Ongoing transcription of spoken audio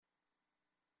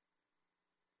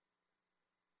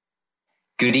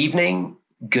Good evening,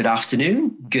 good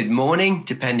afternoon, good morning,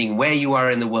 depending where you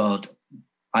are in the world.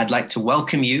 I'd like to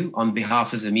welcome you on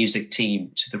behalf of the music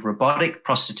team to the Robotic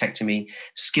Prostatectomy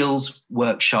Skills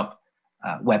Workshop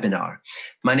webinar.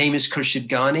 My name is Khurshid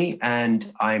Ghani,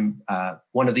 and I'm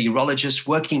one of the urologists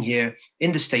working here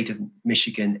in the state of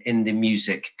Michigan in the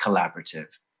Music Collaborative.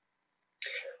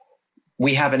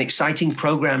 We have an exciting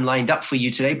program lined up for you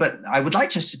today, but I would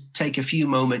like just to take a few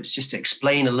moments just to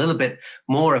explain a little bit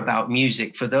more about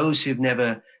music for those who've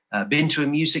never been to a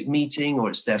music meeting or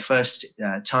it's their first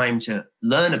time to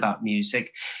learn about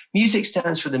music. Music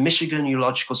stands for the Michigan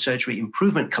Urological Surgery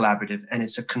Improvement Collaborative, and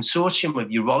it's a consortium of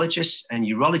urologists and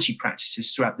urology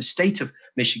practices throughout the state of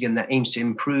Michigan that aims to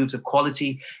improve the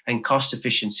quality and cost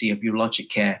efficiency of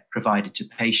urologic care provided to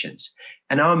patients.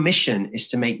 And our mission is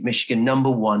to make Michigan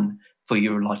 #1 for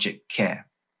urologic care.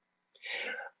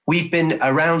 We've been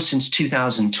around since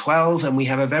 2012, and we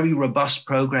have a very robust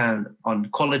program on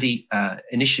quality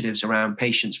initiatives around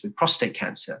patients with prostate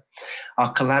cancer.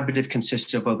 Our collaborative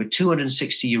consists of over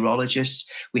 260 urologists.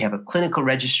 We have a clinical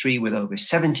registry with over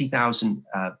 70,000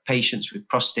 patients with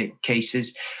prostate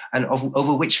cases, and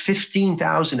over which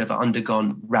 15,000 have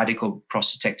undergone radical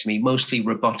prostatectomy, mostly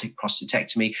robotic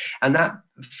prostatectomy, and that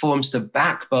forms the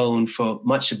backbone for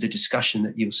much of the discussion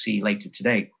that you'll see later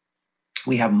today.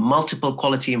 We have multiple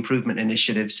quality improvement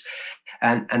initiatives,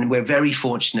 and we're very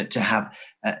fortunate to have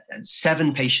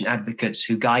 7 patient advocates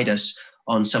who guide us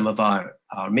on some of our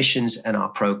missions and our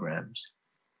programs.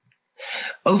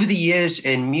 Over the years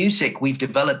in music, we've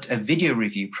developed a video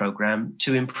review program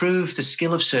to improve the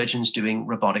skill of surgeons doing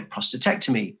robotic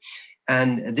prostatectomy.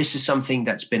 And this is something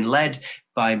that's been led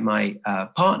by my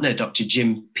partner, Dr.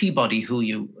 Jim Peabody, who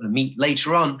you'll meet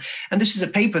later on. And this is a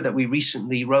paper that we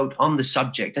recently wrote on the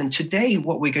subject. And today,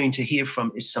 what we're going to hear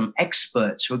from is some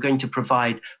experts who are going to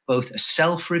provide both a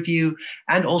self-review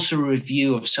and also a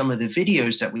review of some of the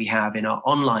videos that we have in our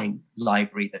online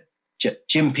library that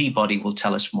Jim Peabody will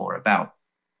tell us more about.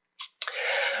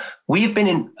 We have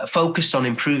been focused on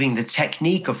improving the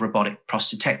technique of robotic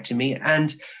prostatectomy,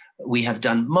 and we have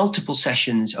done multiple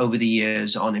sessions over the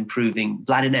years on improving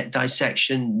bladder neck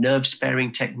dissection, nerve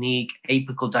sparing technique,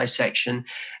 apical dissection,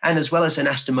 and as well as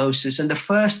anastomosis. And the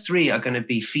first 3 are going to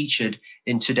be featured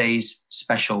in today's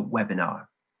special webinar.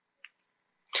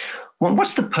 Well,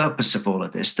 what's the purpose of all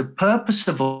of this? The purpose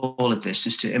of all of this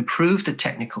is to improve the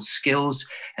technical skills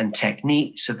and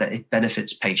technique so that it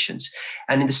benefits patients.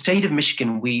 And in the state of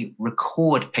Michigan, we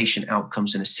record patient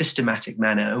outcomes in a systematic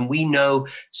manner, and we know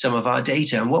some of our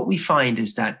data. And what we find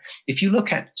is that if you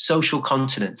look at social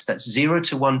continence, that's 0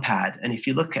 to 1 pad, and if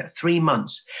you look at 3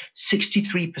 months,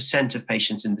 63% of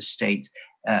patients in the state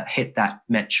hit that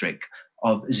metric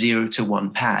of 0 to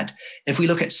 1 pad. If we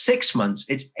look at 6 months,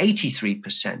 it's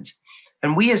 83%.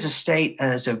 And we as a state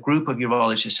and as a group of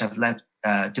urologists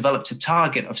have developed a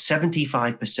target of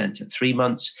 75% at 3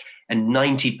 months and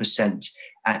 90%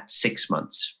 at 6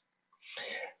 months.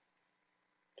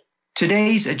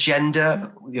 Today's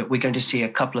agenda, we're going to see a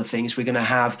couple of things. We're going to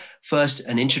have first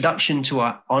an introduction to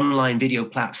our online video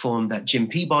platform that Jim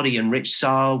Peabody and Rich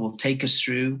Saal will take us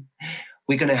through.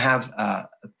 We're going to have a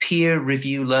peer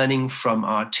review learning from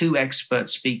our 2 expert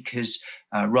speakers,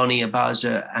 Ronnie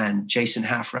Abaza and Jason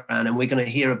Hafran, and we're going to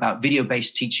hear about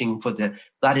video-based teaching for the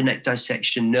bladder neck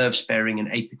dissection, nerve sparing, and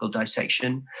apical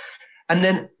dissection. And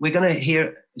then we're going to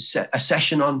hear a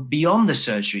session on beyond the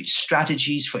surgery,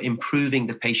 strategies for improving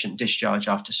the patient discharge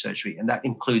after surgery. And that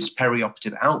includes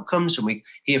perioperative outcomes. And we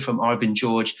hear from Arvin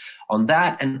George on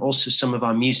that, and also some of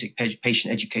our music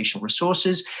patient educational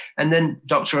resources. And then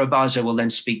Dr. Abaza will then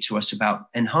speak to us about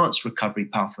enhanced recovery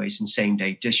pathways and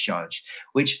same-day discharge,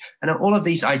 and all of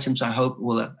these items, I hope,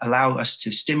 will allow us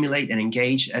to stimulate and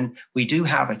engage. And we do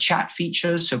have a chat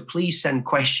feature, so please send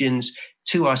questions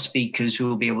to our speakers who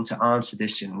will be able to answer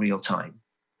this in real time.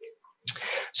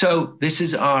 So this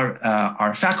is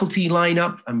our faculty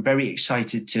lineup. I'm very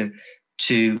excited to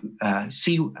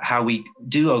see how we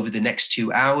do over the next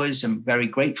 2 hours. I'm very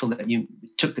grateful that you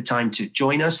took the time to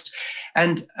join us.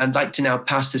 And I'd like to now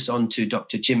pass this on to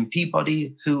Dr. Jim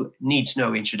Peabody, who needs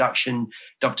no introduction.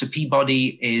 Dr.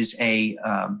 Peabody is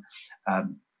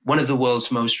one of the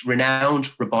world's most renowned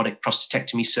robotic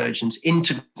prostatectomy surgeons,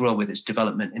 integral with its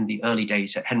development in the early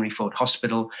days at Henry Ford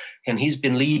Hospital. And he's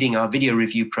been leading our video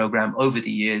review program over the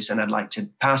years. And I'd like to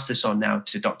pass this on now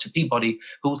to Dr. Peabody,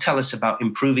 who will tell us about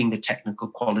improving the technical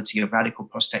quality of radical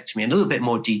prostatectomy and a little bit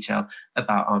more detail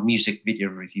about our music video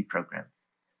review program.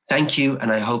 Thank you,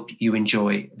 and I hope you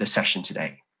enjoy the session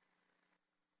today.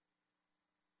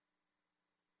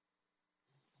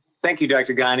 Thank you,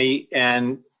 Dr. Ghani,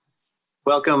 and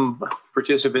welcome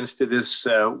participants to this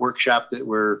workshop that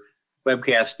we're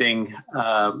webcasting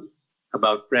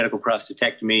about radical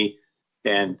prostatectomy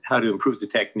and how to improve the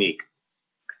technique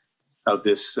of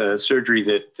this surgery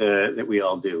that we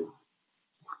all do.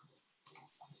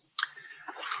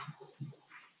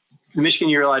 The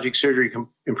Michigan Urologic Surgery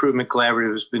Improvement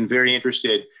Collaborative has been very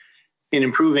interested in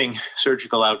improving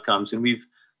surgical outcomes, and we've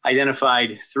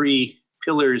identified 3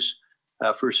 pillars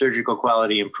for surgical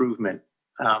quality improvement.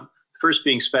 First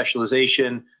being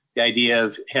specialization, the idea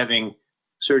of having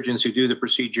surgeons who do the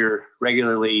procedure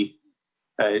regularly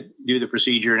do the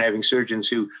procedure, and having surgeons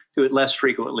who do it less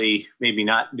frequently maybe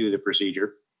not do the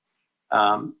procedure.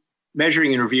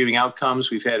 Measuring and reviewing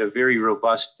outcomes, we've had a very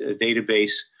robust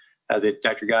database that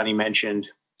Dr. Ghani mentioned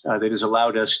that has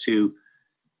allowed us to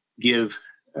give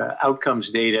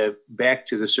outcomes data back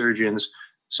to the surgeons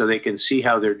so they can see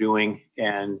how they're doing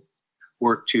and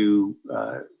work to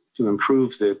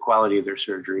improve the quality of their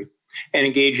surgery. And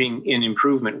engaging in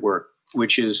improvement work,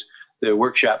 which is the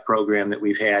workshop program that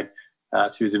we've had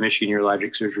through the Michigan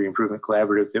Urologic Surgery Improvement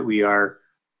Collaborative that we are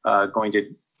going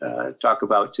to talk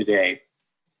about today.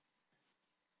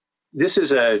 This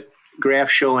is a graph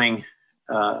showing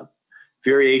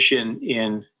variation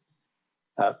in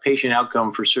patient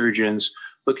outcome for surgeons,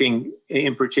 looking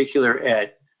in particular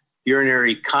at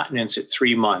urinary continence at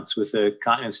 3 months with a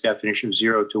continence definition of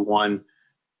 0 to 1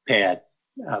 pad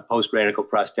post-radical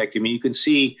prostatectomy. You can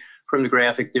see from the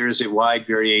graphic there is a wide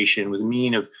variation with a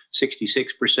mean of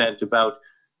 66%. About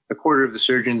a quarter of the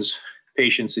surgeons'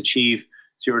 patients achieve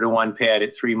 0 to 1 pad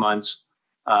at 3 months,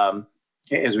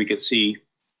 as we can see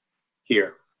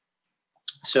here.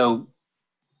 So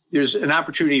there's an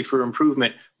opportunity for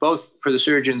improvement, both for the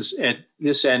surgeons at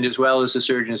this end as well as the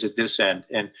surgeons at this end.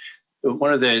 And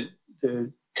one of the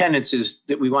tenets is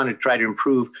that we want to try to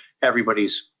improve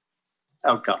everybody's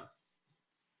outcome.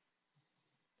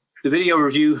 The video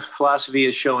review philosophy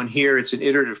is shown here. It's an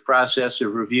iterative process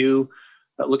of review,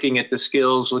 looking at the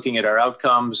skills, looking at our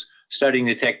outcomes, studying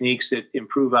the techniques that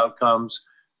improve outcomes,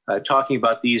 talking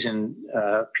about these in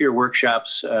peer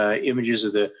workshops. Images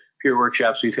of the peer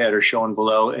workshops we've had are shown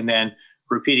below, and then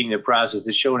repeating the process.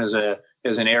 It's shown as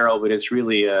an arrow, but it's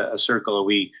really a circle.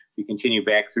 We continue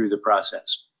back through the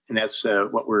process, and that's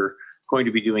what we're going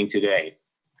to be doing today.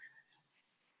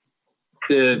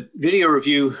 The video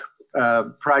review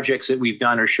projects that we've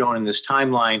done are shown in this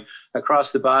timeline.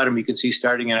 Across the bottom, you can see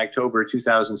starting in October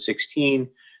 2016,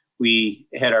 we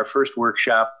had our first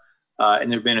workshop, and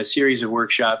there have been a series of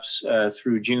workshops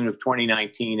through June of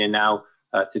 2019, and now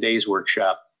today's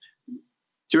workshop.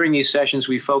 During these sessions,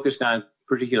 we focused on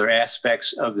particular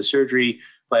aspects of the surgery: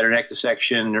 bladder neck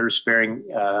dissection, nerve-sparing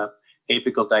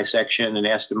apical dissection,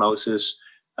 anastomosis,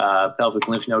 pelvic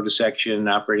lymph node dissection,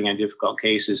 operating on difficult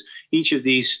cases. Each of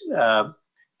these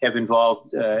have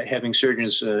involved having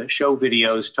surgeons show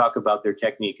videos, talk about their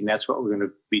technique, and that's what we're going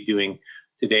to be doing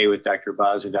today with Dr.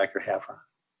 Abaza and Dr. Hafron.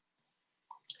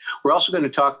 We're also going to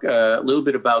talk a little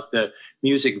bit about the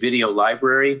music video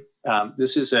library.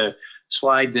 This is a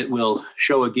slide that will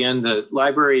show again. The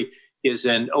library is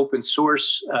an open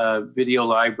source video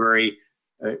library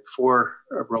for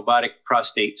robotic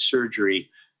prostate surgery.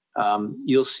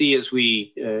 You'll see as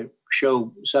we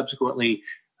show subsequently,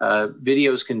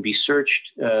 videos can be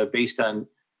searched based on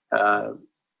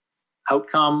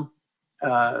outcome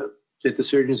that the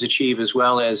surgeons achieve, as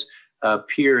well as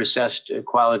peer-assessed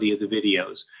quality of the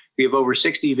videos. We have over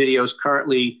 60 videos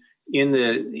currently in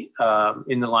the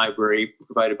library,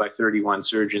 provided by 31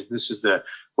 surgeons. This is the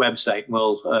website.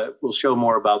 We'll show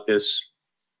more about this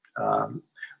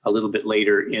a little bit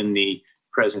later in the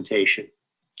presentation.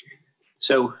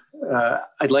 So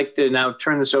I'd like to now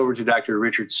turn this over to Dr.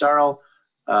 Richard Sarl,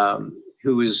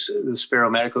 who is the Sparrow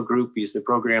Medical Group. He's the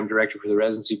program director for the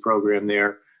residency program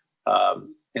there,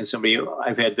 and somebody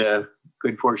I've had the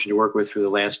good fortune to work with for the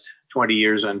last 20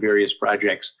 years on various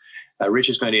projects. Rich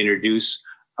is going to introduce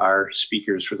our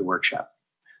speakers for the workshop.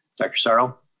 Dr.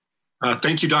 Sarl.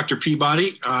 Thank you, Dr.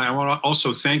 Peabody. I want to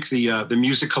also thank the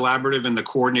Music Collaborative and the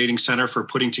Coordinating Center for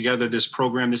putting together this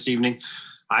program this evening.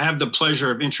 I have the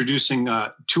pleasure of introducing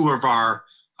 2 of our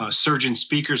surgeon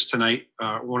speakers tonight.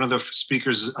 One of the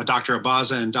speakers is Dr.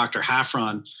 Abaza and Dr.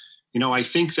 Hafron. You know, I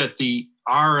think that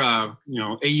our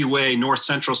AUA North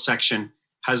Central section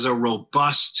has a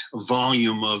robust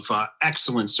volume of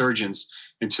excellent surgeons.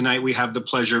 And tonight we have the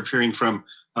pleasure of hearing from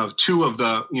 2 of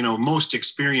the most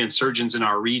experienced surgeons in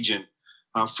our region.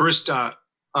 First up,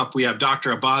 we have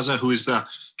Dr. Abaza, who is the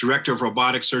Director of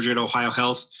Robotic Surgery at Ohio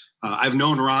Health. I've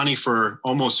known Ronnie for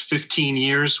almost 15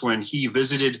 years when he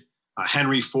visited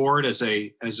Henry Ford as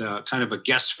a kind of a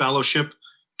guest fellowship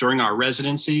during our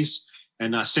residencies.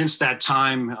 And since that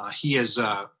time, he has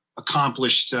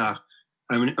accomplished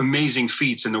amazing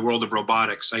feats in the world of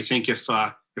robotics. I think if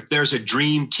there's a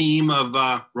dream team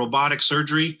of robotic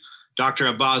surgery, Dr.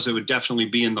 Abaza would definitely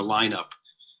be in the lineup.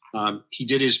 He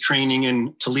did his training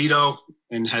in Toledo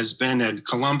and has been at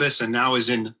Columbus, and now is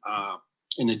in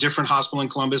a different hospital in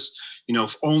Columbus,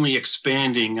 only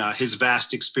expanding his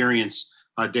vast experience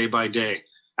day by day.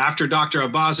 After Dr.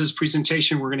 Abaza's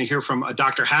presentation, we're going to hear from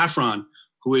Dr. Hafron,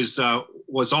 who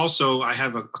was also, I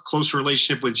have a close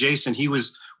relationship with Jason.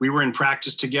 We were in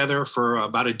practice together for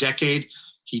about a decade.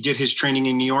 He did his training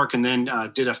in New York and then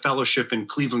did a fellowship in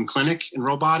Cleveland Clinic in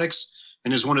robotics,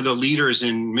 and is one of the leaders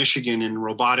in Michigan in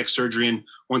robotic surgery. And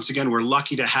once again, we're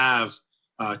lucky to have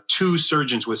two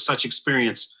surgeons with such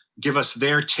experience give us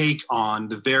their take on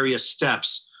the various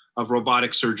steps of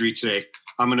robotic surgery today.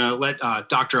 I'm going to let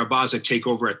Dr. Abaza take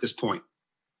over at this point.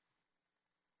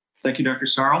 Thank you, Dr.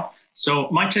 Sarl. So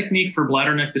my technique for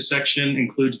bladder neck dissection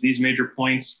includes these major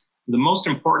points. The most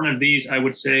important of these, I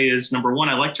would say, is number one,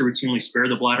 I like to routinely spare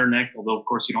the bladder neck, although of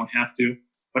course you don't have to,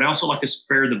 but I also like to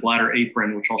spare the bladder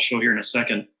apron, which I'll show here in a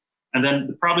second. And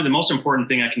then probably the most important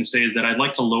thing I can say is that I'd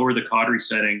like to lower the cautery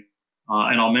setting,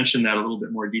 and I'll mention that a little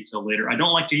bit more detail later. I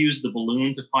don't like to use the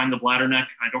balloon to find the bladder neck.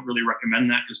 I don't really recommend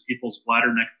that because people's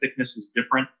bladder neck thickness is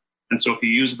different. And so if you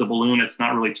use the balloon, it's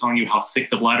not really telling you how thick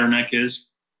the bladder neck is.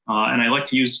 And I like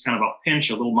to use kind of a pinch,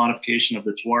 a little modification of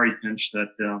the Tuari pinch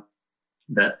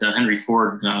that Henry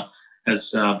Ford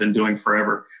has been doing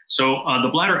forever. So the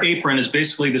bladder apron is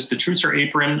basically this detrusor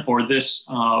apron, or this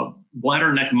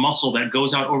bladder neck muscle that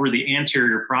goes out over the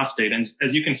anterior prostate. And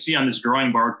as you can see on this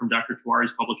drawing borrowed from Dr.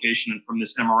 Tuari's publication and from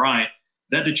this MRI,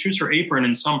 that detrusor apron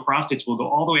in some prostates will go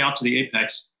all the way out to the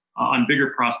apex. On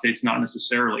bigger prostates, not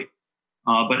necessarily.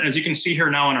 But as you can see here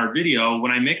now in our video,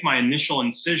 when I make my initial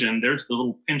incision, there's the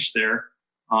little pinch there,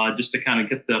 just to kind of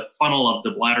get the funnel of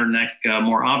the bladder neck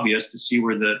more obvious to see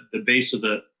where the base of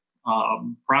the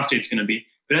prostate's going to be.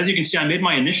 But as you can see, I made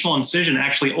my initial incision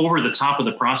actually over the top of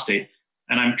the prostate,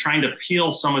 and I'm trying to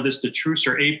peel some of this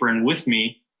detrusor apron with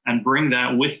me and bring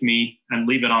that with me and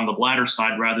leave it on the bladder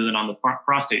side rather than on the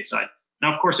prostate side.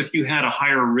 Now, of course, if you had a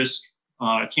higher risk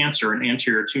cancer, an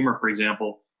anterior tumor, for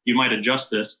example, you might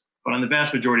adjust this. But on the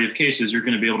vast majority of cases, you're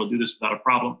going to be able to do this without a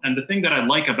problem. And the thing that I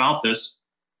like about this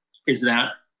is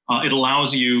that it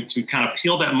allows you to kind of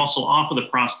peel that muscle off of the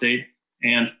prostate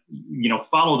and,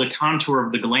 follow the contour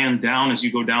of the gland down as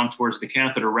you go down towards the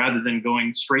catheter rather than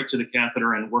going straight to the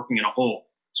catheter and working in a hole.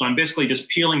 So I'm basically just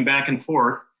peeling back and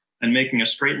forth and making a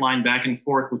straight line back and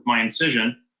forth with my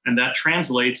incision. And that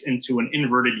translates into an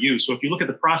inverted U. So if you look at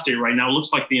the prostate right now, it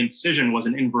looks like the incision was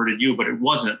an inverted U, but it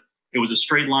wasn't. It was a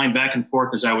straight line back and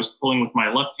forth as I was pulling with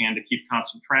my left hand to keep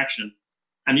constant traction.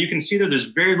 And you can see that there's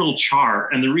very little char.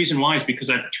 And the reason why is because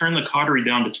I've turned the cautery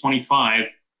down to 25,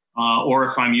 or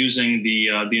if I'm using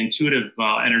the intuitive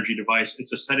energy device,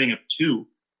 it's a setting of 2.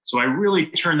 So I really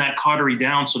turn that cautery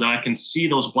down so that I can see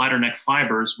those bladder neck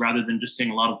fibers rather than just seeing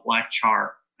a lot of black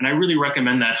char. And I really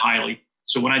recommend that highly.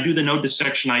 So when I do the node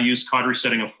dissection, I use cautery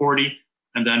setting of 40.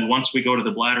 And then once we go to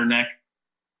the bladder neck,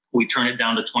 we turn it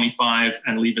down to 25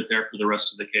 and leave it there for the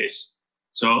rest of the case.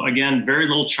 So again, very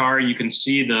little char. You can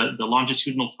see the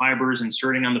longitudinal fibers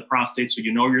inserting on the prostate, so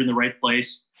you know you're in the right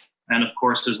place. And of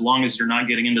course, as long as you're not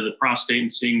getting into the prostate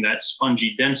and seeing that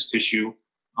spongy, dense tissue,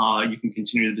 you can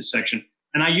continue the dissection.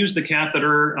 And I use the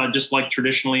catheter just like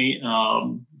traditionally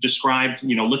described,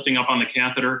 lifting up on the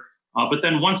catheter. But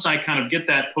then once I kind of get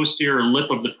that posterior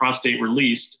lip of the prostate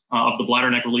released, of the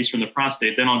bladder neck released from the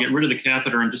prostate, then I'll get rid of the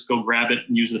catheter and just go grab it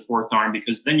and use the fourth arm,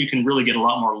 because then you can really get a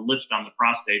lot more lift on the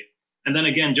prostate. And then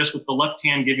again, just with the left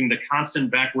hand giving the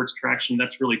constant backwards traction,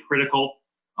 that's really critical.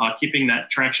 Keeping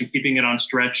that traction, keeping it on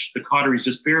stretch. The cautery is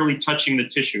just barely touching the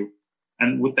tissue.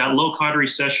 And with that low cautery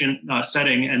setting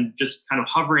and just kind of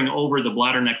hovering over the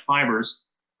bladder neck fibers,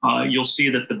 you'll see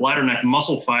that the bladder neck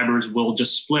muscle fibers will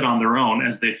just split on their own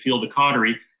as they feel the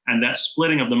cautery. And that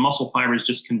splitting of the muscle fibers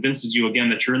just convinces you again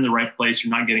that you're in the right place,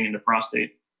 you're not getting into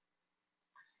prostate.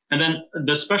 And then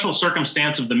the special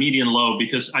circumstance of the median lobe,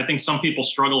 because I think some people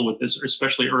struggle with this,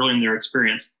 especially early in their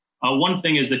experience. One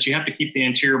thing is that you have to keep the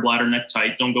anterior bladder neck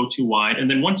tight, don't go too wide.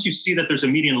 And then once you see that there's a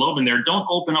median lobe in there, don't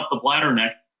open up the bladder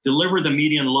neck, deliver the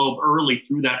median lobe early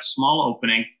through that small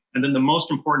opening. And then the most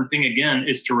important thing, again,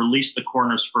 is to release the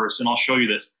corners first. And I'll show you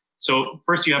this. So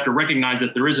first, you have to recognize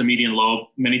that there is a median lobe.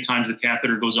 Many times the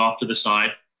catheter goes off to the side.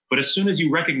 But as soon as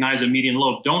you recognize a median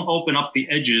lobe, don't open up the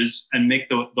edges and make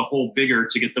the hole bigger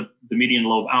to get the median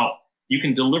lobe out. You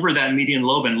can deliver that median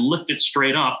lobe and lift it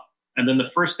straight up. And then the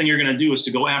first thing you're going to do is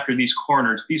to go after these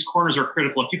corners. These corners are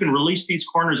critical. If you can release these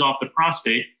corners off the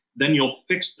prostate, then you'll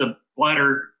fix the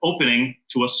bladder opening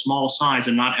to a small size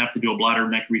and not have to do a bladder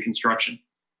neck reconstruction.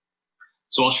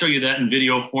 So I'll show you that in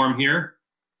video form here.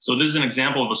 So this is an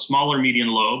example of a smaller median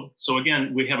lobe. So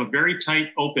again, we have a very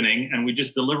tight opening and we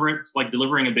just deliver it. It's like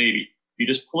delivering a baby. You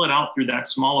just pull it out through that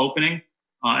small opening.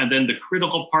 And then the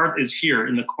critical part is here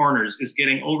in the corners, is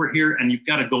getting over here, and you've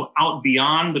got to go out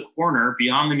beyond the corner,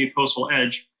 beyond the mucosal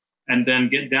edge, and then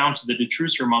get down to the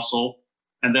detrusor muscle,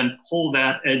 and then pull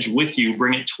that edge with you,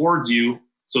 bring it towards you,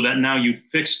 so that now you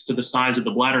fix to the size of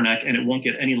the bladder neck, and it won't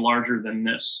get any larger than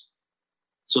this.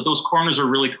 So those corners are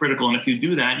really critical, and if you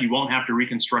do that, you won't have to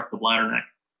reconstruct the bladder neck.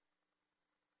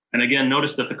 And again,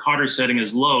 notice that the cautery setting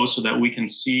is low so that we can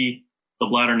see the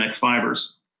bladder neck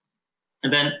fibers.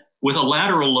 And then with a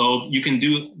lateral lobe, you can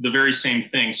do the very same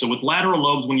thing. So with lateral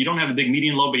lobes, when you don't have a big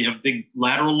median lobe, but you have big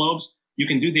lateral lobes, you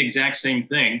can do the exact same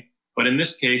thing. But in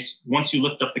this case, once you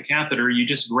lift up the catheter, you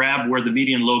just grab where the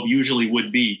median lobe usually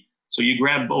would be. So you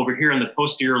grab over here in the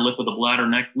posterior lip of the bladder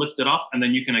neck, lift it up, and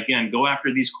then you can, again, go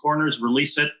after these corners,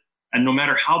 release it. And no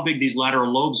matter how big these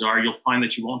lateral lobes are, you'll find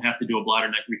that you won't have to do a bladder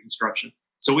neck reconstruction.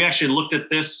 So we actually looked at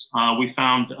this. We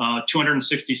found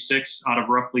 266 out of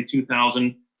roughly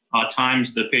 2,000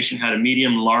 times the patient had a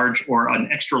medium, large, or an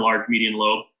extra large median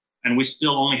lobe. And we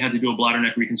still only had to do a bladder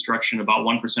neck reconstruction about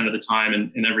 1% of the time,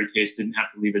 and in every case didn't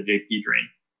have to leave a JP drain.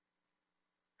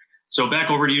 So back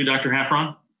over to you, Dr.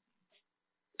 Hafron.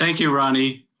 Thank you,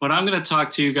 Ronnie. What I'm going to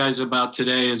talk to you guys about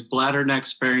today is bladder neck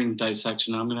sparing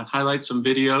dissection. I'm going to highlight some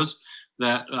videos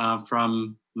that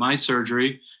from my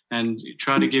surgery and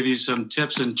try to give you some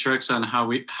tips and tricks on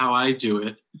how I do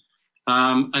it.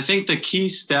 I think the key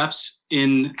steps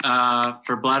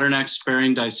for bladder neck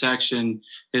sparing dissection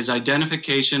is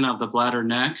identification of the bladder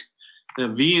neck, the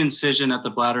V incision at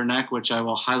the bladder neck, which I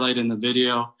will highlight in the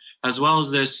video, as well as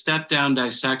this step-down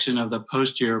dissection of the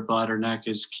posterior bladder neck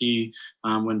is key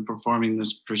when performing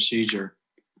this procedure.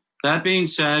 That being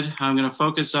said, I'm going to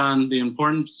focus on the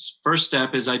important first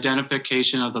step is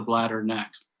identification of the bladder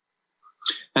neck.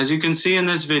 As you can see in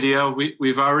this video,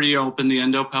 we've already opened the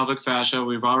endopelvic fascia.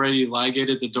 We've already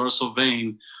ligated the dorsal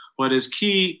vein. What is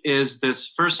key is this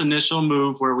first initial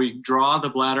move where we draw the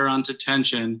bladder onto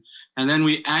tension, and then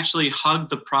we actually hug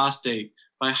the prostate.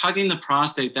 By hugging the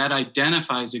prostate, that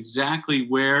identifies exactly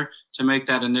where to make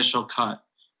that initial cut.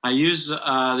 I use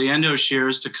the endo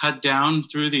shears to cut down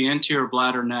through the anterior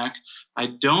bladder neck. I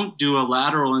don't do a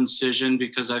lateral incision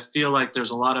because I feel like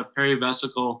there's a lot of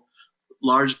perivesical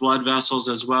large blood vessels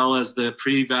as well as the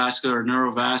prevascular,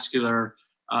 neurovascular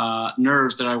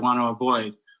nerves that I want to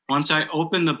avoid. Once I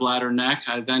open the bladder neck,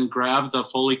 I then grab the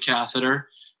Foley catheter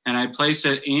and I place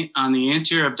it on the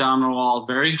anterior abdominal wall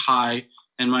very high,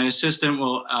 and my assistant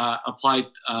will apply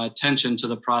tension to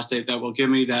the prostate that will give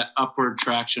me that upward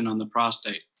traction on the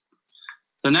prostate.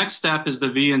 The next step is the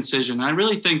V incision. I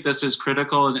really think this is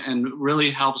critical and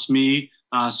really helps me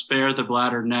spare the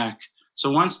bladder neck. So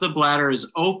once the bladder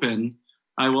is open,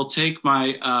 I will take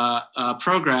my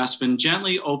ProGrasp and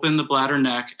gently open the bladder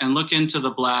neck and look into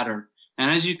the bladder. And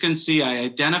as you can see, I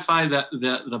identify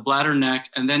the bladder neck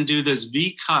and then do this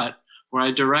V cut where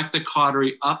I direct the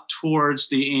cautery up towards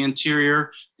the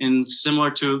anterior in similar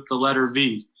to the letter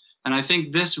V. And I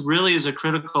think this really is a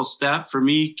critical step for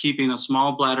me keeping a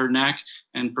small bladder neck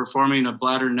and performing a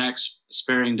bladder neck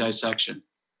sparing dissection.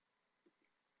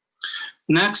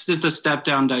 Next is the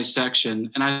step-down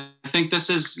dissection. And I think this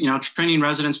is, training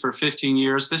residents for 15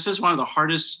 years, this is one of the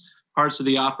hardest parts of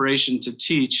the operation to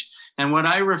teach. And what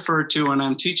I refer to when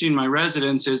I'm teaching my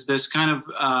residents is this kind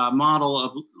of model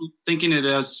of thinking it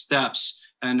as steps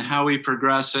and how we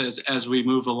progress as we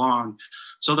move along.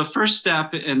 So the first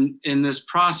step in this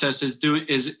process is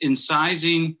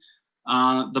incising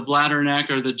the bladder neck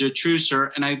or the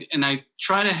detrusor, and I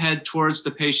try to head towards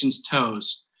the patient's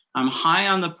toes. I'm high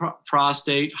on the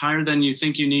prostate, higher than you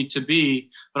think you need to be,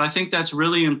 but I think that's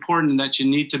really important that you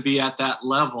need to be at that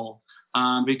level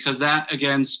because that,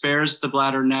 again, spares the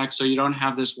bladder neck so you don't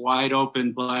have this wide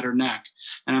open bladder neck.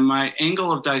 And my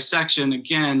angle of dissection,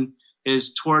 again,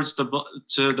 is towards the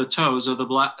toes of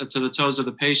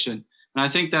the patient. And I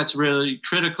think that's really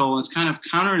critical. It's kind of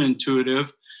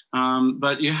counterintuitive,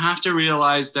 but you have to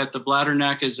realize that the bladder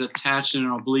neck is attached in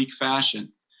an oblique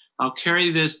fashion. I'll carry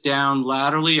this down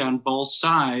laterally on both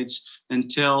sides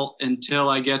until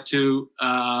I get to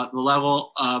the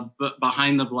level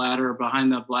behind the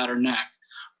bladder neck.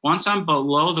 Once I'm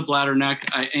below the bladder neck,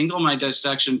 I angle my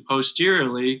dissection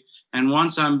posteriorly. And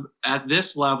once I'm at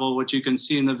this level, which you can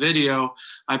see in the video,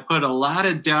 I put a lot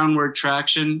of downward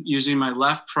traction using my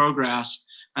left ProGrasp.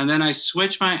 And then I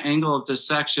switch my angle of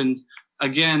dissection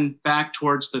again back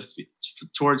towards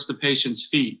the patient's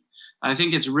feet. I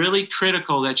think it's really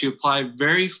critical that you apply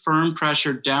very firm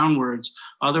pressure downwards.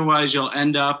 Otherwise, you'll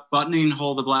end up buttoning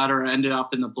hole the bladder or end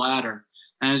up in the bladder.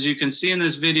 And as you can see in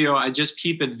this video, I just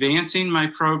keep advancing my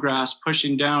progress,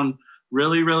 pushing down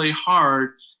really, really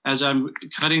hard as I'm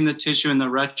cutting the tissue in the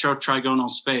retrotrigonal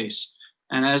space.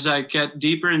 And as I get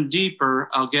deeper and deeper,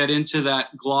 I'll get into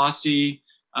that glossy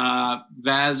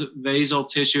vasal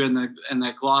tissue and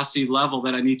that glossy level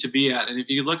that I need to be at. And if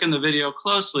you look in the video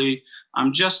closely,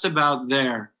 I'm just about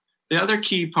there. The other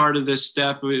key part of this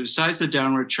step, besides the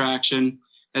downward traction,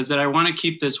 is that I want to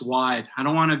keep this wide. I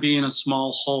don't want to be in a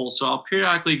small hole. So I'll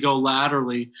periodically go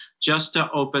laterally just to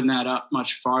open that up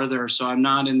much farther so I'm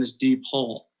not in this deep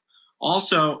hole.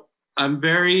 Also, I'm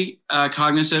very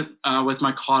cognizant with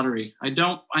my cautery.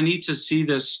 I need to see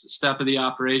this step of the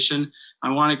operation. I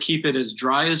want to keep it as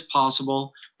dry as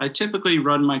possible. I typically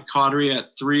run my cautery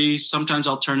at 3. Sometimes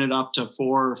I'll turn it up to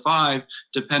 4 or 5,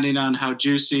 depending on how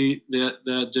juicy the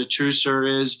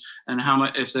detrusor is and how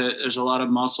much, if there's a lot of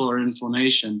muscle or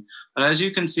inflammation. But as you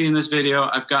can see in this video,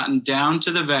 I've gotten down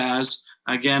to the vas.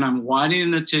 Again, I'm widening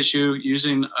the tissue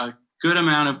using a good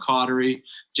amount of cautery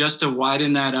just to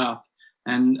widen that up.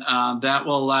 And that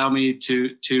will allow me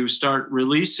to start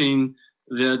releasing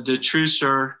the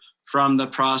detrusor from the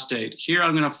prostate. Here,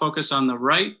 I'm going to focus on the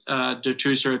right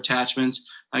detrusor attachments.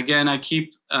 Again, I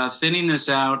keep thinning this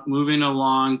out, moving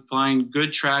along, applying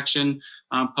good traction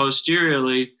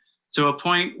posteriorly to a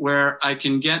point where I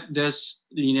can get this,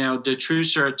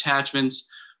 detrusor attachments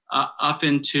up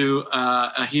into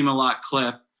a Hem-o-lok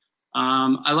clip.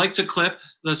 I like to clip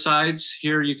the sides.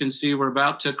 Here you can see we're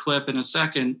about to clip in a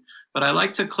second, but I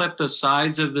like to clip the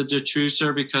sides of the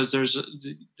detrusor because there's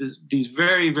these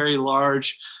very, very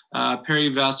large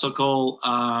perivesical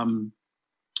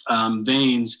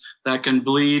veins that can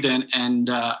bleed and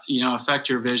affect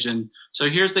your vision. So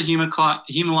here's the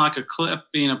Hem-o-lok clip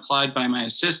being applied by my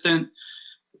assistant.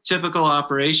 Typical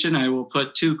operation, I will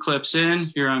put 2 clips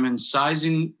in. Here I'm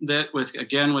incising that with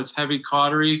heavy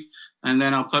cautery, and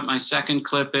then I'll put my second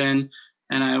clip in,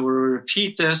 and I will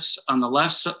repeat this on the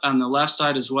left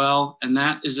side as well. And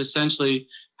that is essentially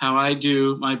how I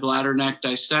do my bladder neck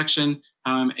dissection,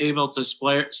 how I'm able to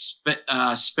spare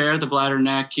the bladder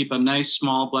neck, keep a nice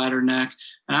small bladder neck.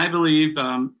 And I believe,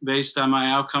 based on my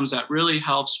outcomes, that really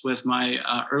helps with my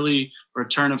early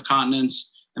return of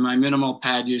continence and my minimal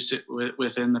pad use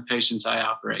within the patients I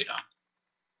operate on.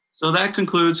 So that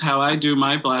concludes how I do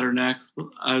my bladder neck.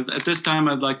 At this time,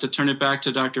 I'd like to turn it back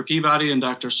to Dr. Peabody and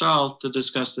Dr. Saul to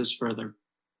discuss this further.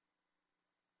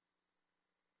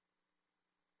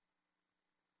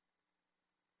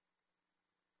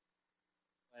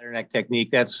 Bladder neck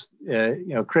technique, that's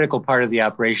critical part of the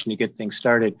operation to get things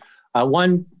started.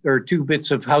 1 or 2 bits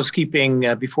of housekeeping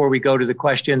before we go to the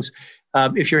questions.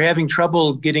 If you're having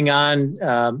trouble getting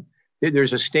on,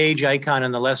 there's a stage icon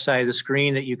on the left side of the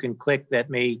screen that you can click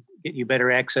that may get you better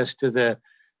access to the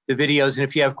videos. And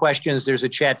if you have questions, there's a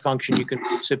chat function you can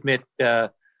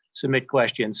submit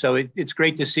questions. So it's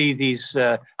great to see these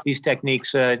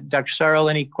techniques. Dr. Sarl,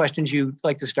 any questions you'd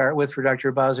like to start with for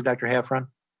Dr. Abaza, Dr. Hafron?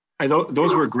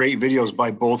 Those were great videos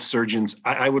by both surgeons.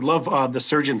 I would love the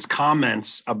surgeons'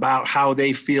 comments about how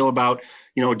they feel about,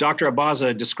 Dr.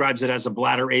 Abaza describes it as a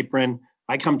bladder apron.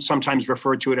 I sometimes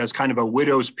refer to it as kind of a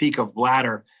widow's peak of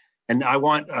bladder. And I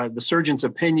want the surgeon's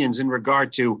opinions in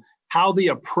regard to how the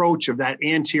approach of that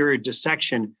anterior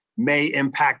dissection may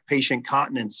impact patient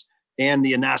continence and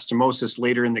the anastomosis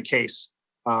later in the case.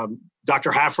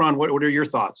 Dr. Hafron, what are your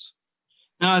thoughts?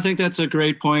 No, I think that's a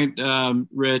great point,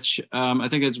 Rich. I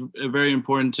think it's very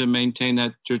important to maintain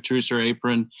that detrusor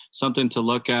apron, something to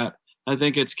look at. I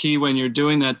think it's key when you're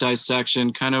doing that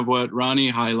dissection, kind of what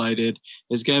Ronnie highlighted,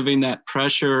 is giving that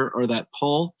pressure or that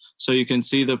pull so you can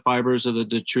see the fibers of the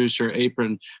detrusor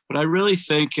apron. But I really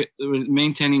think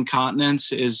maintaining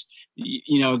continence is,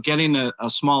 getting a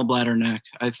small bladder neck.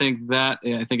 I think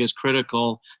is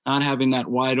critical. Not having that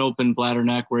wide open bladder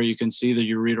neck where you can see the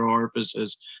ureteral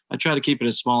orifices. I try to keep it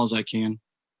as small as I can.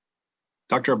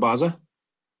 Dr. Abaza?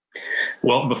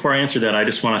 Well, before I answer that, I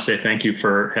just want to say thank you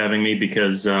for having me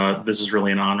because this is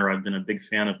really an honor. I've been a big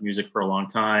fan of music for a long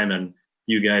time, and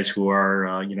you guys who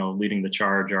are, leading the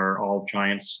charge are all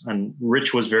giants. And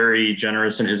Rich was very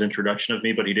generous in his introduction of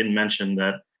me, but he didn't mention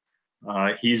that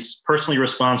he's personally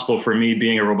responsible for me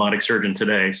being a robotic surgeon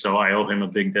today. So I owe him a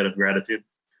big debt of gratitude.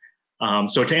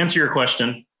 So to answer your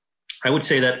question, I would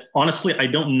say that honestly, I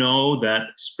don't know that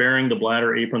sparing the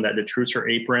bladder apron, that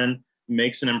detrusor apron,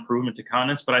 makes an improvement to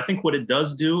continence, but I think what it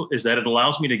does do is that it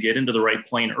allows me to get into the right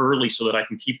plane early so that I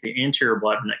can keep the anterior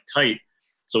bladder neck tight.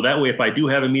 So that way, if I do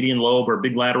have a median lobe or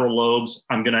big lateral lobes,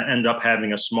 I'm going to end up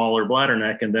having a smaller bladder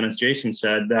neck. And then as Jason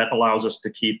said, that allows us to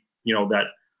keep, that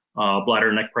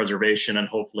bladder neck preservation and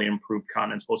hopefully improve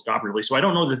continence postoperatively. So I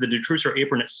don't know that the detrusor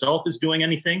apron itself is doing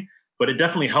anything, but it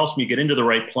definitely helps me get into the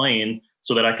right plane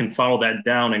so that I can follow that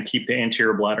down and keep the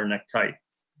anterior bladder neck tight.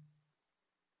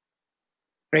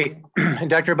 Great.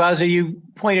 Dr. Abaza, you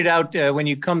pointed out when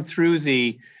you come through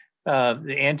the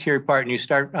anterior part and you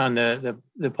start on the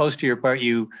posterior part,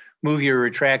 you move your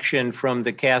retraction from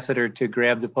the catheter to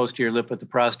grab the posterior lip of the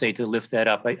prostate to lift that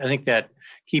up. I think that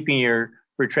keeping your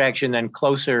retraction then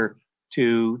closer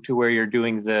to where you're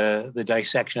doing the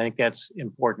dissection, I think that's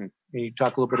important. Can you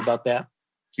talk a little bit about that?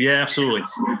 Yeah, absolutely.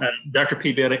 Dr.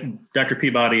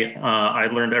 Peabody, I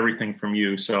learned everything from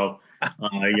you. So,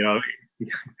 you know,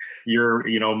 you're,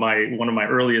 you know, one of my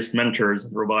earliest mentors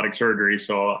in robotic surgery.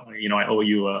 So, you know, I owe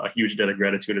you a huge debt of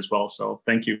gratitude as well. So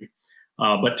thank you.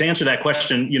 But to answer that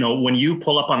question, you know, when you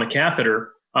pull up on the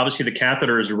catheter, obviously the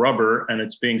catheter is rubber and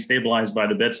it's being stabilized by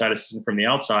the bedside assistant from the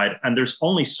outside. And there's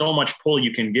only so much pull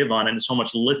you can give on it and so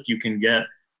much lift you can get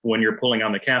when you're pulling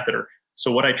on the catheter.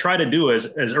 So what I try to do is,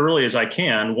 as early as I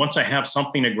can, once I have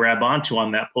something to grab onto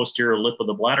on that posterior lip of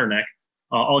the bladder neck,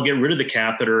 I'll get rid of the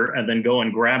catheter and then go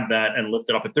and grab that and lift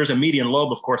it up. If there's a median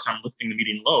lobe, of course, I'm lifting the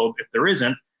median lobe. If there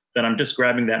isn't, then I'm just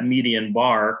grabbing that median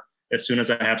bar as soon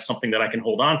as I have something that I can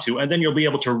hold on to. And then you'll be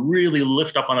able to really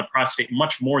lift up on the prostate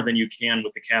much more than you can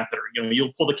with the catheter. You know,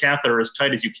 you'll pull the catheter as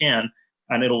tight as you can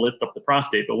and it'll lift up the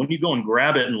prostate. But when you go and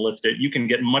grab it and lift it, you can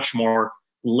get much more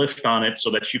lift on it so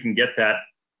that you can get that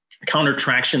counter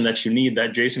traction that you need,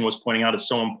 that Jason was pointing out is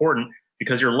so important,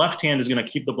 because your left hand is going to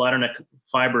keep the bladder neck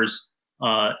fibers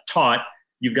taut.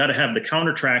 You've got to have the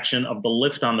counter traction of the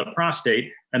lift on the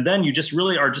prostate. And then you just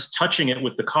really are just touching it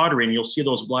with the cautery and you'll see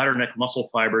those bladder neck muscle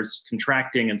fibers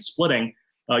contracting and splitting.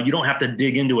 You don't have to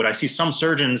dig into it. I see some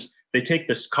surgeons, they take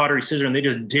this cautery scissor and they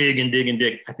just dig and dig and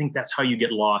dig. I think that's how you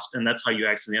get lost. And that's how you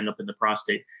actually end up in the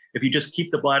prostate. If you just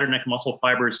keep the bladder neck muscle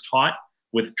fibers taut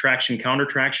with traction, counter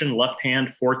traction, left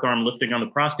hand, fourth arm lifting on the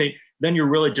prostate, then you're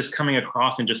really just coming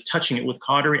across and just touching it with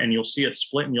cautery and you'll see it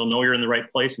split and you'll know you're in the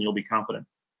right place and you'll be confident.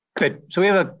 Good. So we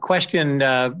have a question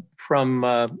from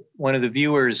one of the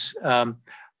viewers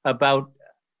about,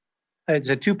 it's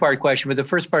a two-part question, but the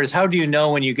first part is, how do you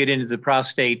know when you get into the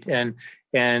prostate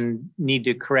and need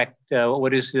to correct,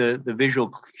 what is the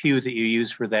visual cue that you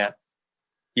use for that?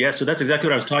 Yeah, so that's exactly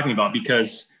what I was talking about,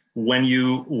 because when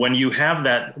you have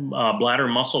that bladder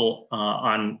muscle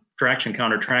on traction,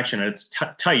 counter traction, and it's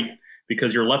tight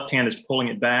because your left hand is pulling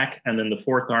it back and then the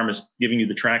fourth arm is giving you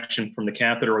the traction from the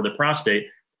catheter or the prostate,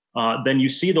 then you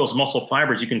see those muscle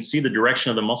fibers. You can see the direction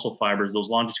of the muscle fibers, those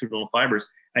longitudinal fibers,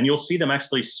 and you'll see them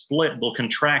actually split. They'll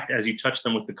contract as you touch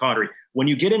them with the cautery. When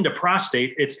you get into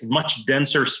prostate, it's much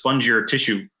denser, spongier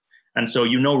tissue. And so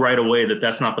you know right away that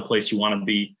that's not the place you want to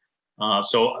be.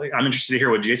 So I'm interested to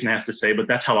hear what Jason has to say, but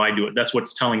that's how I do it. That's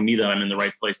what's telling me that I'm in the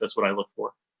right place. That's what I look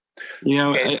for. You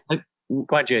know, Okay. Go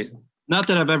on, Jason. Not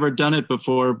that I've ever done it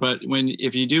before, but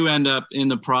if you do end up in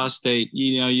the prostate,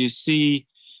 you know, you see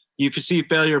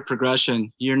failure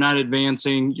progression. You're not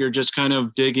advancing. You're just kind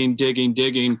of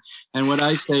digging. And what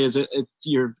I say is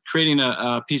you're creating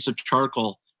a piece of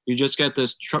charcoal. You just get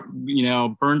this,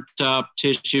 burnt up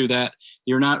tissue that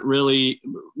you're not really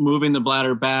moving the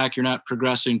bladder back. You're not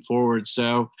progressing forward.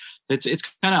 So it's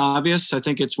kind of obvious. I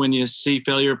think it's when you see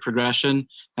failure progression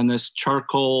and this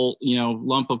charcoal,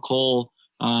 lump of coal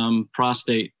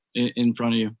prostate in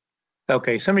front of you.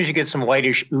 Okay, somebody should get some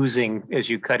whitish oozing as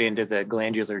you cut into the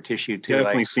glandular tissue too.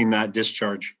 Definitely seen that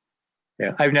discharge.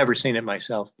 Yeah, I've never seen it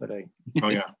myself, but Oh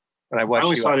yeah. But I watched. I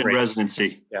only saw it in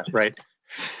residency. Yeah, right.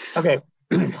 Okay,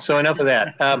 so enough of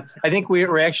that. I think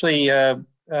we're actually out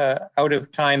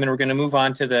of time, and we're going to move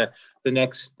on to the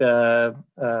next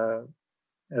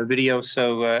video.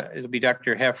 So it'll be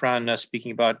Dr. Heffron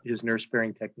speaking about his nerve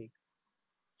sparing technique.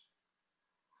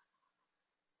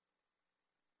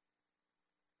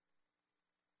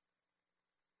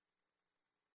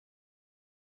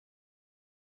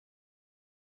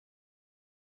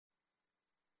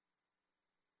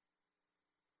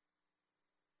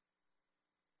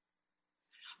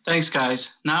 Thanks,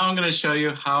 guys. Now I'm going to show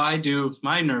you how I do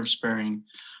my nerve sparing.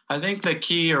 I think the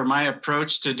key, or my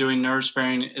approach to doing nerve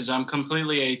sparing, is I'm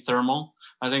completely athermal.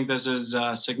 I think this is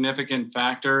a significant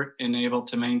factor in able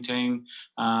to maintain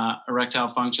erectile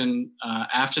function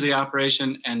after the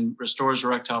operation and restores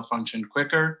erectile function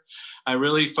quicker. I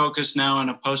really focus now on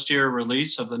a posterior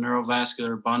release of the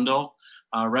neurovascular bundle,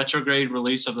 retrograde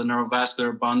release of the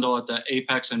neurovascular bundle at the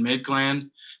apex and mid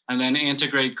gland, and then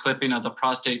antegrade clipping of the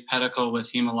prostate pedicle with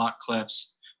Hem-o-lok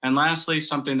clips. And lastly,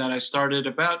 something that I started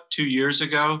about 2 years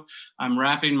ago, I'm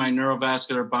wrapping my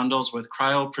neurovascular bundles with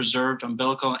cryopreserved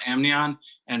umbilical amnion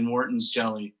and Wharton's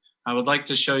jelly. I would like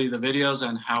to show you the videos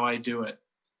on how I do it.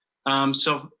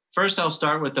 So first I'll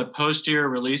start with the posterior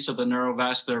release of the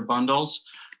neurovascular bundles.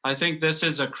 I think this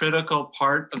is a critical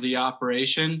part of the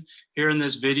operation. Here in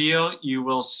this video, you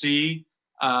will see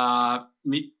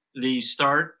the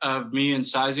start of me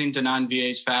incising Denon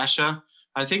VA's fascia.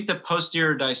 I think the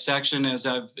posterior dissection, as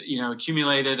I've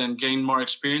accumulated and gained more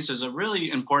experience, is a really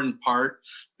important part,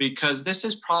 because this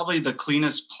is probably the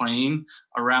cleanest plane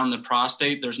around the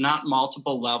prostate. There's not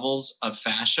multiple levels of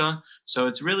fascia, so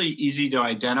it's really easy to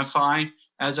identify.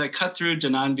 As I cut through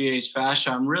Denon VA's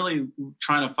fascia, I'm really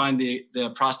trying to find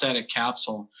the prostatic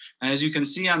capsule. And as you can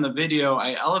see on the video,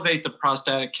 I elevate the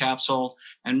prostatic capsule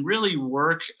and really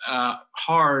work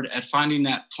hard at finding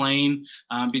that plane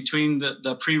between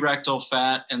the prerectal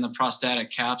fat and the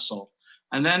prostatic capsule.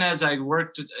 And then as I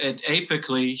worked it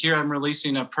apically, here I'm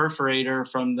releasing a perforator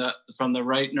from the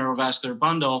right neurovascular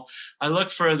bundle. I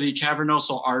look for the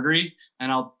cavernosal artery,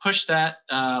 and I'll push that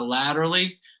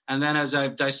laterally. And then as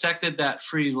I've dissected that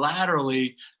free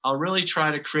laterally, I'll really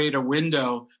try to create a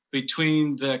window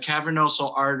between the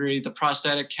cavernosal artery, the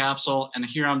prostatic capsule, and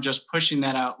here I'm just pushing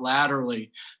that out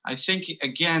laterally. I think,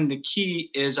 again, the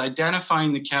key is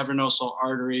identifying the cavernosal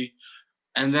artery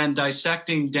and then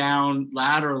dissecting down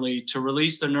laterally to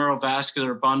release the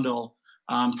neurovascular bundle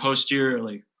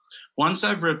posteriorly. Once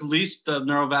I've released the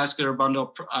neurovascular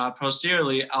bundle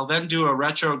posteriorly, I'll then do a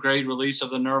retrograde release of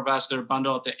the neurovascular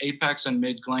bundle at the apex and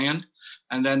mid-gland,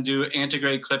 and then do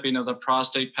antegrade clipping of the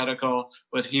prostate pedicle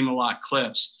with Hem-o-lok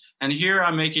clips. And here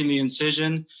I'm making the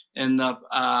incision in the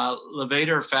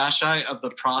levator fasciae of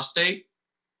the prostate.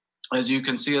 As you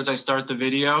can see as I start the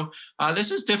video,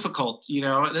 this is difficult.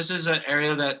 This is an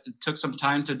area that took some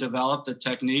time to develop the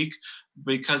technique,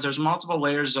 because there's multiple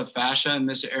layers of fascia in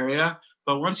this area.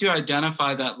 But once you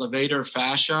identify that levator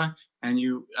fascia and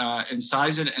you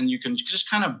incise it, and you can just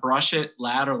kind of brush it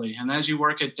laterally. And as you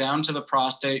work it down to the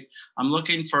prostate, I'm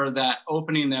looking for that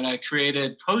opening that I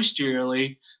created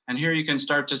posteriorly. And here you can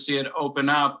start to see it open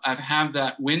up. I have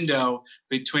that window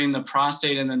between the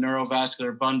prostate and the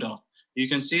neurovascular bundle. You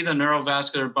can see the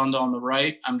neurovascular bundle on the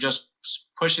right. I'm just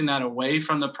pushing that away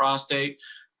from the prostate.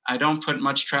 I don't put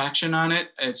much traction on it.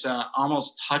 It's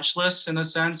almost touchless in a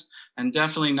sense, and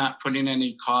definitely not putting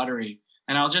any cautery.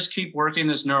 And I'll just keep working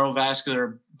this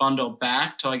neurovascular bundle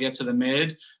back till I get to the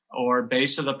mid or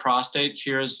base of the prostate.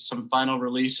 Here's some final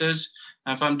releases.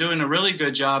 Now, if I'm doing a really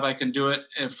good job, I can do it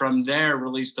from there,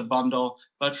 release the bundle.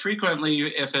 But frequently,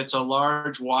 if it's a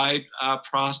large, wide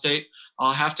prostate,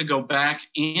 I'll have to go back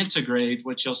antegrade,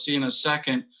 which you'll see in a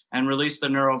second, and release the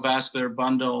neurovascular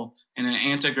bundle in an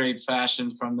antegrade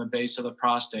fashion from the base of the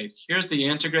prostate. Here's the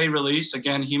antegrade release.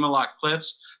 Again, Hem-o-lok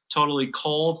clips, totally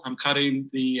cold. I'm cutting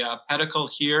the pedicle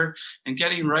here and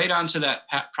getting right onto that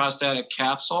prostatic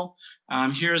capsule.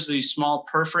 Here's the small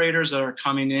perforators that are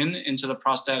coming into the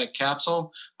prostatic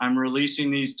capsule. I'm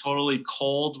releasing these totally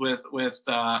cold with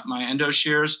my endo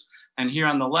shears. And here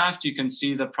on the left, you can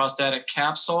see the prostatic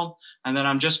capsule. And then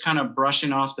I'm just kind of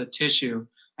brushing off the tissue.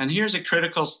 And here's a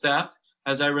critical step.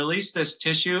 As I release this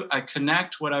tissue, I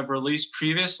connect what I've released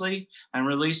previously and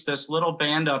release this little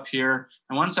band up here.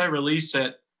 And once I release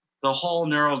it, the whole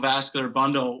neurovascular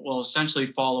bundle will essentially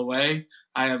fall away.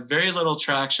 I have very little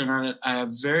traction on it. I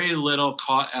have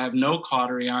no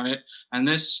cautery on it. And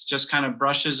this just kind of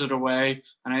brushes it away.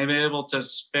 And I'm able to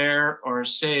spare or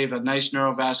save a nice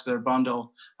neurovascular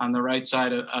bundle on the right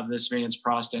side of this man's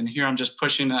prostate. And here I'm just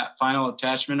pushing that final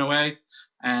attachment away.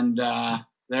 And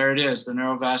there it is, the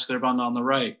neurovascular bundle on the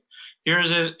right.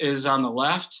 Here's it is on the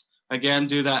left. Again,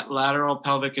 do that lateral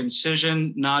pelvic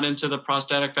incision, not into the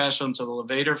prostatic fascia, into the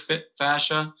levator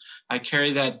fascia. I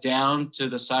carry that down to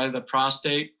the side of the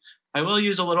prostate. I will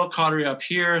use a little cautery up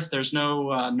here. There's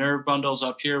no nerve bundles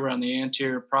up here around the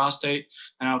anterior prostate.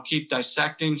 And I'll keep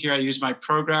dissecting. Here I use my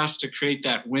ProGraph to create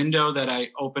that window that I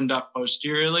opened up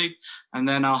posteriorly. And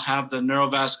then I'll have the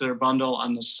neurovascular bundle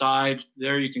on the side.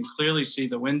 There you can clearly see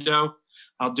the window.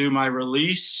 I'll do my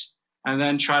release and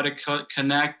then try to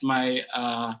connect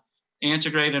my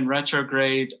antegrade and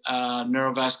retrograde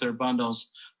neurovascular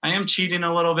bundles. I am cheating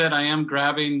a little bit. I am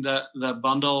grabbing the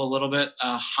bundle a little bit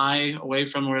high away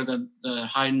from where the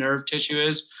high nerve tissue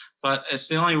is, but it's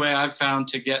the only way I've found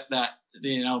to get that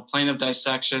plane of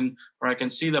dissection where I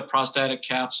can see the prostatic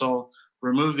capsule,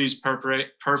 remove these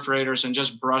perforators, and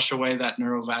just brush away that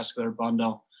neurovascular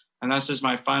bundle. And this is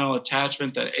my final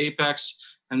attachment, that apex.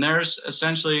 And there's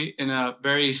essentially, in a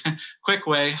very quick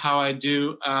way, how I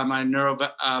do my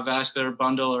neurovascular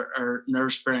bundle or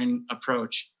nerve sparing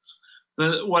approach.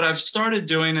 What I've started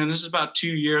doing, and this is about 2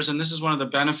 years, and this is one of the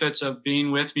benefits of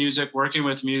being with music, working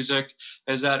with music,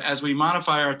 is that as we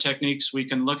modify our techniques, we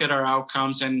can look at our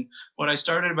outcomes. And what I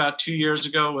started about 2 years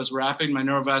ago was wrapping my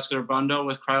neurovascular bundle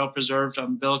with cryopreserved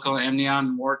umbilical amnion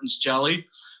and Wharton's jelly.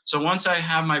 So once I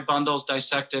have my bundles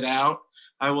dissected out,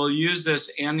 I will use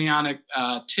this amniotic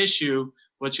tissue,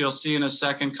 which you'll see in a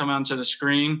second come onto the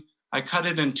screen. I cut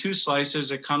it in 2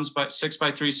 slices. It comes by 6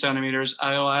 by 3 centimeters.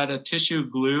 I'll add a tissue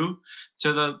glue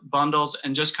to the bundles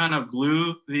and just kind of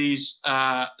glue these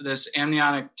this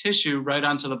amniotic tissue right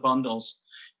onto the bundles.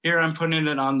 Here I'm putting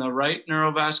it on the right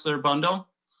neurovascular bundle.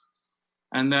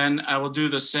 And then I will do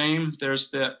the same. There's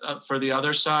the for the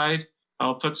other side.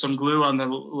 I'll put some glue on the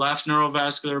left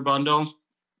neurovascular bundle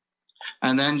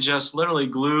and then just literally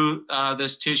glue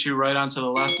this tissue right onto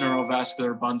the left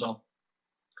neurovascular bundle.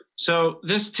 So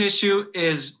this tissue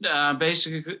is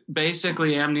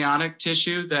basically amniotic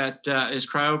tissue that is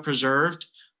cryopreserved.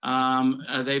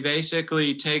 They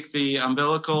basically take the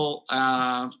umbilical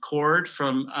cord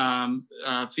from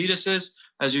fetuses.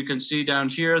 As you can see down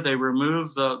here, they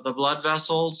remove the blood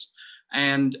vessels.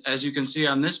 And as you can see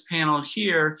on this panel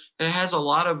here, it has a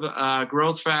lot of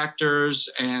growth factors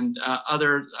and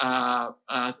other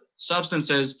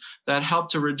substances that help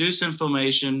to reduce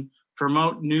inflammation,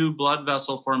 promote new blood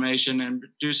vessel formation, and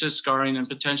reduces scarring and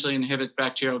potentially inhibit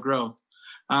bacterial growth.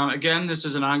 Again, this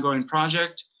is an ongoing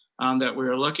project that we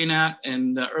are looking at,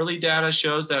 and the early data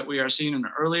shows that we are seeing an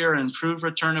earlier improved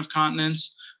return of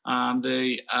continence.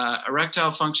 The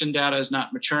erectile function data is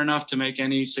not mature enough to make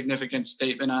any significant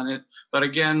statement on it. But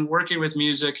again, working with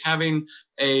music, having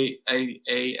a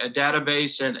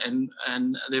database and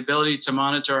the ability to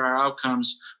monitor our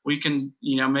outcomes, we can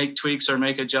make tweaks or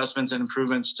make adjustments and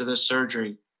improvements to this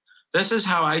surgery. This is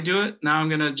how I do it. Now I'm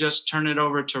going to just turn it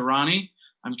over to Ronnie.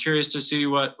 I'm curious to see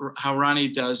how Ronnie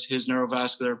does his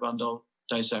neurovascular bundle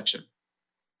dissection.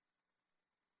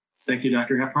 Thank you,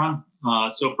 Dr. Heffron.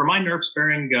 So for my nerve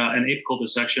sparing and apical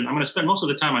dissection, I'm going to spend most of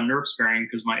the time on nerve sparing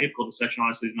because my apical dissection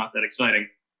honestly is not that exciting.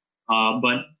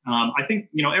 But I think,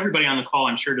 everybody on the call,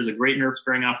 I'm sure, does a great nerve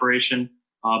sparing operation.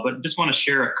 But just want to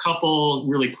share a couple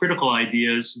really critical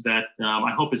ideas that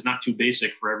I hope is not too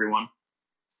basic for everyone.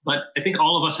 But I think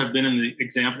all of us have been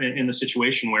in the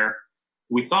situation where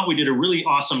we thought we did a really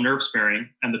awesome nerve sparing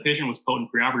and the patient was potent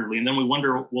preoperatively. And then we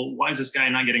wonder, well, why is this guy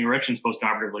not getting erections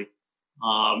postoperatively?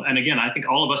 And again, I think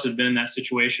all of us have been in that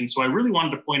situation. So I really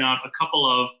wanted to point out a couple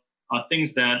of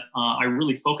things that I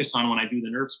really focus on when I do the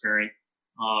nerve sparing.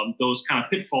 Those kind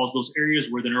of pitfalls, those areas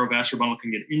where the neurovascular bundle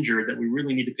can get injured that we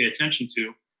really need to pay attention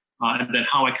to, and then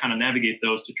how I kind of navigate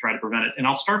those to try to prevent it. And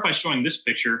I'll start by showing this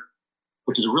picture,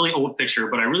 which is a really old picture,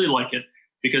 but I really like it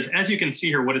because as you can see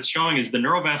here, what it's showing is the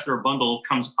neurovascular bundle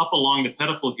comes up along the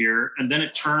pedicle here, and then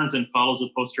it turns and follows the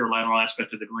posterior lateral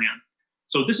aspect of the gland.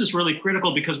 So this is really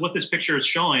critical because what this picture is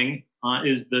showing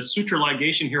is the suture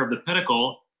ligation here of the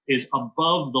pedicle is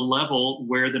above the level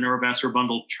where the neurovascular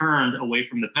bundle turned away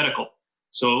from the pedicle.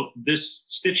 So this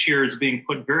stitch here is being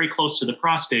put very close to the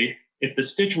prostate. If the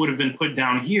stitch would have been put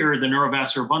down here, the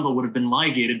neurovascular bundle would have been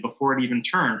ligated before it even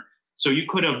turned. So you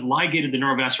could have ligated the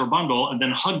neurovascular bundle and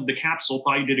then hugged the capsule,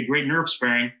 thought you did a great nerve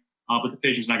sparing, but the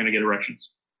patient's not going to get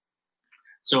erections.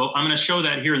 So I'm going to show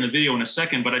that here in the video in a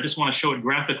second, but I just want to show it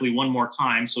graphically one more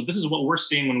time. So this is what we're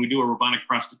seeing when we do a robotic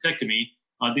prostatectomy.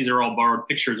 These are all borrowed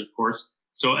pictures, of course.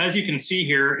 So as you can see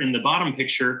here in the bottom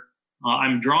picture,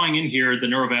 I'm drawing in here the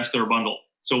neurovascular bundle.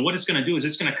 So what it's going to do is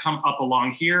it's going to come up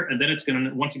along here, and then it's going to,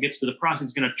 once it gets to the prostate,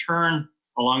 it's going to turn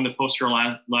along the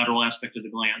posterior lateral aspect of the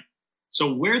gland.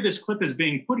 So where this clip is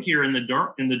being put here in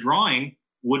the drawing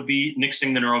would be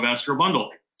nixing the neurovascular bundle.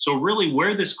 So really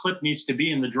where this clip needs to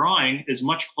be in the drawing is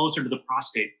much closer to the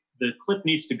prostate. The clip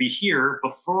needs to be here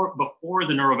before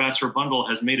the neurovascular bundle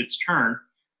has made its turn,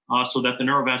 so that the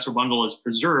neurovascular bundle is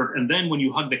preserved. And then when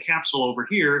you hug the capsule over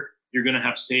here, you're going to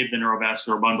have saved the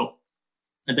neurovascular bundle.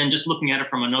 And then just looking at it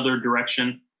from another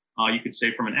direction, you could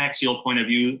say from an axial point of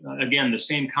view, again, the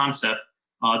same concept,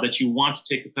 that you want to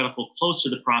take the pedicle close to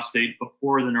the prostate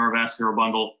before the neurovascular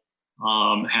bundle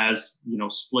has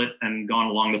split and gone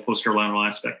along the posterior lateral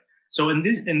aspect. So in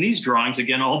these drawings,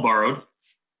 again, all borrowed,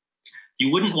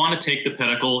 you wouldn't want to take the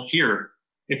pedicle here.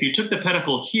 If you took the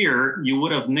pedicle here, you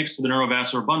would have nixed the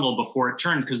neurovascular bundle before it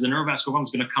turned, because the neurovascular bundle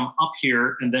is going to come up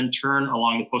here and then turn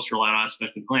along the posterior lateral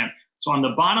aspect of the gland. So on the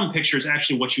bottom picture is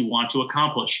actually what you want to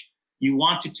accomplish. You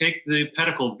want to take the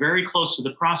pedicle very close to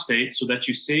the prostate so that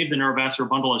you save the neurovascular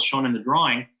bundle as shown in the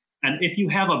drawing. And if you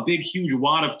have a big, huge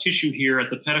wad of tissue here at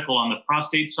the pedicle on the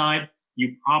prostate side,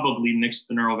 you probably nixed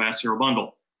the neurovascular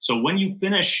bundle. So when you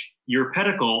finish your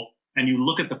pedicle and you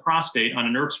look at the prostate on a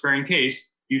nerve sparing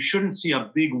case, you shouldn't see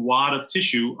a big wad of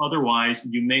tissue. Otherwise,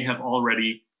 you may have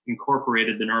already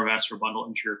incorporated the neurovascular bundle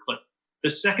into your clip. The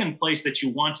second place that you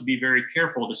want to be very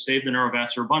careful to save the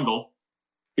neurovascular bundle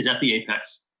is at the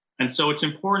apex. And so it's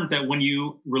important that when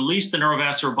you release the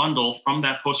neurovascular bundle from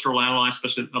that posterolateral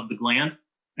aspect of the gland,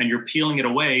 and you're peeling it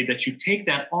away, that you take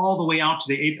that all the way out to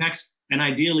the apex, and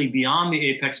ideally beyond the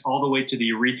apex all the way to the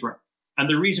urethra. And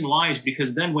the reason why is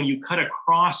because then when you cut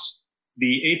across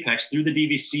the apex through the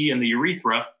DVC and the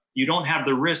urethra, you don't have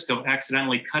the risk of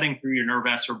accidentally cutting through your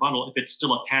neurovascular bundle if it's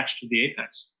still attached to the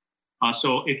apex.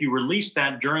 So if you release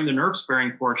that during the nerve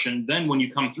sparing portion, then when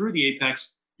you come through the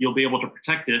apex, you'll be able to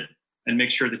protect it and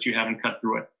make sure that you haven't cut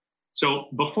through it. So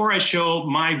before I show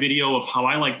my video of how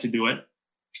I like to do it,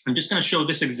 I'm just going to show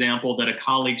this example that a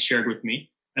colleague shared with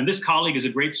me. And this colleague is a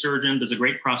great surgeon, does a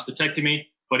great prostatectomy,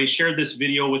 but he shared this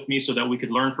video with me so that we could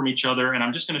learn from each other. And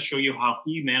I'm just going to show you how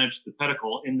he managed the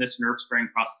pedicle in this nerve sparing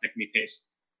prostatectomy case.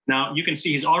 Now you can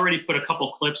see he's already put a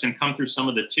couple clips and come through some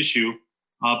of the tissue,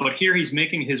 but here he's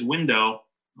making his window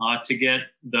to get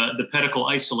the pedicle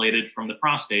isolated from the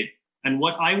prostate. And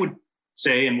what I would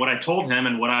say, and what I told him,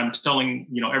 and what I'm telling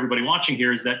everybody watching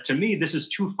here, is that to me, this is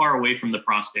too far away from the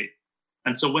prostate.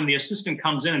 And so when the assistant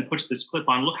comes in and puts this clip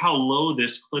on, look how low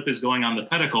this clip is going on the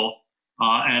pedicle.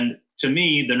 And to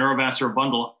me, the neurovascular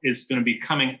bundle is going to be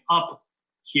coming up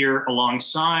here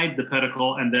alongside the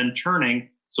pedicle and then turning,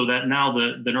 so that now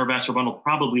the neurovascular bundle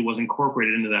probably was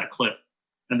incorporated into that clip.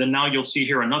 And then now you'll see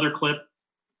here another clip.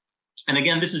 And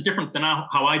again, this is different than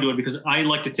how I do it, because I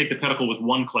like to take the pedicle with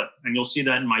one clip. And you'll see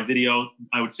that in my video.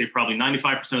 I would say probably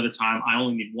 95% of the time, I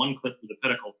only need one clip for the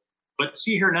pedicle. But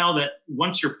see here now that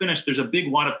once you're finished, there's a big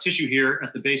wad of tissue here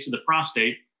at the base of the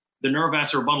prostate. The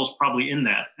neurovascular bundle is probably in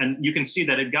that. And you can see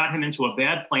that it got him into a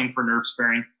bad plane for nerve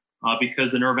sparing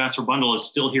because the neurovascular bundle is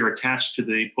still here attached to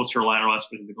the posterolateral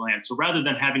aspect of the gland. So rather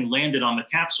than having landed on the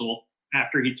capsule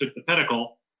after he took the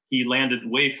pedicle, he landed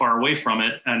way far away from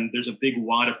it. And there's a big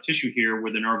wad of tissue here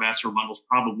where the neurovascular bundle's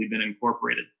probably been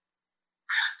incorporated.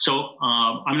 So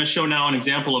I'm going to show now an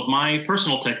example of my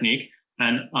personal technique.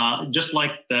 And just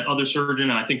like that other surgeon,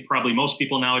 and I think probably most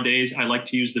people nowadays, I like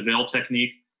to use the veil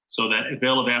technique. So that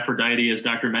veil of Aphrodite, as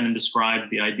Dr. Menon described,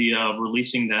 the idea of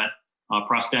releasing that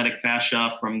prostatic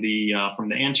fascia from the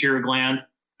anterior gland.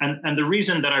 And the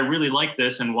reason that I really like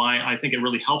this and why I think it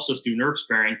really helps us do nerve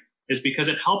sparing is because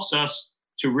it helps us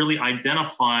to really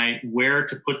identify where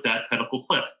to put that pedicle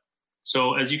clip.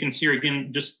 So as you can see here, again,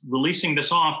 just releasing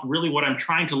this off, really what I'm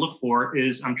trying to look for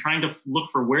is I'm trying to look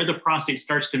for where the prostate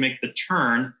starts to make the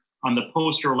turn on the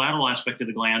posterolateral aspect of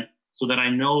the gland, so that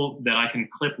I know that I can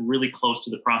clip really close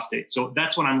to the prostate. So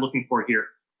that's what I'm looking for here.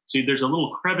 So there's a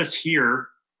little crevice here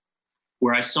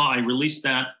where I released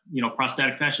that,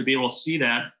 prostatic fascia to be able to see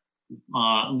that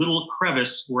little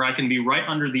crevice where I can be right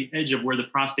under the edge of where the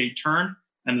prostate turned,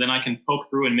 and then I can poke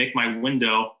through and make my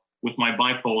window with my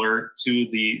bipolar to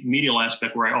the medial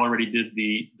aspect where I already did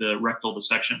the rectal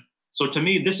dissection. So to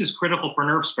me, this is critical for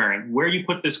nerve sparing. Where you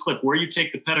put this clip, where you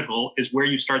take the pedicle, is where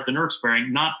you start the nerve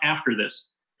sparing, not after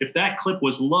this. If that clip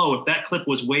was low, if that clip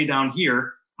was way down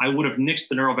here, I would have nixed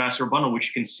the neurovascular bundle, which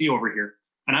you can see over here.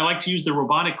 And I like to use the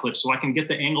robotic clip so I can get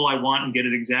the angle I want and get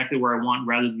it exactly where I want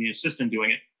rather than the assistant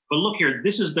doing it. But look here,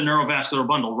 this is the neurovascular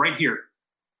bundle right here.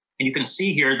 And you can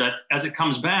see here that as it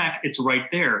comes back, it's right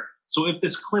there. So if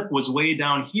this clip was way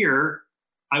down here,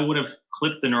 I would have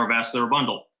clipped the neurovascular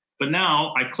bundle. But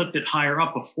now I clipped it higher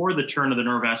up before the turn of the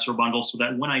neurovascular bundle, so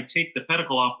that when I take the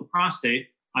pedicle off the prostate,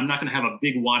 I'm not going to have a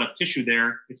big wad of tissue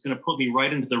there. It's going to put me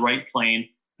right into the right plane,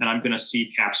 and I'm going to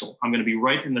see capsule. I'm going to be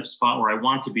right in the spot where I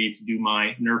want to be to do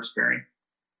my nerve sparing.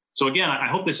 So again, I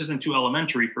hope this isn't too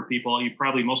elementary for people.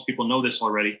 Most people know this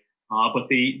already. But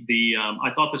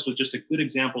I thought this was just a good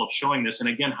example of showing this. And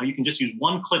again, how you can just use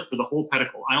one clip for the whole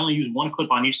pedicle. I only use one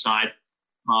clip on each side.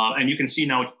 And you can see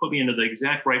now it's put me into the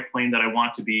exact right plane that I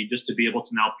want to be, just to be able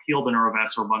to now peel the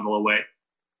neurovascular bundle away.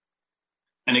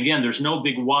 And again, there's no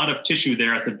big wad of tissue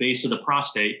there at the base of the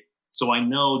prostate. So I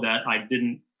know that I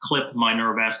didn't clip my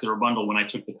neurovascular bundle when I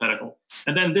took the pedicle.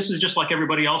 And then this is just like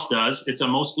everybody else does. It's a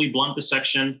mostly blunt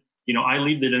dissection. I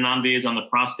leave the denonvillus on the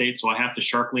prostate, so I have to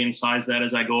sharply incise that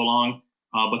as I go along.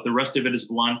 But the rest of it is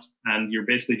blunt, and you're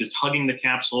basically just hugging the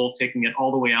capsule, taking it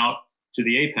all the way out to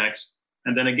the apex.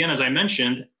 And then again, as I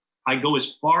mentioned, I go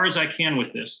as far as I can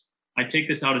with this. I take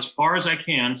this out as far as I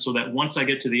can so that once I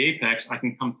get to the apex, I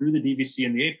can come through the DVC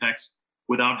in the apex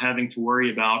without having to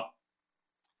worry about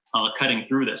cutting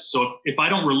through this. So if I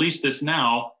don't release this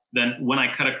now, then when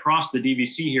I cut across the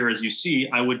DVC here, as you see,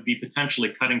 I would be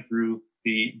potentially cutting through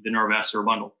the neurovascular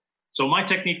bundle. So my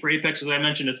technique for apex, as I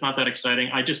mentioned, it's not that exciting.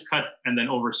 I just cut and then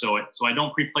oversew it. So I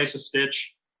don't pre-place a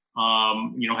stitch.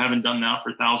 Haven't done that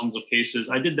for thousands of cases.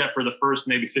 I did that for the first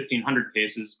maybe 1,500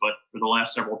 cases, but for the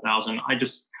last several thousand, I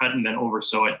just cut and then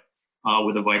oversew it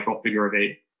with a Vicryl figure of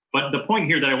 8. But the point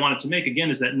here that I wanted to make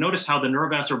again is that notice how the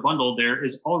neurovascular bundle there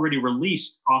is already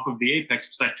released off of the apex,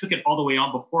 because I took it all the way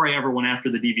out before I ever went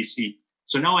after the DVC.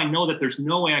 So now I know that there's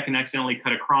no way I can accidentally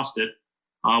cut across it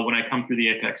when I come through the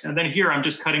apex. And then here I'm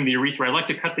just cutting the urethra. I like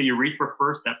to cut the urethra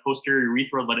first, that posterior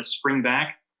urethra, let it spring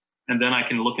back, and then I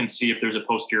can look and see if there's a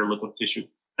posterior lip of tissue.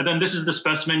 And then this is the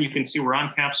specimen. You can see we're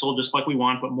on capsule just like we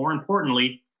want, but more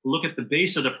importantly, look at the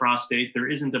base of the prostate. There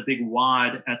isn't a big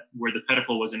wad at where the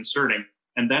pedicle was inserting.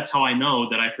 And that's how I know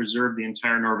that I preserved the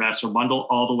entire neurovascular bundle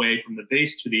all the way from the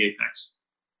base to the apex.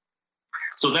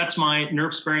 So that's my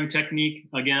nerve sparing technique.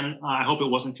 Again, I hope it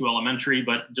wasn't too elementary,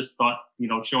 but just thought,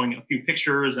 showing a few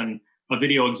pictures and a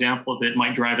video example of it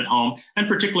might drive it home. And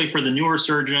particularly for the newer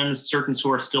surgeons, surgeons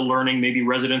who are still learning, maybe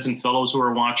residents and fellows who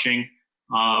are watching,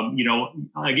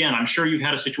 again, I'm sure you've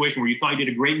had a situation where you thought you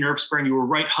did a great nerve sparing, you were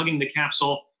right hugging the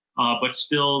capsule, but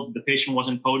still the patient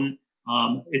wasn't potent.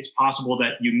 It's possible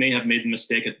that you may have made the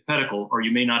mistake at the pedicle, or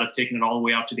you may not have taken it all the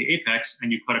way out to the apex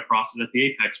and you cut across it at the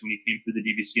apex when you came through the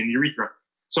DVC and the urethra.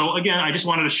 So again, I just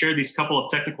wanted to share these couple of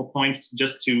technical points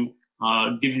just to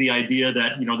give you the idea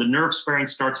that, the nerve sparing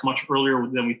starts much earlier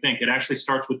than we think. It actually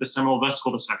starts with the seminal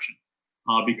vesicle dissection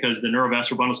because the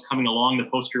neurovascular bundle is coming along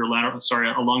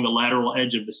along the lateral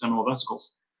edge of the seminal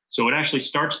vesicles. So it actually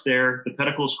starts there. The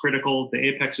pedicle is critical, the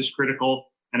apex is critical.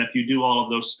 And if you do all of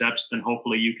those steps, then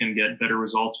hopefully you can get better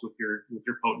results with your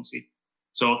potency.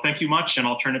 So thank you much, and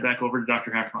I'll turn it back over to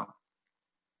Dr. Hafron.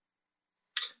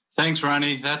 Thanks,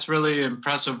 Ronnie. That's really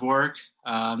impressive work.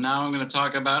 Now I'm going to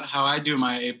talk about how I do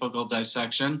my apical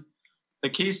dissection. The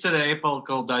keys to the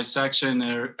apical dissection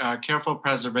are careful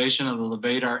preservation of the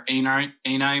levator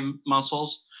ani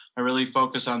muscles. I really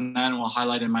focus on that and will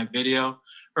highlight in my video.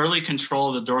 Early control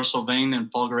of the dorsal vein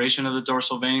and fulguration of the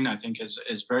dorsal vein, I think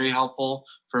is very helpful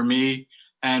for me.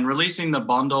 And releasing the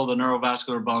bundle, the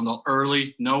neurovascular bundle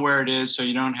early, know where it is so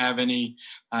you don't have any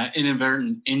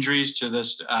inadvertent injuries to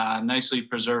this nicely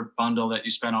preserved bundle that you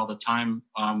spend all the time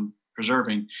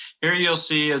preserving. Here you'll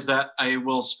see is that I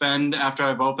will spend, after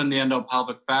I've opened the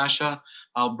endopelvic fascia,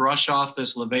 I'll brush off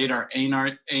this levator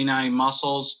ani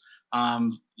muscles,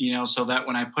 so that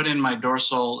when I put in my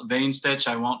dorsal vein stitch,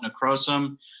 I won't necrose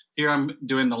them. Here I'm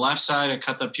doing the left side, I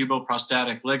cut the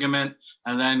puboprostatic ligament,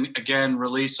 and then again,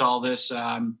 release all this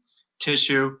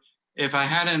tissue. If I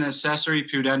had an accessory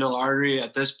pudendal artery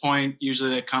at this point, usually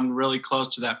they come really close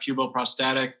to that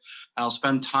puboprostatic. I'll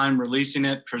spend time releasing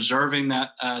it, preserving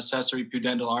that accessory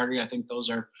pudendal artery. I think those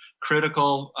are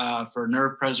critical for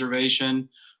nerve preservation.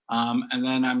 And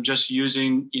then I'm just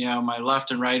using, my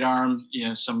left and right arm,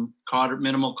 some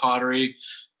minimal cautery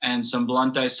and some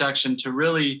blunt dissection to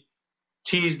really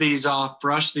tease these off,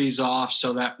 brush these off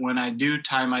so that when I do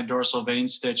tie my dorsal vein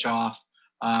stitch off,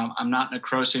 I'm not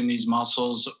necrosing these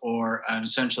muscles or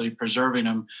essentially preserving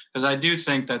them, because I do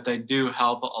think that they do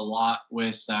help a lot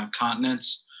with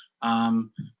continence.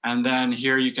 And then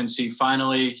here you can see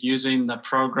finally using the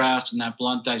ProGraft and that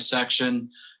blunt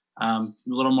dissection, a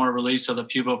little more release of the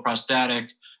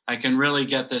puboprostatic, I can really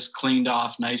get this cleaned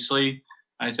off nicely.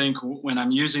 I think when I'm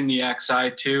using the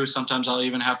XI too, sometimes I'll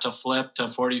even have to flip to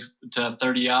 40 to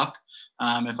 30 up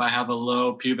if I have a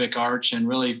low pubic arch and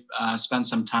really spend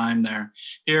some time there.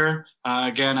 Here,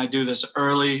 again, I do this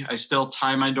early. I still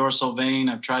tie my dorsal vein.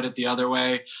 I've tried it the other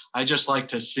way. I just like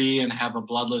to see and have a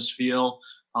bloodless feel.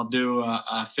 I'll do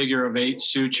a figure of 8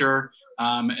 suture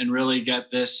and really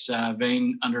get this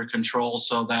vein under control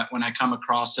so that when I come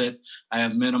across it, I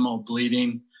have minimal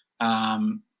bleeding.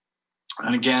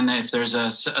 And again, if there's a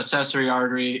accessory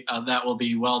artery, that will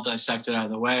be well dissected out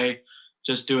of the way.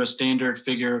 Just do a standard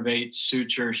figure of 8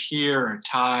 suture here or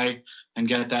tie and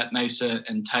get that nice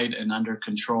and tight and under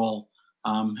control.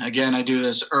 Again, I do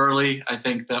this early. I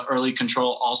think the early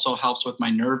control also helps with my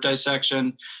nerve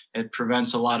dissection. It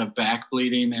prevents a lot of back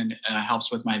bleeding and helps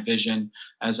with my vision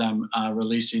as I'm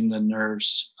releasing the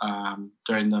nerves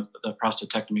during the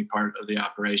prostatectomy part of the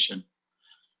operation.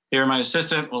 Here, my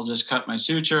assistant will just cut my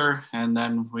suture and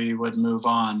then we would move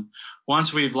on.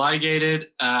 Once we've ligated,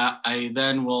 I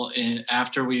then will,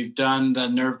 after we've done the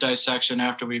nerve dissection,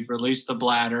 after we've released the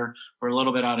bladder, we're a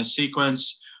little bit out of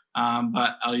sequence,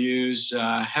 but I'll use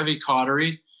heavy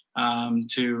cautery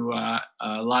to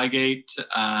ligate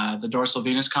the dorsal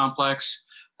venous complex.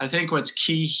 I think what's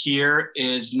key here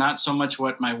is not so much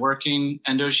what my working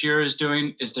endoshear is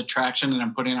doing, is the traction that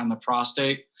I'm putting on the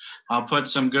prostate. I'll put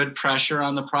some good pressure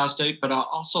on the prostate, but I'll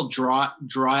also draw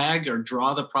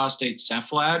the prostate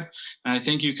cephalad. And I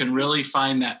think you can really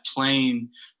find that plane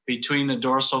between the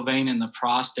dorsal vein and the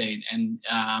prostate. And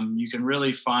you can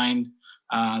really find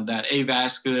that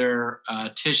avascular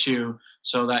tissue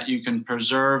so that you can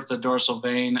preserve the dorsal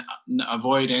vein,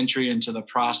 avoid entry into the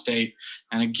prostate.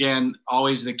 And again,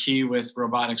 always the key with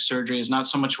robotic surgery is not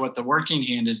so much what the working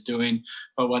hand is doing,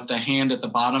 but what the hand at the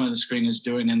bottom of the screen is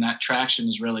doing, and that traction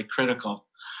is really critical.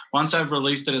 Once I've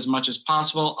released it as much as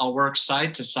possible, I'll work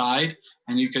side to side,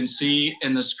 and you can see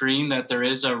in the screen that there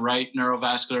is a right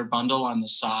neurovascular bundle on the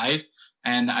side,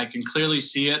 and I can clearly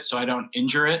see it so I don't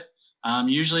injure it.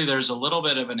 Usually there's a little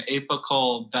bit of an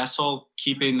apical vessel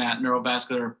keeping that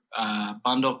neurovascular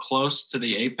bundle close to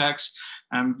the apex.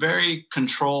 I'm very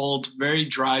controlled, very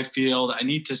dry field. I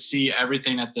need to see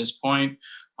everything at this point.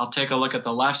 I'll take a look at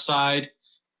the left side.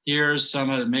 Here's some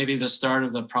of maybe the start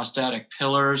of the prostatic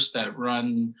pillars that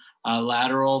run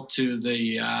lateral to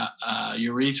the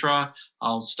urethra.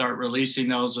 I'll start releasing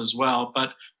those as well.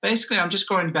 But basically, I'm just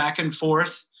going back and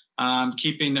forth,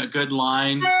 keeping a good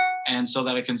line, and so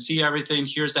that I can see everything.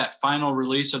 Here's that final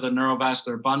release of the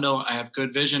neurovascular bundle. I have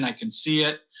good vision. I can see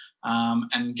it,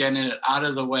 and getting it out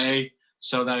of the way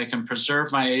so that I can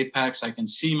preserve my apex. I can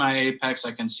see my apex.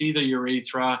 I can see the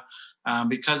urethra.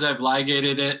 Because I've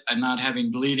ligated it and not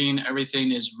having bleeding,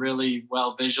 everything is really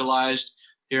well visualized.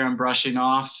 Here I'm brushing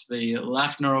off the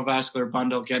left neurovascular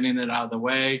bundle, getting it out of the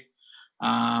way,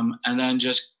 and then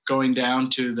just going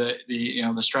down to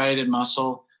the striated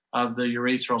muscle of the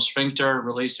urethral sphincter,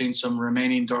 releasing some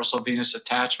remaining dorsal venous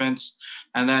attachments,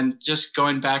 and then just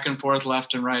going back and forth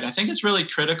left and right. I think it's really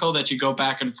critical that you go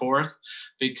back and forth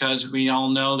because we all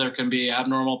know there can be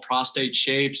abnormal prostate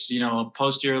shapes, a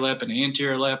posterior lip and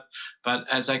anterior lip. But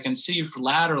as I can see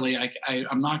laterally,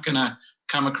 I'm not going to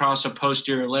come across a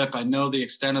posterior lip. I know the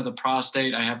extent of the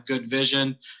prostate. I have good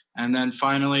vision. And then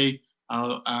finally,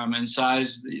 I'll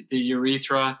incise the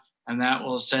urethra, and that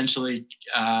will essentially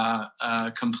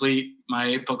complete my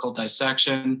apical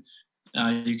dissection.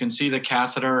 You can see the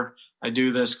catheter. I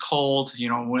do this cold,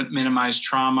 minimize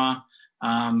trauma.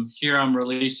 Here I'm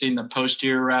releasing the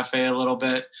posterior raphe a little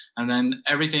bit, and then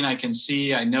everything I can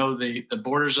see, I know the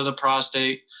borders of the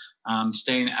prostate,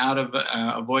 staying out of,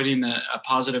 avoiding a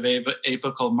positive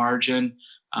apical margin.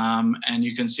 And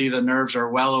you can see the nerves are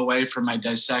well away from my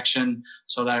dissection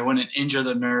so that I wouldn't injure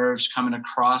the nerves coming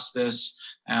across this,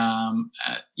 in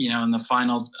the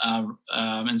final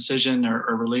incision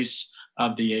or release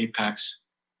of the apex.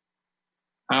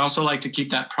 I also like to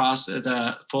keep that prostate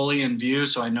fully in view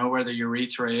so I know where the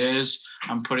urethra is.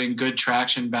 I'm putting good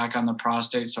traction back on the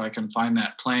prostate so I can find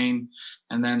that plane.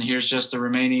 And then here's just the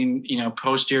remaining,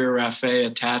 posterior raphe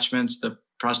attachments. The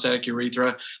prostatic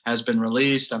urethra has been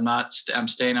released. I'm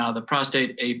staying out of the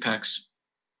prostate apex.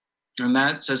 And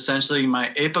that's essentially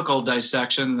my apical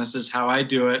dissection. This is how I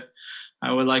do it.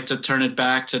 I would like to turn it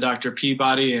back to Dr.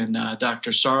 Peabody and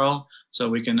Dr. Sarl so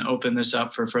we can open this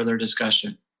up for further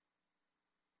discussion.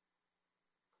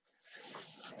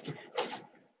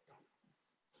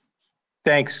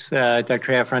 Thanks,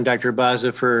 Dr. Hafron, Dr.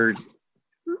 Baza, for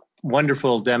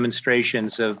wonderful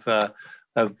demonstrations of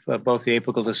both the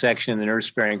apical dissection and the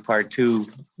nerve-sparing part, two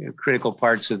critical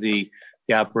parts of the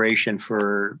operation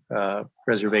for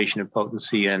preservation of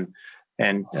potency and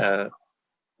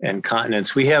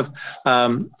continence. We have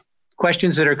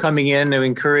questions that are coming in. To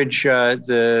encourage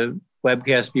the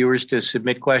webcast viewers to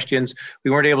submit questions. We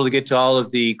weren't able to get to all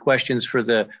of the questions for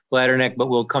the bladder neck, but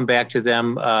we'll come back to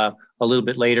them a little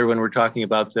bit later when we're talking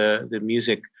about the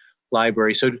music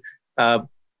library. So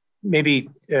maybe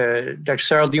Dr.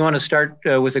 Sarl, do you want to start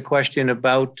with a question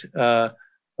about the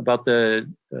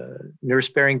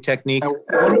nerve-sparing technique?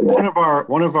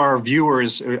 One of our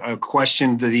viewers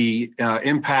questioned the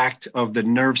impact of the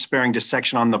nerve-sparing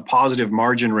dissection on the positive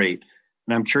margin rate,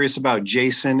 and I'm curious about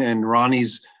Jason and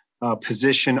Ronnie's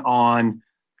position on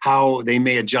how they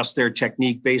may adjust their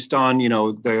technique based on,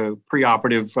 the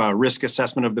preoperative risk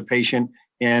assessment of the patient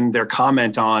and their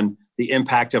comment on the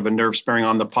impact of a nerve sparing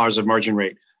on the positive margin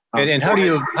rate. And how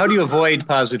do you avoid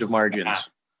positive margins?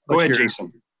 Go ahead,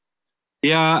 Jason.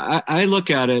 Yeah, I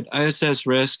look at it. I assess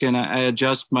risk and I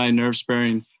adjust my nerve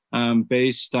sparing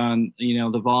based on,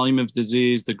 the volume of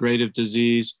disease, the grade of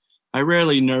disease. I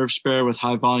rarely nerve spare with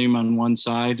high volume on one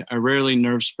side. I rarely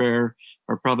nerve spare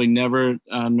or probably never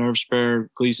nerve spare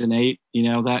Gleason 8,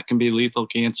 that can be lethal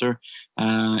cancer,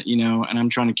 and I'm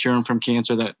trying to cure him from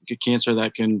cancer that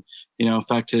can,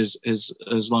 affect his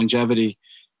longevity.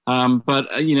 But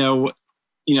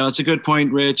it's a good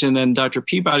point, Rich. And then Dr.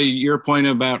 Peabody, your point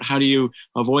about how do you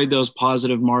avoid those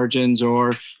positive margins,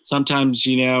 or sometimes,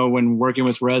 when working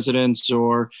with residents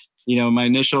or, my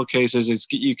initial cases,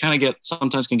 you kind of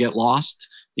can get lost,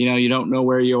 you don't know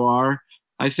where you are.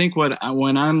 I think when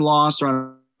I'm lost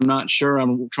or not sure,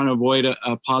 I'm trying to avoid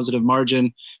a positive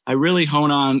margin, I really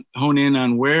hone in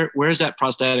on where's that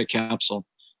prostatic capsule.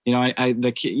 You know,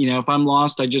 if I'm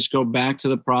lost, I just go back to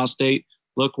the prostate,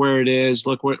 look where it is,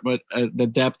 look what the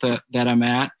depth that I'm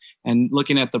at, and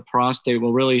looking at the prostate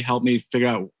will really help me figure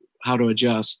out how to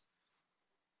adjust.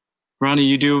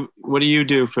 Ronnie, what do you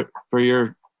do for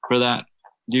that?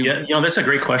 Yeah, that's a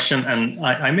great question. And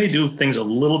I may do things a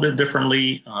little bit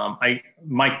differently.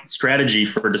 My strategy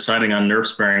for deciding on nerve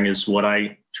sparing is what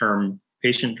I term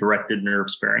patient-directed nerve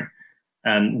sparing.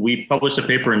 And we published a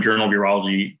paper in Journal of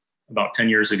Urology about 10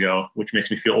 years ago, which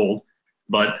makes me feel old.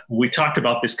 But we talked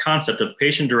about this concept of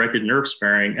patient-directed nerve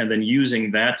sparing and then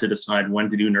using that to decide when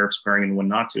to do nerve sparing and when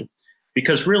not to.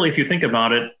 Because really, if you think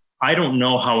about it, I don't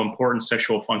know how important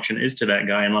sexual function is to that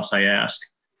guy unless I ask.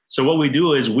 So what we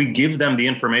do is we give them the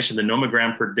information, the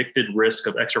nomogram predicted risk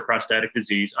of extraprostatic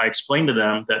disease. I explain to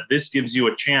them that this gives you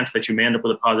a chance that you may end up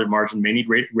with a positive margin, may need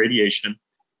radiation.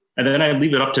 And then I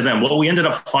leave it up to them. What we ended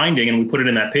up finding, and we put it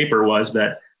in that paper, was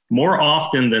that more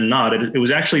often than not, it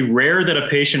was actually rare that a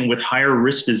patient with higher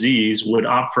risk disease would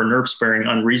opt for nerve sparing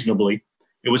unreasonably.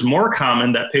 It was more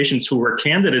common that patients who were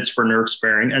candidates for nerve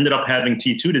sparing ended up having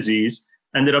T2 disease,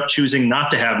 ended up choosing not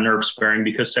to have nerve sparing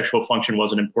because sexual function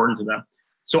wasn't important to them.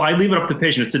 So I leave it up to the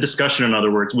patient. It's a discussion, in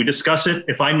other words. We discuss it.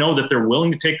 If I know that they're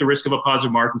willing to take the risk of a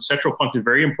positive margin, sexual function is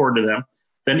very important to them,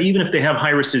 then even if they have high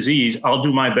risk disease, I'll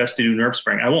do my best to do nerve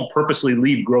sparing. I won't purposely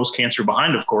leave gross cancer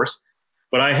behind, of course.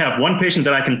 But I have one patient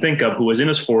that I can think of who was in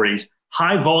his 40s,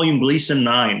 high volume Gleason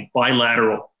 9,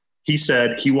 bilateral. He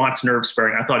said he wants nerve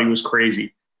sparing. I thought he was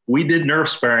crazy. We did nerve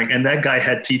sparing, and that guy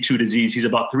had T2 disease. He's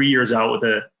about 3 years out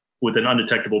with an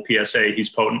undetectable PSA. He's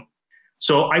potent.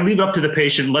 So I leave it up to the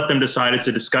patient, let them decide. It's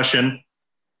a discussion.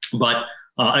 But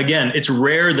again, it's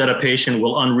rare that a patient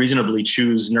will unreasonably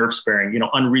choose nerve sparing,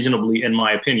 unreasonably in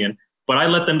my opinion. But I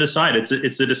let them decide. It's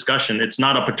a discussion. It's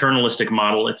not a paternalistic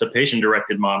model. It's a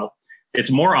patient-directed model.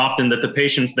 It's more often that the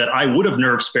patients that I would have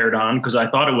nerve spared on because I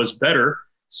thought it was better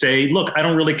say, look, I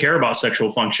don't really care about sexual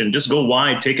function. Just go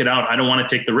wide, take it out. I don't want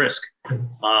to take the risk.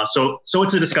 So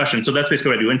it's a discussion. So that's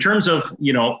basically what I do. In terms of,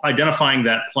 identifying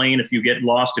that plane, if you get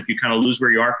lost, if you kind of lose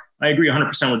where you are, I agree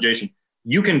 100% with Jason.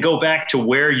 You can go back to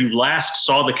where you last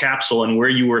saw the capsule and where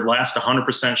you were last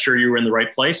 100% sure you were in the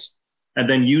right place, and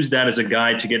then use that as a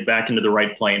guide to get back into the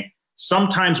right plane.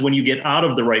 Sometimes when you get out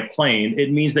of the right plane,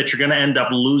 it means that you're going to end up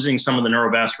losing some of the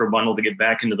neurovascular bundle to get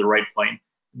back into the right plane.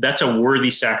 That's a worthy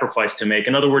sacrifice to make.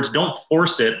 In other words, don't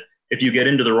force it if you get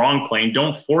into the wrong plane.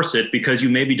 Don't force it because you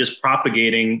may be just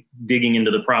propagating digging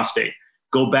into the prostate.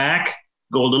 Go back,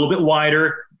 go a little bit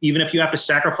wider, even if you have to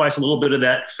sacrifice a little bit of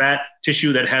that fat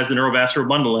tissue that has the neurovascular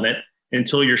bundle in it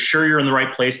until you're sure you're in the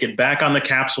right place. Get back on the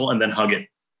capsule and then hug it.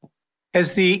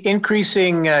 Has the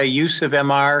increasing use of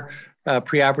MR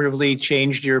preoperatively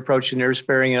changed your approach to nerve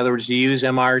sparing? In other words, do you use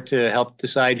MR to help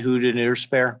decide who to nerve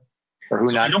spare or who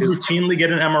not to? I don't routinely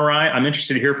get an MRI. I'm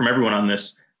interested to hear from everyone on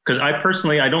this because I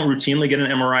don't routinely get an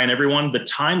MRI in everyone. The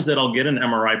times that I'll get an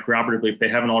MRI preoperatively, if they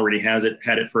haven't already had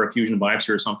it for a fusion biopsy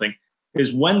or something,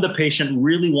 is when the patient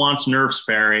really wants nerve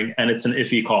sparing and it's an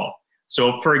iffy call.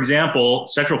 So for example,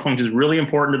 sexual function is really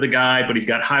important to the guy, but he's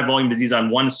got high volume disease on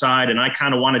one side and I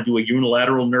kind of want to do a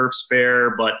unilateral nerve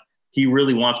spare, but he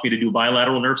really wants me to do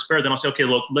bilateral nerve spare. Then I'll say, okay,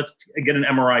 look, let's get an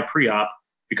MRI pre-op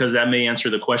because that may answer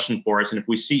the question for us. And if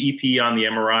we see EPE on the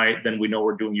MRI, then we know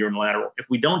we're doing unilateral. If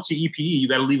we don't see EPE, you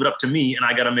got to leave it up to me and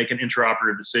I got to make an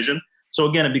intraoperative decision. So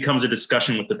again, it becomes a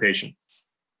discussion with the patient.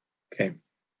 Okay.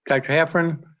 Dr.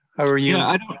 Hafren, how are you?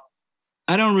 Yeah,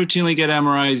 I don't routinely get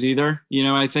MRIs either.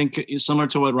 I think similar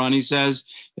to what Ronnie says,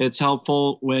 it's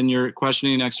helpful when you're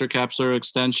questioning extracapsular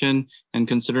extension and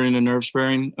considering a nerve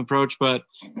sparing approach, but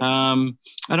I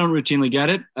don't routinely get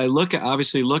it. I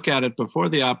obviously look at it before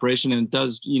the operation and it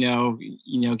does,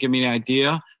 give me an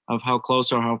idea of how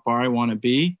close or how far I want to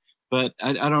be, but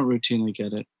I don't routinely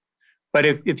get it. But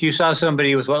if you saw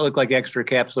somebody with what looked like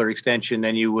extracapsular extension,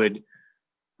 then you would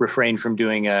refrain from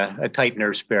doing a tight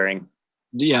nerve sparing.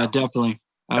 Yeah, definitely.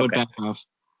 I would back off.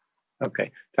 Okay.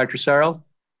 Dr. Sarl?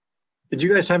 Did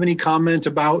you guys have any comment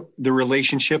about the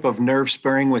relationship of nerve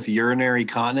sparing with urinary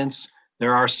continence?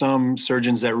 There are some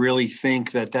surgeons that really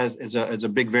think that is a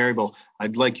big variable.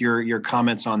 I'd like your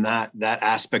comments on that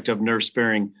aspect of nerve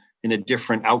sparing in a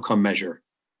different outcome measure.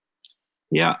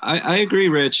 Yeah, I agree,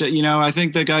 Rich. I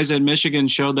think the guys at Michigan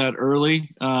showed that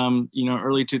early,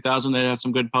 early 2000, they had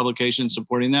some good publications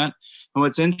supporting that. And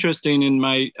what's interesting in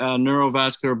my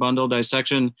neurovascular bundle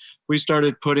dissection, we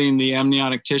started putting the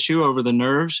amniotic tissue over the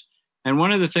nerves. And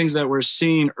one of the things that we're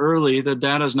seeing early, the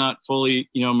data is not fully,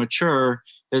 mature,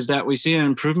 is that we see an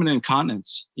improvement in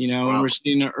continence, and we're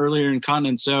seeing it earlier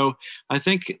incontinence. So I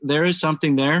think there is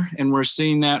something there, and we're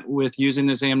seeing that with using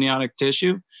this amniotic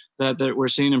tissue, that we're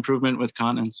seeing improvement with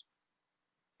continence.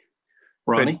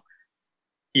 Ronnie?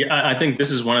 Yeah, I think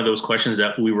this is one of those questions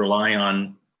that we rely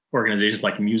on organizations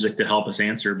like Music to help us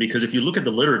answer, because if you look at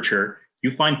the literature,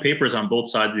 you find papers on both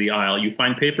sides of the aisle. You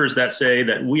find papers that say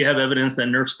that we have evidence that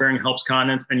nerve sparing helps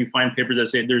continence, and you find papers that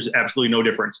say there's absolutely no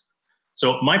difference.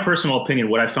 So my personal opinion,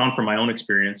 what I found from my own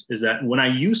experience, is that when I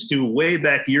used to, way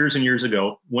back years and years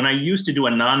ago, when I used to do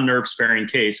a non-nerve sparing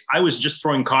case, I was just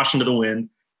throwing caution to the wind.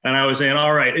 And I was saying,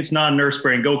 all right, it's non-nerve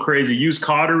sparing, go crazy, use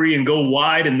cautery and go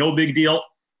wide and no big deal.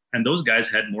 And those guys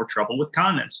had more trouble with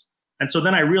continence. And so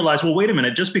then I realized, well, wait a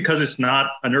minute, just because it's not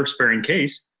a nerve sparing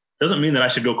case doesn't mean that I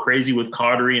should go crazy with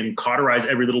cautery and cauterize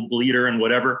every little bleeder and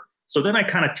whatever. So then I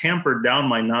kind of tampered down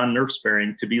my non-nerve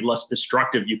sparing to be less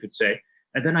destructive, you could say.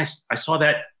 And then I saw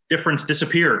that difference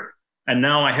disappear. And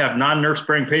now I have non-nerve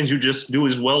sparing patients who just do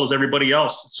as well as everybody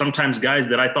else. Sometimes guys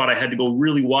that I thought I had to go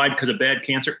really wide because of bad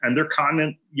cancer, and they're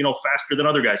continent, faster than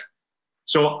other guys.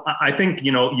 So I think,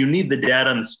 you need the data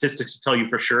and the statistics to tell you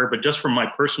for sure. But just from my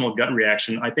personal gut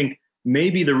reaction, I think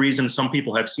maybe the reason some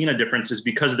people have seen a difference is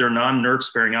because their non-nerve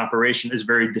sparing operation is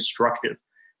very destructive.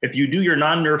 If you do your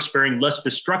non-nerve sparing less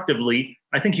destructively,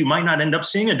 I think you might not end up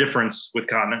seeing a difference with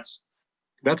continence.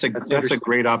 That's a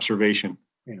great observation.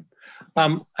 Yeah.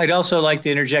 I'd also like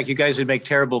to interject. You guys would make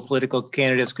terrible political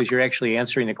candidates because you're actually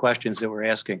answering the questions that we're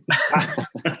asking.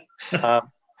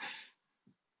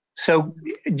 So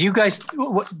do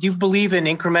you believe in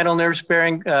incremental nerve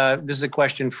sparing? This is a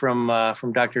question from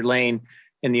Dr. Lane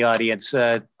in the audience.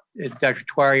 Dr.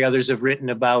 Tewari, others have written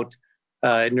about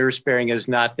nerve sparing as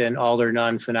not an all or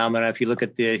none phenomena. If you look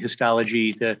at the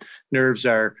histology, the nerves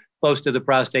are close to the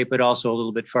prostate, but also a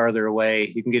little bit farther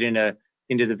away. You can get into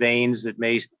the veins that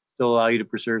may still allow you to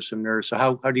preserve some nerves. So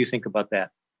how do you think about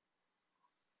that?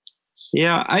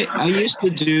 Yeah, I used to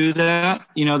do that,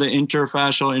 the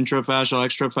interfascial, intrafascial,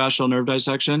 extrafascial nerve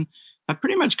dissection. I've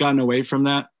pretty much gotten away from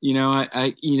that.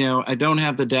 I don't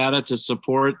have the data to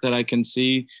support that I can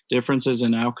see differences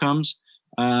in outcomes.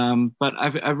 But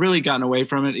I've really gotten away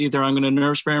from it. Either I'm going to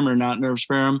nerve spare them or not nerve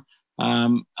spare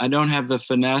them. I don't have the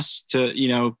finesse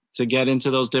to get into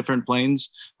those different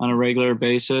planes on a regular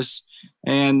basis.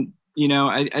 And,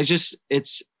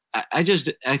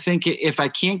 I think if I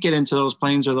can't get into those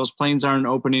planes or those planes aren't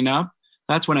opening up,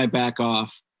 that's when I back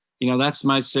off. That's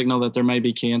my signal that there might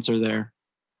be cancer there.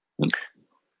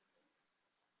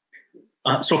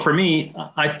 So for me,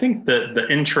 I think that the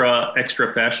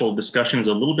intra-extrafascial discussion is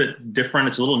a little bit different.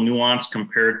 It's a little nuanced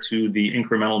compared to the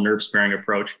incremental nerve sparing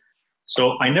approach.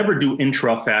 So I never do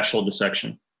intrafascial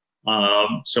dissection.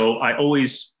 So I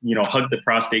always, hug the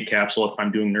prostate capsule if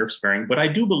I'm doing nerve sparing, but I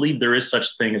do believe there is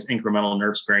such thing as incremental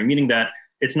nerve sparing, meaning that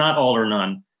it's not all or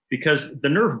none, because the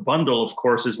nerve bundle, of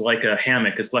course, is like a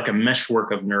hammock. It's like a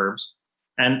meshwork of nerves.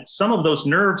 And some of those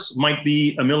nerves might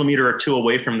be a millimeter or two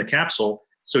away from the capsule.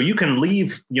 So you can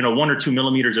leave, 1 or 2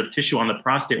 millimeters of tissue on the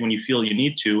prostate when you feel you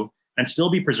need to, and still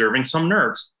be preserving some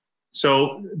nerves.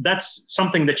 So that's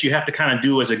something that you have to kind of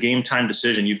do as a game time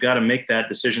decision. You've got to make that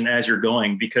decision as you're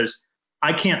going, because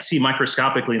I can't see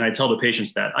microscopically, and I tell the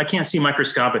patients that I can't see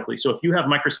microscopically. So if you have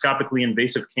microscopically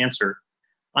invasive cancer,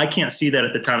 I can't see that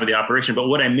at the time of the operation. But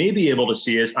what I may be able to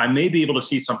see is I may be able to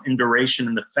see some induration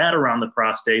in the fat around the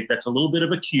prostate. That's a little bit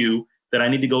of a cue that I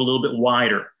need to go a little bit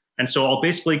wider. And so I'll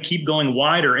basically keep going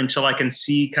wider until I can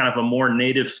see kind of a more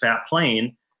native fat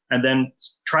plane, and then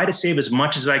try to save as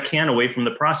much as I can away from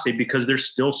the prostate because there's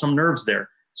still some nerves there.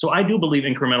 So I do believe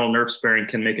incremental nerve sparing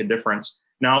can make a difference.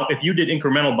 Now, if you did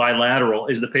incremental bilateral,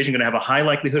 is the patient going to have a high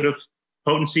likelihood of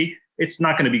potency? It's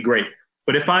not going to be great.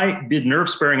 But if I did nerve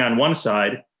sparing on one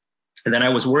side, and then I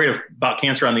was worried about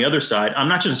cancer on the other side, I'm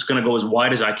not just going to go as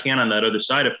wide as I can on that other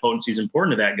side if potency is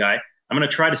important to that guy. I'm going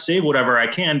to try to save whatever I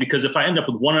can, because if I end up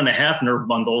with 1.5 nerve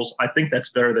bundles, I think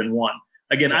that's better than 1.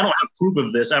 Again, I don't have proof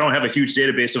of this. I don't have a huge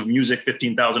database of Music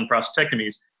 15,000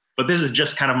 prostatectomies, but this is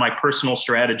just kind of my personal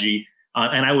strategy.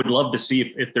 And I would love to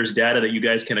see if there's data that you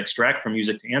guys can extract from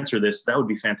Music to answer this. That would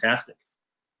be fantastic.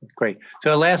 Great.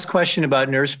 So last question about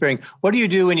nerve sparing. What do you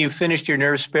do when you've finished your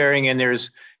nerve sparing and there's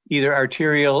either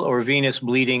arterial or venous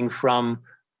bleeding from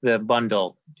the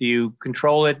bundle? Do you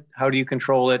control it? How do you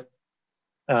control it?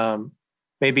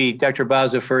 Maybe Dr.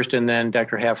 Bauza first, and then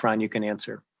Dr. Hafron, you can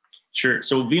answer. Sure.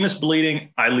 So venous bleeding,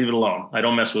 I leave it alone. I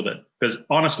don't mess with it. Because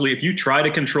honestly, if you try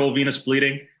to control venous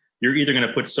bleeding, you're either going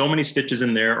to put so many stitches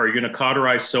in there, or you're going to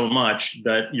cauterize so much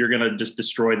that you're going to just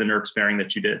destroy the nerve sparing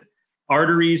that you did.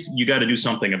 Arteries, you got to do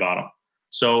something about them.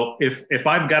 So if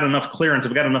I've got enough clearance,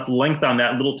 I've got enough length on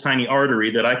that little tiny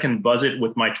artery that I can buzz it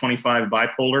with my 25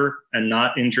 bipolar and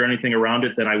not injure anything around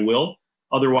it, then I will.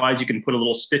 Otherwise, you can put a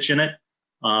little stitch in it.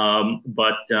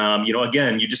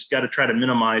 Again, you just got to try to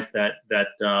minimize that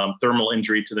thermal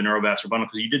injury to the neurovascular bundle,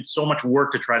 because you did so much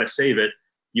work to try to save it.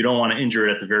 You don't want to injure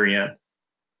it at the very end.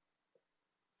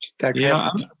 Yeah,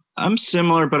 I'm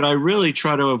similar, but I really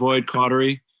try to avoid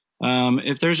cautery.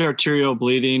 If there's arterial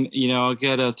bleeding, I'll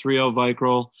get a 3/0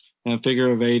 Vicryl and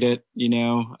figure of 8 it.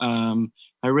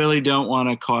 I really don't want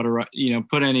to cautery,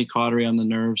 put any cautery on the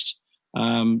nerves.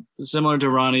 Similar to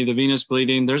Ronnie, the venous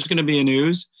bleeding, there's going to be an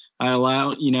ooze. I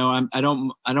allow, I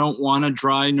don't want a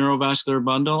dry neurovascular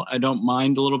bundle. I don't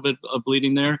mind a little bit of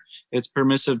bleeding there. It's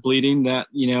permissive bleeding that,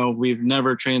 we've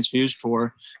never transfused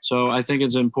for. So I think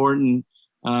it's important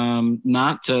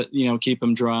not to, keep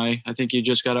them dry. I think you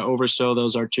just got to oversow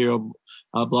those arterial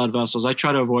blood vessels. I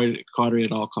try to avoid cautery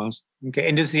at all costs. Okay.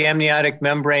 And does the amniotic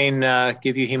membrane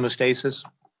give you hemostasis?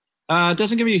 It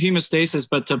doesn't give you hemostasis,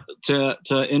 but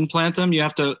to implant them, you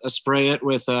have to spray it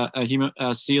with a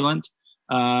sealant.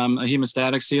 A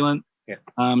hemostatic sealant.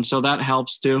 Yeah. So that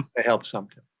helps too. It helps some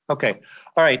too. Okay.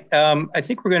 All right. I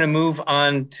think we're going to move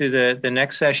on to the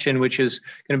next session, which is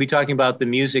going to be talking about the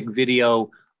music video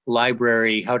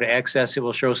library, how to access it.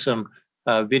 We'll show some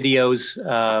videos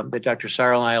that Dr.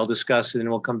 Sarl and I will discuss, and then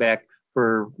we'll come back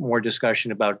for more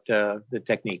discussion about the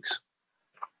techniques.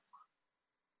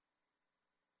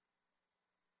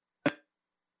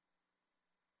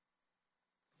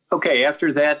 Okay,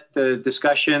 after that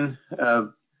discussion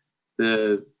of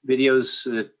the videos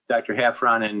that Dr.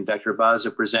 Hafron and Dr.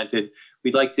 Abaza presented,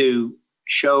 we'd like to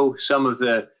show some of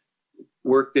the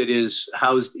work that is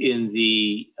housed in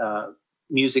the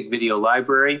music video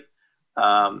library.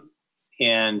 And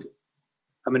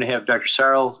I'm going to have Dr.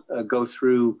 Sarl go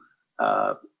through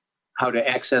how to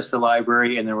access the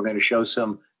library, and then we're going to show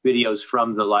some videos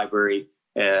from the library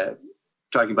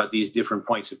talking about these different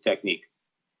points of technique.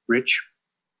 Rich?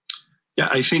 Yeah,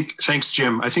 thanks,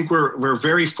 Jim. I think we're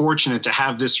very fortunate to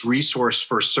have this resource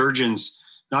for surgeons,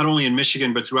 not only in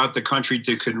Michigan, but throughout the country,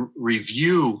 to could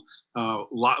review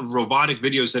robotic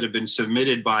videos that have been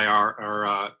submitted by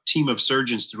our team of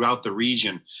surgeons throughout the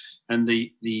region. And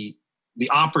the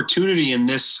opportunity in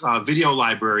this video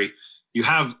library, you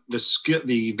have the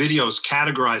videos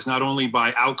categorized not only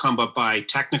by outcome, but by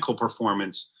technical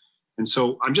performance. And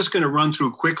so I'm just going to run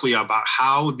through quickly about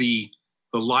how the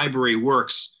library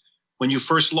works. When you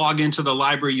first log into the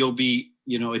library, you'll be,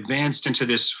 advanced into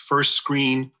this first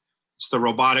screen. It's the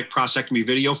Robotic Prostatectomy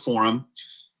Video Forum.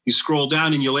 You scroll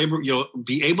down and you'll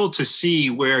be able to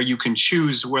see where you can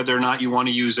choose whether or not you want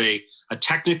to use a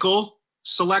technical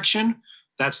selection.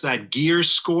 That's that GEAR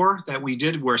score that we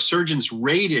did, where surgeons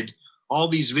rated all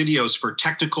these videos for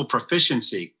technical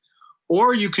proficiency.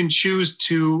 Or you can choose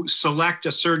to select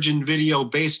a surgeon video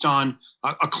based on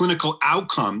a clinical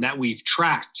outcome that we've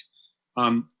tracked.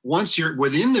 Once you're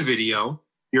within the video,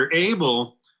 you're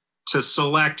able to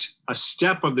select a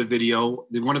step of the video,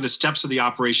 one of the steps of the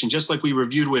operation, just like we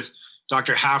reviewed with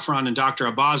Dr. Hafron and Dr.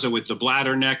 Abaza with the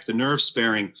bladder neck, the nerve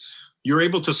sparing. You're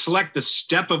able to select the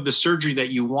step of the surgery that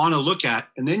you want to look at,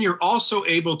 and then you're also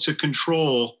able to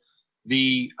control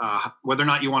the whether or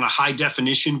not you want a high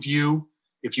definition view.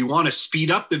 If you want to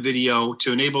speed up the video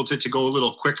to enable it to go a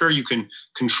little quicker, you can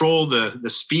control the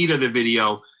speed of the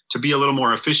video to be a little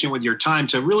more efficient with your time,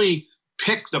 to really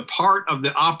pick the part of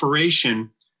the operation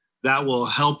that will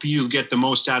help you get the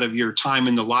most out of your time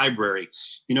in the library.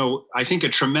 I think a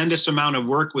tremendous amount of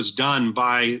work was done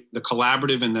by the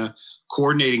collaborative and the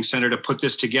coordinating center to put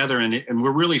this together. And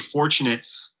we're really fortunate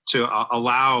to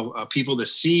allow people to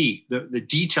see the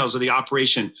details of the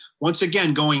operation. Once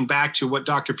again, going back to what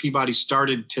Dr. Peabody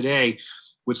started today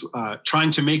with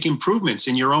trying to make improvements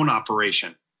in your own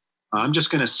operation. I'm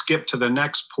just going to skip to the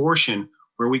next portion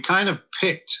where we kind of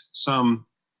picked some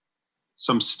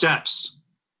steps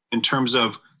in terms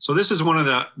of, so this is one of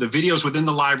the videos within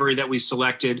the library that we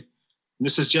selected.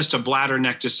 This is just a bladder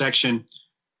neck dissection.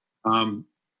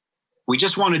 We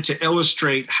just wanted to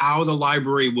illustrate how the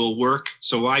library will work.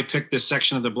 So I picked this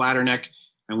section of the bladder neck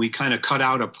and we kind of cut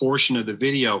out a portion of the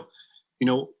video.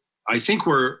 I think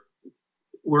we're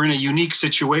in a unique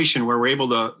situation where we're able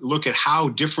to look at how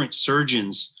different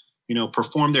surgeons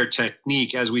perform their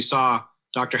technique, as we saw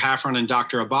Dr. Hafron and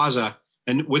Dr. Abaza.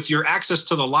 And with your access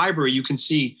to the library, you can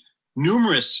see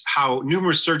how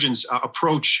numerous surgeons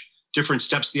approach different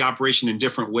steps of the operation in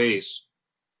different ways.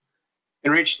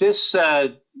 And Rich, this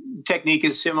technique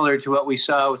is similar to what we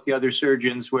saw with the other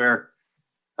surgeons, where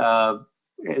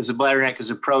as the bladder neck is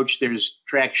approached, there's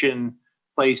traction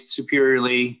placed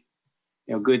superiorly,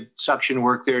 good suction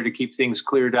work there to keep things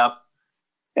cleared up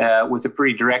with a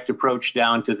pretty direct approach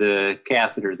down to the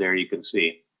catheter there, you can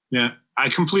see. Yeah, I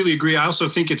completely agree. I also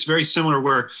think it's very similar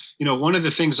where, one of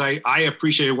the things I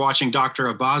appreciated watching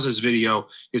Dr. Abaza's video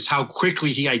is how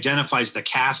quickly he identifies the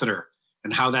catheter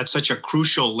and how that's such a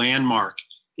crucial landmark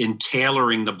in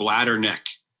tailoring the bladder neck.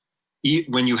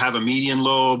 When you have a median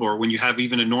lobe or when you have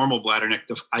even a normal bladder neck,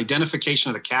 the identification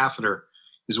of the catheter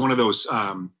is one of those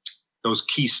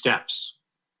key steps.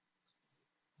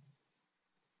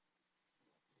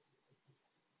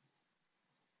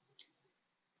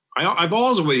 I've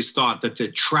always thought that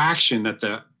the traction, that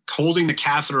the holding the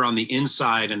catheter on the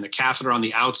inside and the catheter on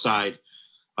the outside,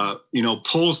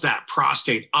 pulls that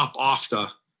prostate up off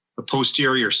the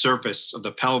posterior surface of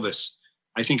the pelvis.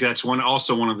 I think that's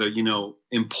also one of the,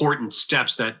 important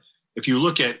steps that if you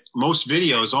look at most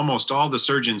videos, almost all the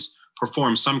surgeons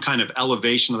perform some kind of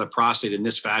elevation of the prostate in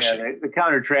this fashion. Yeah, the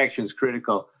counter traction is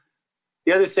critical.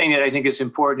 The other thing that I think is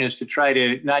important is to try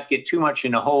to not get too much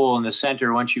in a hole in the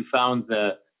center. Once you found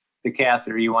the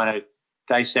catheter, you want to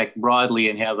dissect broadly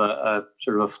and have a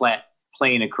sort of a flat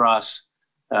plane across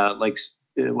like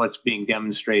what's being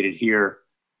demonstrated here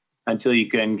until you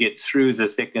can get through the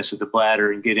thickness of the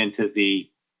bladder and get into the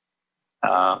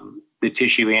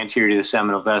tissue anterior to the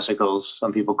seminal vesicles.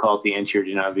 Some people call it the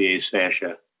anterior to navius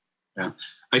fascia. Yeah.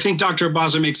 I think Dr.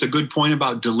 Abaza makes a good point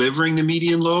about delivering the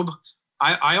median lobe.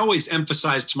 I always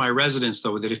emphasize to my residents,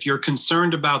 though, that if you're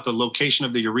concerned about the location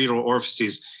of the ureteral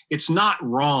orifices, it's not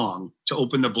wrong to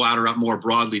open the bladder up more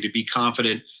broadly to be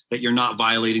confident that you're not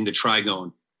violating the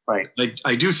trigone. Right.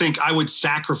 I do think I would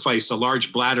sacrifice a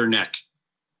large bladder neck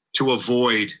to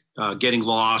avoid getting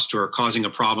lost or causing a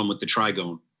problem with the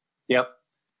trigone. Yep.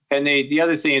 And the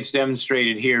other thing it's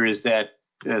demonstrated here is that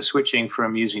switching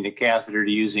from using the catheter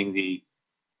to using the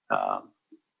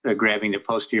grabbing the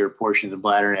posterior portion of the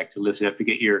bladder neck to lift it up to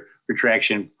get your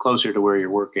retraction closer to where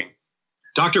you're working.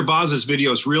 Dr. Abaza's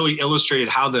videos really illustrated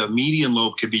how the median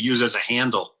lobe could be used as a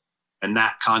handle in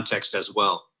that context as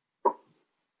well.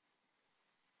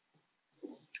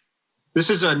 This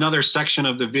is another section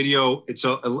of the video. It's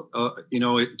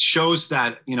it shows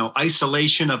that,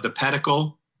 isolation of the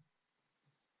pedicle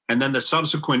and then the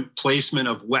subsequent placement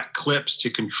of wet clips to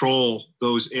control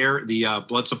the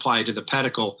blood supply to the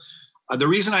pedicle. The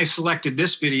reason I selected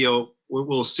this video,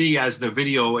 we'll see as the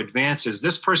video advances,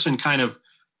 this person kind of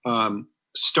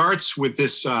starts with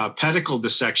this pedicle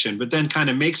dissection, but then kind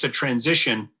of makes a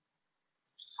transition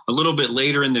a little bit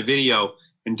later in the video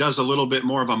and does a little bit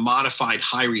more of a modified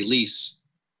high release,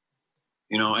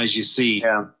 as you see.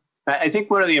 Yeah, I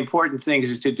think one of the important things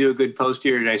is to do a good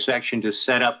posterior dissection to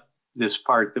set up this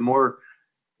part. The more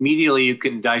medially you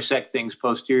can dissect things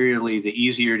posteriorly, the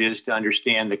easier it is to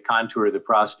understand the contour of the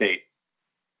prostate,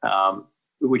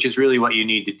 which is really what you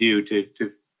need to do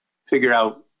to figure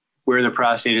out where the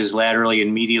prostate is laterally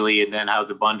and medially, and then how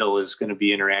the bundle is going to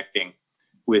be interacting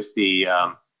with the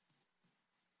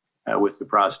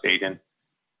prostate. And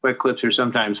wet clips are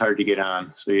sometimes hard to get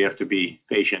on, so you have to be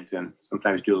patient and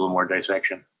sometimes do a little more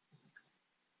dissection.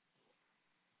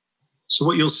 So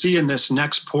what you'll see in this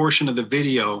next portion of the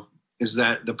video is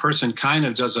that the person kind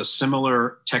of does a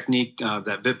similar technique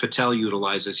that Vit Patel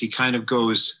utilizes. He kind of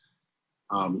goes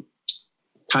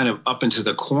kind of up into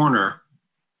the corner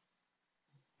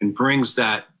and brings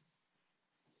that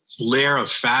flare of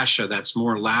fascia that's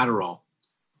more lateral.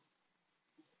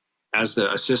 As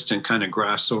the assistant kind of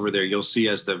grasps over there, you'll see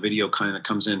as the video kind of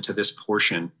comes into this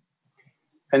portion.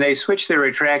 And they switch their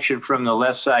retraction from the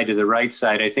left side to the right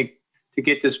side. I think to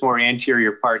get this more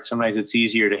anterior part, sometimes it's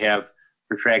easier to have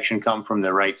retraction come from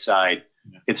the right side.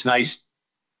 Yeah. It's nice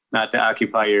not to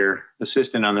occupy your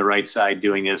assistant on the right side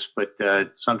doing this, but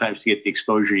sometimes to get the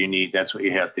exposure you need, that's what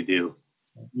you have to do.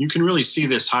 You can really see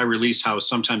this high release, how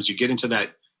sometimes you get into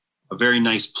a very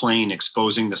nice plane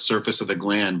exposing the surface of the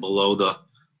gland below the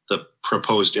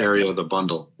proposed area of the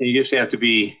bundle. You just have to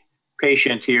be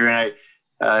patient here. And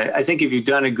I think if you've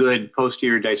done a good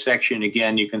posterior dissection,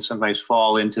 again, you can sometimes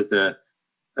fall into the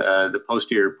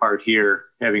posterior part here,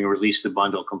 having released the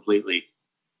bundle completely.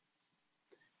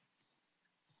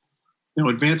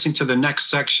 Advancing to the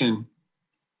next section,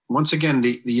 once again,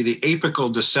 the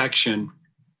apical dissection,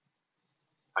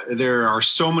 there are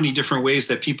so many different ways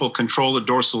that people control the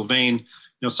dorsal vein.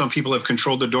 Some people have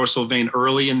controlled the dorsal vein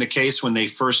early in the case when they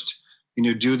first,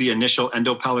 do the initial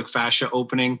endopelvic fascia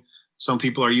opening. Some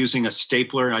people are using a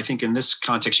stapler. I think in this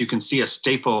context, you can see a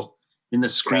staple in the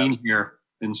screen here.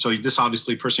 And so this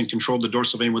obviously person controlled the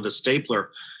dorsal vein with a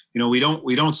stapler. We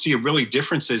don't see really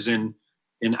differences in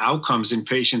outcomes in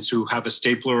patients who have a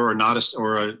stapler or not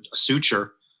or a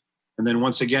suture. And then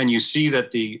once again, you see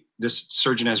that the this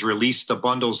surgeon has released the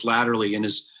bundles laterally and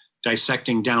is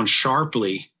dissecting down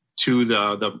sharply to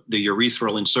the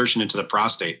urethral insertion into the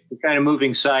prostate. We're kind of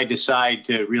moving side to side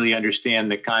to really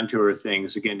understand the contour of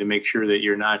things, again, to make sure that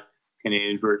you're not going to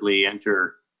inadvertently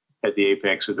enter at the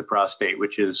apex of the prostate,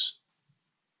 which is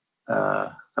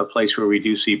a place where we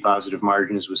do see positive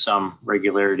margins with some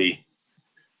regularity.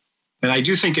 And I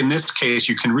do think in this case,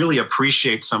 you can really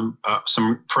appreciate some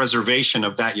preservation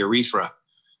of that urethra,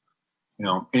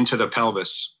 into the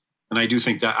pelvis. And I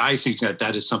think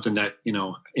that is something that,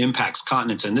 impacts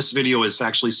continence. And this video is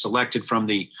actually selected from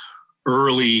the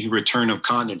early return of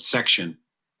continence section.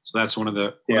 So that's one of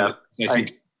the, I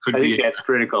think that's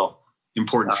critical.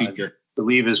 Important feature. To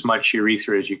leave as much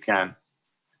urethra as you can.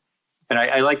 And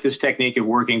I like this technique of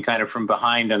working kind of from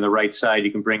behind on the right side.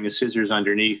 You can bring the scissors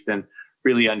underneath and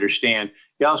really understand.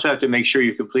 You also have to make sure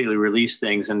you completely release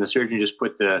things, and the surgeon just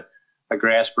put a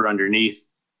grasper underneath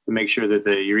to make sure that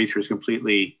the urethra is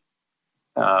completely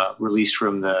released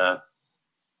from the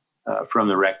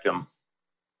rectum.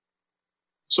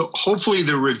 So hopefully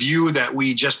the review that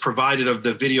we just provided of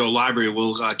the video library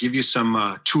will give you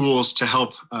some tools to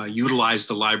help utilize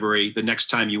the library the next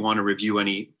time you want to review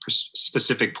any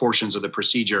specific portions of the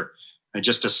procedure, and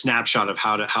just a snapshot of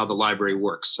how the library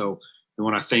works. So we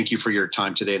want to thank you for your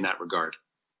time today in that regard.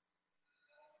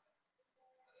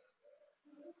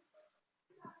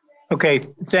 Okay,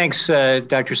 thanks,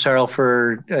 Dr. Sarl,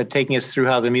 for taking us through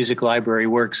how the music library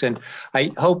works. And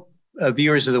I hope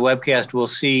viewers of the webcast will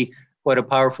see what a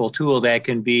powerful tool that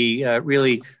can be.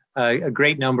 Really a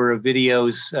great number of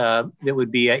videos that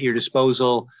would be at your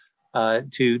disposal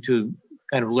to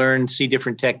kind of learn, see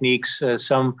different techniques,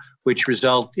 some which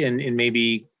result in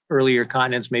maybe earlier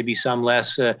continence, maybe some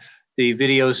less. The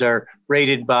videos are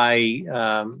rated by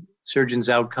surgeon's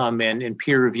outcome and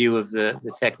peer review of the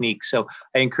technique. So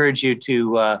I encourage you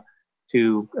to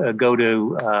go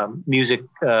to Music,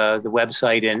 the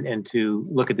website, and to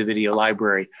look at the video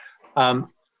library.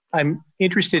 I'm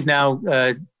interested now,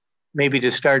 maybe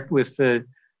to start with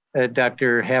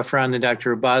Dr. Hafron and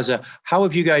Dr. Abaza. How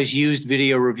have you guys used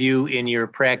video review in your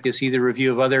practice, either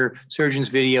review of other surgeons'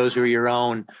 videos or your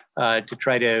own, to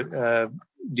try to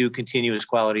do continuous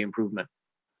quality improvement?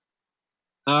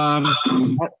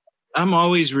 I'm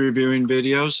always reviewing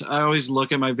videos. I always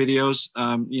look at my videos.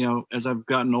 As I've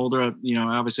gotten older, I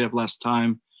obviously have less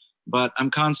time, but I'm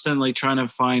constantly trying to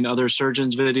find other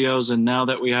surgeons' videos. And now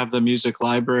that we have the music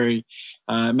library,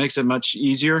 it makes it much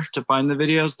easier to find the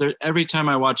videos. Every time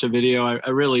I watch a video, I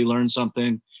really learn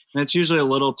something, and it's usually a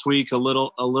little tweak, a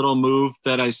little move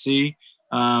that I see.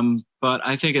 But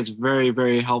I think it's very,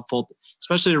 very helpful,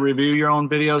 especially to review your own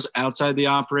videos outside the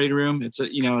operating room. It's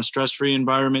a stress-free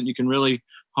environment. You can really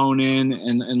hone in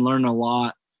and learn a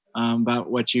lot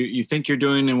about what you think you're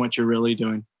doing and what you're really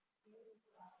doing.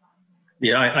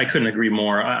 Yeah, I couldn't agree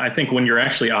more. I think when you're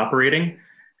actually operating,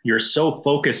 you're so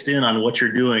focused in on what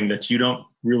you're doing that you don't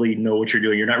really know what you're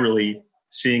doing. You're not really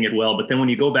seeing it well. But then when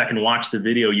you go back and watch the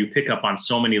video, you pick up on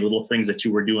so many little things that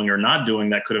you were doing or not doing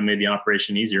that could have made the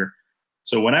operation easier.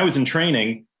 So when I was in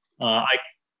training, I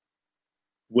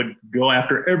would go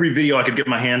after every video I could get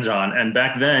my hands on. And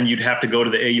back then you'd have to go to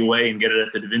the AUA and get it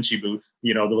at the Da Vinci booth,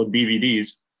 the little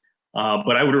DVDs.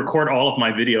 But I would record all of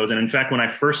my videos. And in fact, when I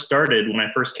first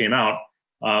came out,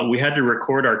 we had to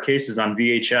record our cases on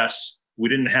VHS. We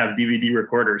didn't have DVD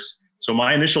recorders. So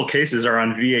my initial cases are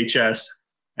on VHS,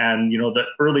 and the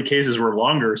early cases were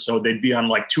longer. So they'd be on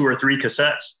like 2 or 3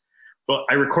 cassettes. But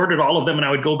I recorded all of them, and I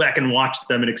would go back and watch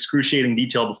them in excruciating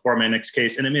detail before my next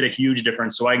case. And it made a huge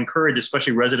difference. So I encourage,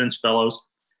 especially residents, fellows,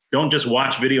 don't just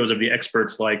watch videos of the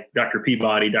experts like Dr.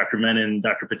 Peabody, Dr. Menon,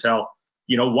 Dr. Patel.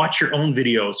 Watch your own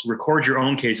videos, record your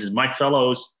own cases. My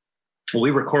fellows,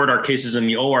 we record our cases in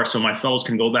the OR so my fellows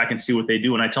can go back and see what they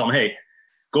do. And I tell them, hey,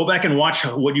 go back and watch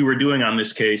what you were doing on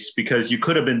this case, because you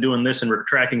could have been doing this and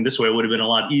retracting this way. It would have been a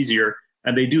lot easier.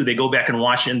 And they go back and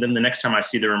watch it. And then the next time I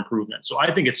see their improvement. So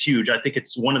I think it's huge. I think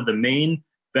it's one of the main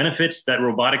benefits that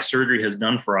robotic surgery has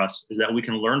done for us, is that we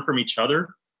can learn from each other,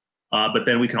 but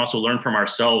then we can also learn from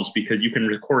ourselves, because you can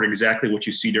record exactly what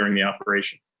you see during the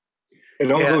operation.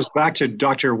 It all goes back to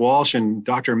Dr. Walsh and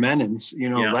Dr. Menon's,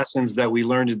 lessons that we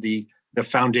learned at the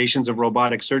foundations of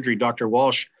robotic surgery. Dr.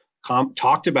 Walsh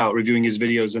talked about reviewing his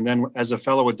videos. And then as a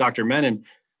fellow with Dr. Menon,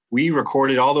 we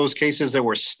recorded all those cases that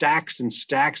were stacks and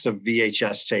stacks of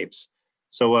VHS tapes.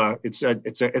 So it's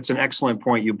an excellent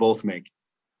point you both make.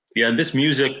 Yeah, this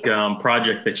music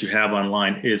project that you have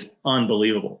online is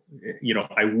unbelievable.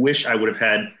 I wish I would have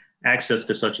had access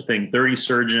to such a thing. 30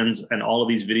 surgeons and all of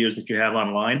these videos that you have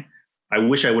online. I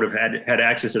wish I would have had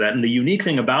access to that. And the unique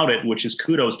thing about it, which is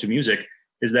kudos to music,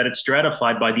 is that it's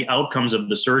stratified by the outcomes of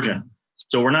the surgeon.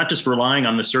 So we're not just relying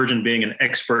on the surgeon being an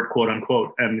expert, quote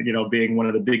unquote, and being one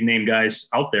of the big name guys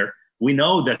out there. We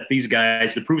know that these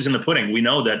guys, the proof is in the pudding. We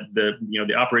know that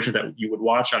the operation that you would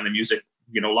watch on the music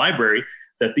library,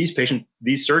 that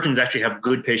these surgeons actually have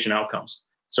good patient outcomes.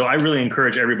 So I really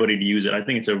encourage everybody to use it. I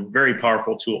think it's a very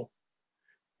powerful tool.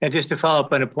 And just to follow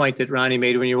up on a point that Ronnie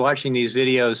made, when you're watching these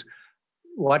videos,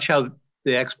 watch how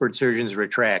the expert surgeons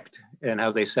retract and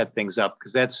how they set things up,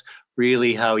 because that's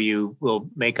really how you will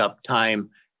make up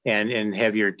time and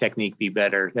have your technique be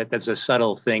better. That's a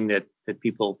subtle thing that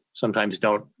people sometimes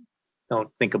don't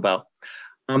think about.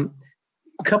 A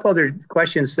couple other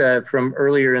questions from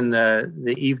earlier in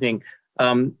the evening.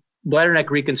 Bladder neck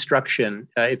reconstruction,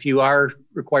 if you are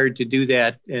required to do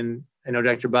that, and I know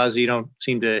Dr. Bazzi, you don't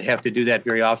seem to have to do that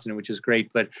very often, which is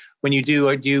great, but when you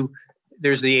do,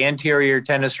 there's the anterior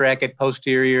tennis racket,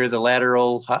 posterior, the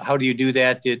lateral, how do you do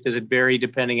that? Does it vary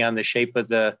depending on the shape of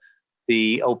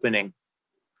the opening?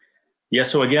 Yeah,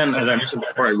 so again, as I mentioned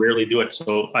before, I rarely do it.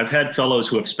 So I've had fellows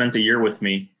who have spent a year with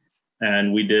me,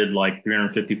 and we did like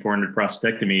 350, 400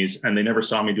 prostatectomies, and they never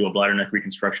saw me do a bladder neck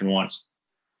reconstruction once.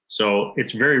 So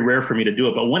it's very rare for me to do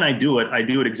it. But when I do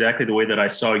it exactly the way that I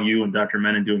saw you and Dr.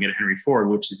 Menon doing it at Henry Ford,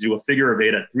 which is do a figure of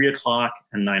 8 at 3 o'clock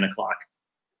and 9 o'clock.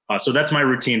 So that's my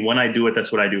routine. When I do it,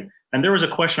 that's what I do. And there was a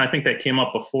question I think that came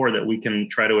up before that we can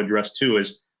try to address too,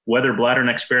 is whether bladder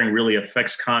neck sparing really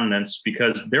affects continence,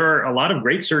 because there are a lot of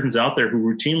great surgeons out there who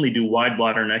routinely do wide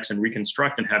bladder necks and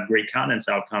reconstruct and have great continence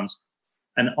outcomes.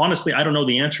 And honestly, I don't know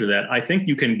the answer to that. I think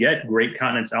you can get great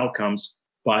continence outcomes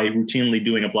by routinely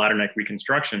doing a bladder neck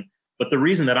reconstruction. But the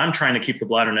reason that I'm trying to keep the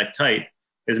bladder neck tight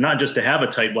is not just to have a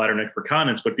tight bladder neck for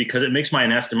continence, but because it makes my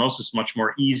anastomosis much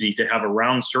more easy to have a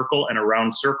round circle and a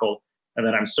round circle, and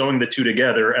then I'm sewing the two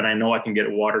together and I know I can get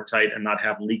it watertight and not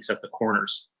have leaks at the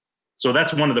corners. So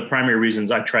that's one of the primary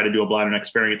reasons I try to do a bladder neck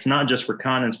sparing. It's not just for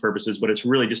continence purposes, but it's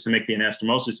really just to make the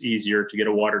anastomosis easier to get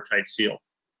a watertight seal.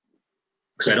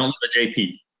 Because I don't have a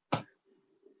JP.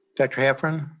 Dr.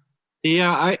 Hafren?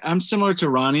 Yeah, I'm similar to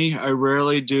Ronnie. I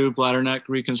rarely do bladder neck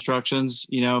reconstructions.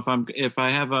 If I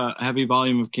have a heavy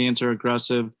volume of cancer,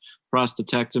 aggressive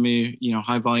prostatectomy,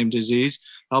 high volume disease,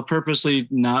 I'll purposely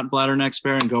not bladder neck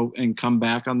spare and go and come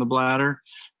back on the bladder.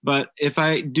 But if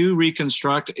I do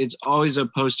reconstruct, it's always a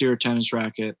posterior tennis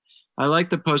racket. I like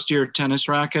the posterior tennis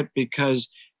racket because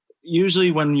usually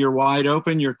when you're wide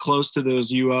open, you're close to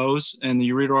those UOs, and the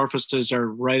ureter orifices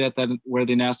are right at that where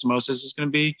the anastomosis is going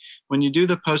to be. When you do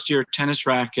the posterior tennis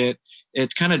racket,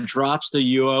 it kind of drops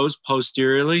the UOs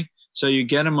posteriorly, so you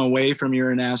get them away from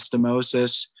your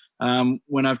anastomosis.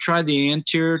 When I've tried the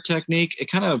anterior technique,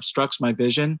 it kind of obstructs my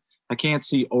vision. I can't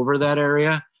see over that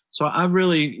area. So I've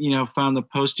really, found the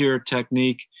posterior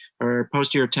technique or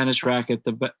posterior tennis racket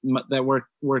that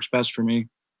works best for me.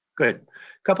 Good.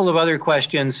 A couple of other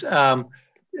questions.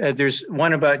 There's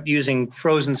one about using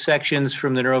frozen sections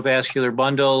from the neurovascular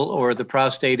bundle or the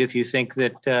prostate if you think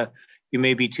that you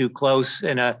may be too close,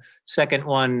 and a second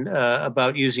one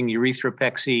about using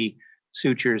urethropexy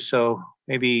sutures. So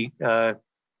maybe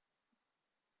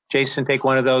Jason take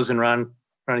one of those and Ronnie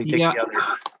take the other.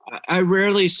 I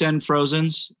rarely send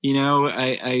frozens.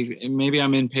 Maybe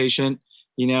I'm impatient.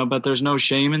 But there's no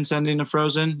shame in sending a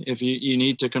frozen if you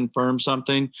need to confirm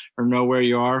something or know where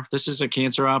you are. This is a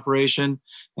cancer operation,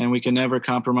 and we can never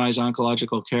compromise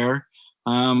oncological care.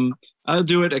 I'll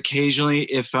do it occasionally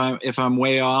if I'm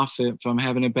way off, if I'm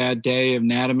having a bad day, if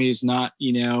anatomy is not,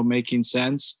 making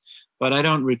sense, but I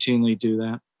don't routinely do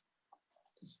that.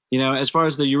 As far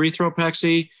as the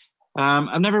urethropexy,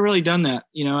 I've never really done that.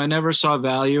 I never saw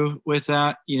value with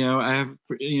that. I have,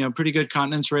 pretty good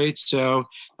continence rates. So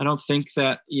I don't think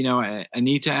that, I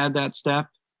need to add that step.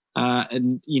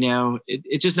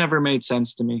 It just never made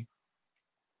sense to me.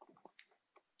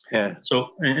 Yeah.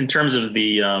 So in terms of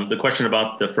the question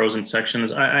about the frozen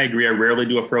sections, I agree. I rarely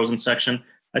do a frozen section.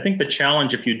 I think the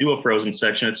challenge, if you do a frozen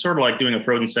section, it's sort of like doing a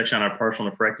frozen section on a partial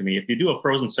nephrectomy. If you do a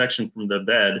frozen section from the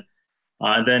bed,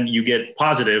 then you get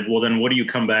positive, well, then what do you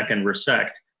come back and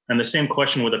resect? And the same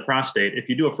question with a prostate. If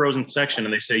you do a frozen section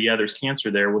and they say, yeah, there's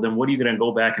cancer there, well, then what are you going to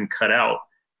go back and cut out?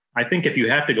 I think if you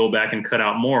have to go back and cut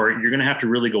out more, you're going to have to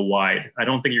really go wide. I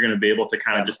don't think you're going to be able to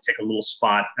kind of just take a little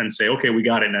spot and say, okay, we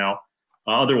got it now.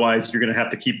 Otherwise, you're going to have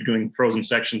to keep doing frozen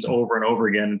sections over and over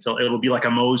again until it'll be like a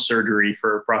Mohs surgery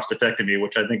for prostatectomy,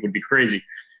 which I think would be crazy.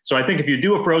 So I think if you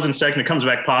do a frozen section, it comes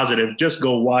back positive, just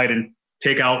go wide and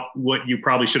take out what you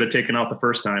probably should have taken out the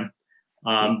first time.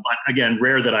 But again,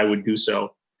 rare that I would do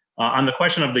so. On the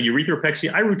question of the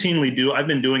urethropexy, I routinely do. I've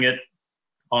been doing it,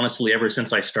 honestly, ever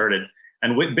since I started.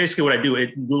 And basically what I do,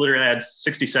 it literally adds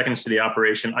 60 seconds to the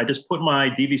operation. I just put my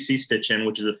DVC stitch in,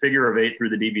 which is a figure of 8 through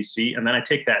the DVC. And then I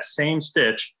take that same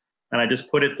stitch and I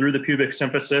just put it through the pubic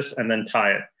symphysis and then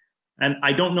tie it. And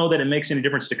I don't know that it makes any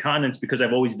difference to continence because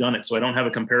I've always done it. So I don't have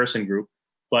a comparison group.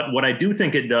 But what I do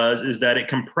think it does is that it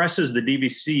compresses the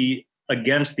DVC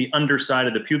against the underside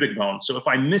of the pubic bone. So if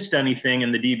I missed anything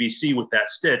in the DVC with that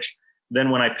stitch,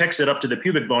 then when I PEX it up to the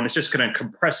pubic bone, it's just going to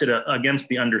compress it against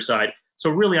the underside. So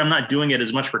really, I'm not doing it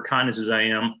as much for continence as I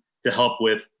am to help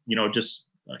with, just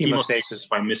hemostasis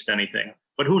if I missed anything.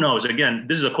 But who knows? Again,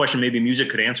 this is a question maybe music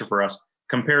could answer for us.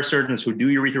 Compare surgeons who do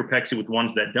urethropexy with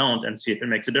ones that don't and see if it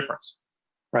makes a difference.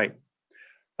 Right.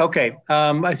 Okay.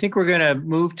 I think we're going to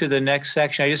move to the next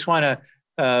section. I just want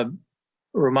to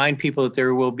remind people that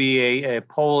there will be a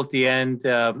poll at the end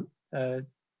to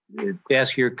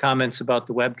ask your comments about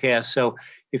the webcast. So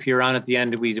if you're on at the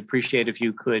end, we'd appreciate if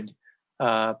you could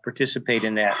participate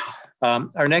in that.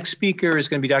 Our next speaker is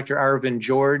going to be Dr. Arvind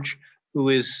George, who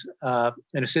is an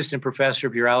assistant professor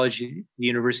of urology at the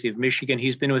University of Michigan.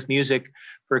 He's been with music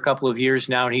for a couple of years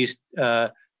now, and he's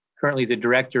currently the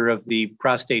director of the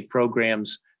prostate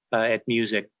programs at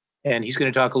music. And he's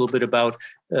going to talk a little bit about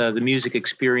the music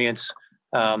experience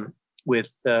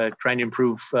with trying to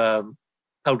improve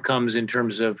outcomes in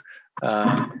terms of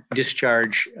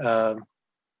discharge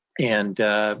and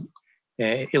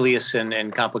ileus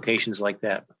and complications like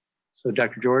that. So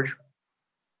Dr. George.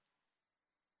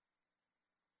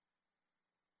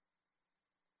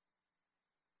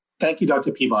 Thank you,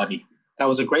 Dr. Peabody. That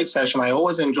was a great session. I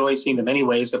always enjoy seeing the many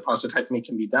ways that prostatectomy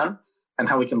can be done and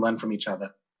how we can learn from each other.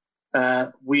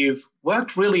 We've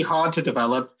worked really hard to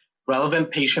develop relevant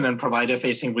patient and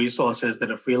provider-facing resources that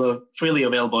are freely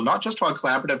available, not just to our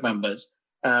collaborative members,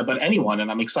 but anyone, and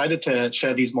I'm excited to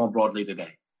share these more broadly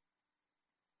today.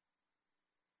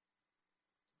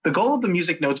 The goal of the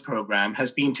Music Notes program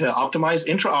has been to optimize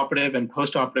intraoperative and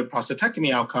postoperative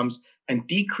prostatectomy outcomes and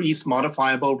decrease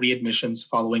modifiable readmissions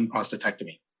following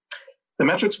prostatectomy. The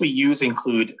metrics we use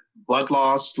include blood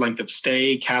loss, length of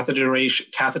stay, catheter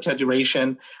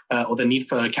duration, or the need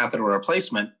for catheter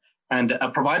replacement. And a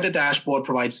provider dashboard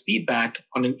provides feedback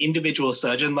on an individual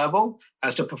surgeon level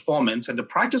as to performance, and a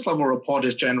practice level report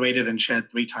is generated and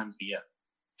shared 3 times a year.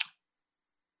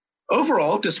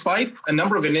 Overall, despite a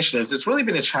number of initiatives, it's really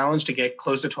been a challenge to get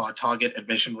closer to our target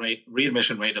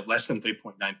readmission rate of less than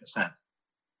 3.9%.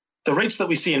 The rates that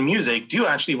we see in music do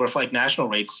actually reflect national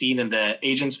rates seen in the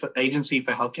Agency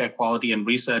for Healthcare Quality and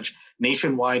Research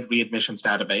nationwide readmissions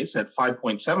database at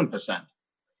 5.7%.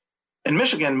 In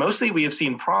Michigan, mostly we have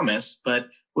seen promise, but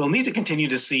we'll need to continue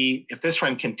to see if this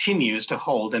trend continues to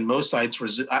hold and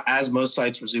as most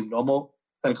sites resume normal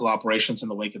clinical operations in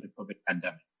the wake of the COVID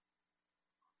pandemic.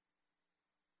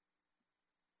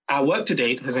 Our work to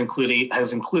date has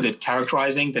included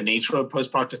characterizing the nature of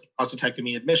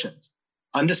post-prostatectomy admissions,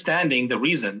 understanding the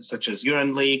reasons such as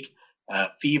urine leak,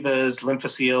 fevers,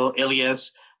 lymphocele,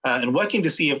 ileus, and working to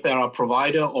see if there are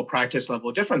provider or practice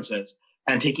level differences,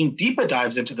 and taking deeper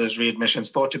dives into those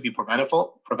readmissions thought to be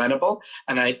preventable,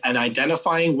 and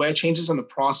identifying where changes in the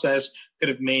process could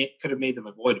have made them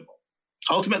avoidable.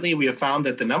 Ultimately, we have found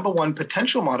that the number one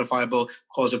potential modifiable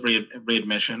cause of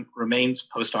readmission remains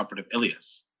postoperative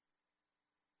ileus.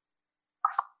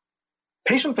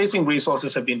 Patient-facing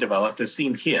resources have been developed, as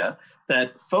seen here,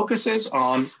 that focuses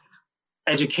on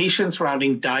education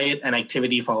surrounding diet and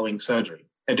activity following surgery.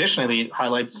 Additionally, it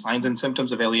highlights signs and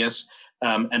symptoms of ileus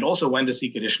and also when to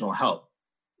seek additional help.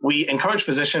 We encourage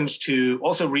physicians to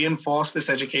also reinforce this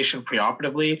education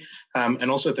preoperatively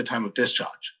and also at the time of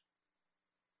discharge.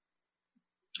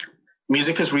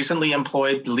 Music has recently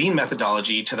employed the lean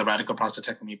methodology to the radical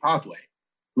prostatectomy pathway.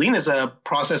 Lean is a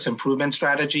process improvement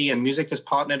strategy, and Music has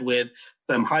partnered with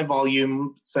some high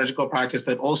volume surgical practice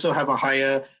that also have a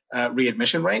higher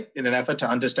readmission rate in an effort to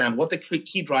understand what the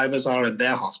key drivers are in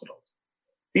their hospitals.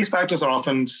 These factors are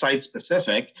often site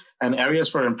specific, and areas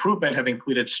for improvement have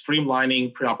included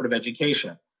streamlining preoperative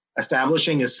education,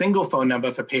 establishing a single phone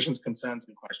number for patients' concerns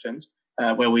and questions,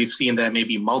 where we've seen there may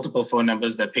be multiple phone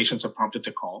numbers that patients are prompted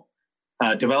to call,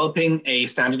 developing a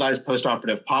standardized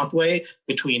postoperative pathway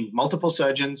between multiple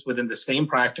surgeons within the same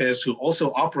practice who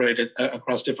also operated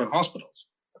across different hospitals,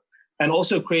 and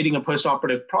also creating a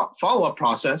postoperative follow-up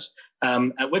process,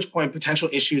 at which point potential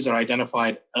issues are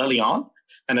identified early on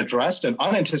and addressed, and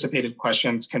unanticipated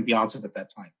questions can be answered at that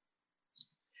time.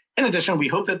 In addition, we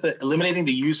hope that eliminating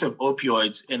the use of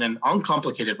opioids in an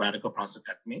uncomplicated radical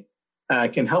prostatectomy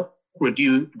can help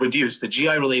reduce the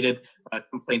GI-related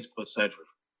complaints post-surgery.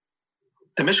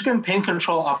 The Michigan Pain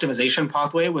Control Optimization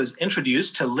Pathway was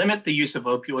introduced to limit the use of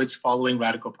opioids following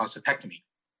radical prostatectomy.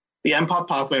 The MPOP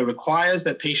pathway requires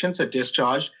that patients are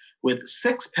discharged with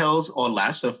 6 pills or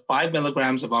less of 5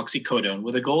 milligrams of oxycodone,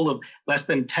 with a goal of less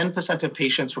than 10% of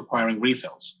patients requiring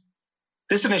refills.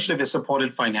 This initiative is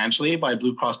supported financially by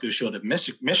Blue Cross Blue Shield of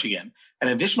Michigan, and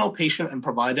additional patient and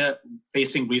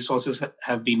provider-facing resources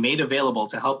have been made available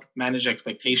to help manage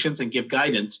expectations and give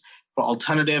guidance for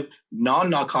alternative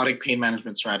non-narcotic pain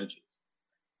management strategies.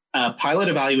 A pilot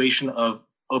evaluation of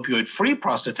opioid-free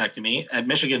prostatectomy at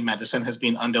Michigan Medicine has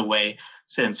been underway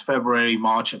since February,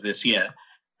 March of this year,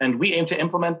 and we aim to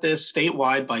implement this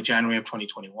statewide by January of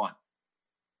 2021.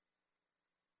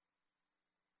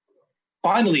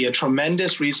 Finally, a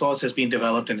tremendous resource has been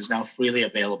developed and is now freely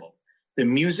available. The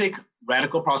Music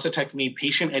Radical Prostatectomy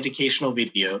Patient Educational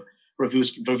Video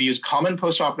reviews common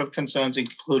postoperative concerns,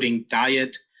 including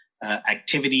diet,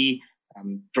 activity,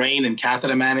 drain and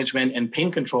catheter management, and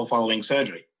pain control following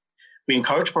surgery. We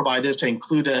encourage providers to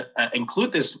include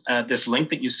this link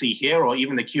that you see here, or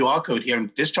even the QR code here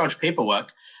in discharge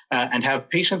paperwork, and have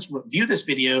patients view this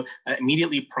video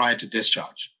immediately prior to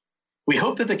discharge. We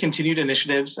hope that the continued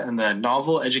initiatives and the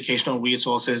novel educational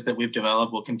resources that we've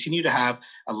developed will continue to have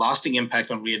a lasting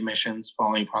impact on readmissions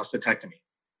following prostatectomy.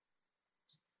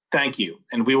 Thank you,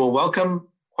 and we will welcome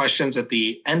questions at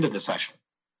the end of the session.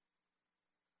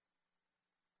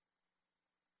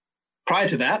 Prior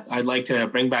to that, I'd like to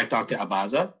bring back Dr.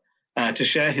 Abaza to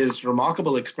share his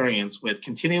remarkable experience with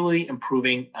continually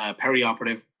improving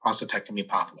perioperative prostatectomy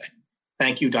pathway.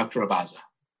 Thank you, Dr. Abaza.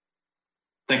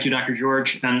 Thank you, Dr.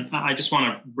 George. And I just want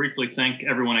to briefly thank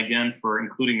everyone again for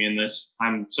including me in this.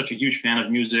 I'm such a huge fan of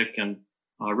music, and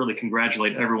really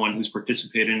congratulate everyone who's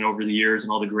participated in it over the years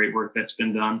and all the great work that's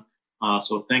been done.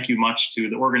 So thank you much to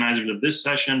the organizers of this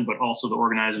session, but also the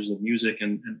organizers of music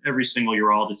and every single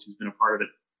urologist who's been a part of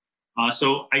it.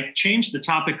 So I changed the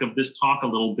topic of this talk a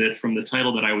little bit from the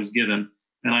title that I was given,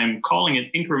 and I'm calling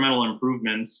it Incremental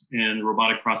Improvements in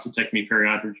Robotic Prostatectomy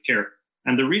Perioperative Care.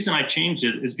 And the reason I changed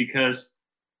it is because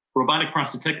robotic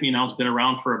prostatectomy now has been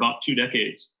around for about 2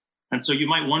 decades. And so you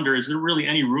might wonder, is there really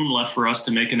any room left for us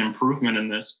to make an improvement in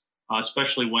this,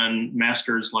 especially when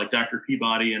masters like Dr.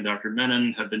 Peabody and Dr.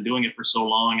 Menon have been doing it for so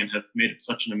long and have made it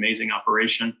such an amazing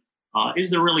operation? Is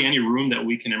there really any room that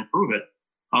we can improve it?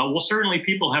 Well, certainly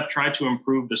people have tried to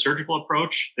improve the surgical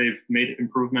approach. They've made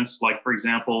improvements like, for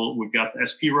example, we've got the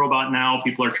SP robot now.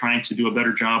 People are trying to do a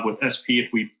better job with SP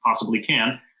if we possibly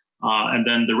can. And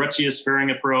then the Retzius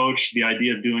sparing approach, the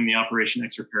idea of doing the operation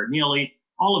extraperitoneally,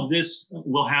 all of this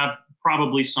will have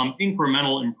probably some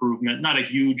incremental improvement, not a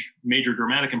huge, major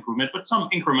dramatic improvement, but some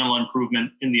incremental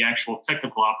improvement in the actual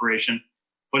technical operation.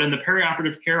 But in the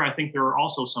perioperative care, I think there are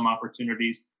also some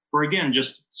opportunities for, again,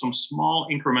 just some small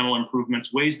incremental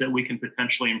improvements, ways that we can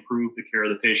potentially improve the care of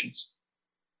the patients.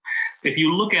 If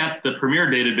you look at the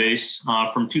Premier database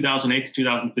from 2008 to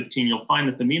 2015, you'll find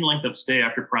that the mean length of stay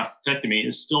after prostatectomy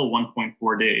is still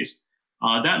 1.4 days.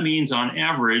 That means on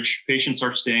average, patients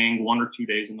are staying 1 or 2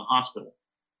 days in the hospital.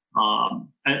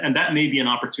 And that may be an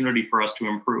opportunity for us to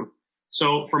improve.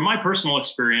 So from my personal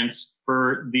experience,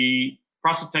 for the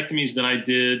prostatectomies that I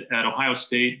did at Ohio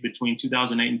State between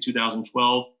 2008 and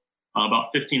 2012,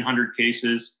 about 1,500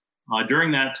 cases.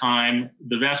 During that time,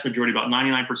 the vast majority, about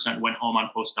 99%, went home on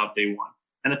post-op day 1.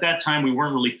 And at that time, we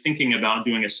weren't really thinking about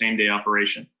doing a same-day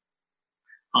operation.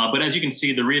 But as you can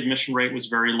see, the readmission rate was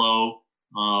very low,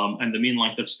 and the mean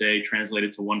length of stay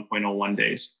translated to 1.01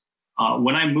 days.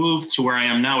 When I moved to where I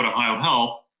am now at Ohio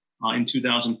Health in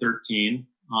 2013,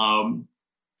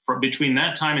 between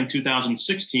that time and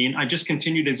 2016, I just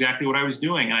continued exactly what I was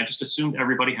doing. And I just assumed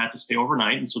everybody had to stay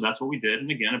overnight. And so that's what we did. And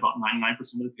again, about 99%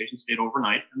 of the patients stayed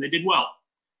overnight, and they did well.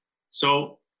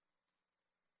 So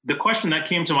the question that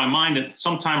came to my mind at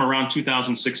sometime around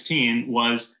 2016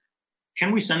 was,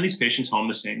 can we send these patients home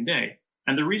the same day?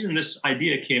 And the reason this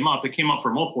idea came up, it came up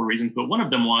for multiple reasons, but one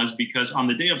of them was because on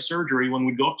the day of surgery, when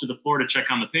we'd go up to the floor to check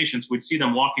on the patients, we'd see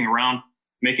them walking around,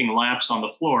 making laps on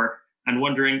the floor, and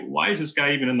wondering, why is this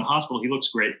guy even in the hospital? He looks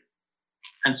great.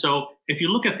 And so if you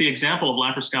look at the example of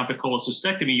laparoscopic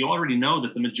cholecystectomy, you already know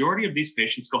that the majority of these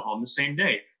patients go home the same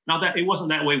day. Now, that it wasn't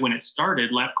that way when it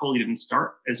started. Lap chole didn't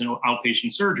start as an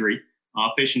outpatient surgery.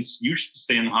 Patients used to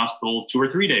stay in the hospital 2 or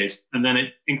 3 days, and then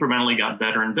it incrementally got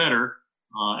better and better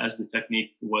as the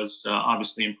technique was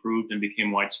obviously improved and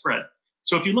became widespread.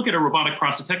 So if you look at a robotic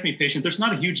prostatectomy patient, there's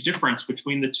not a huge difference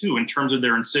between the two in terms of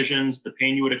their incisions, the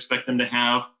pain you would expect them to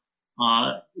have.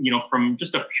 From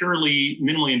just a purely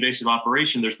minimally invasive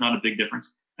operation, there's not a big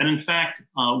difference. And in fact,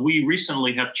 we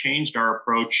recently have changed our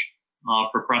approach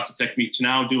for prostatectomy to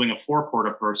now doing a 4-port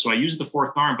approach. So I use the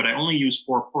 4th arm, but I only use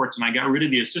 4 ports, and I got rid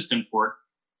of the assistant port.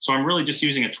 So I'm really just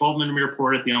using a 12 millimeter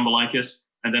port at the umbilicus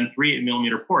and then 3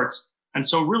 8-millimeter ports. And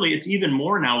so really, it's even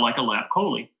more now like a lap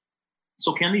chole.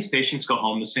 So can these patients go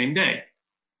home the same day?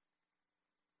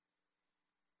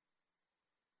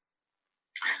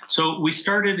 So we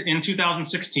started in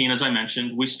 2016, as I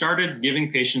mentioned, we started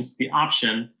giving patients the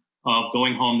option of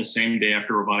going home the same day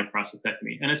after robotic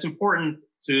prostatectomy. And it's important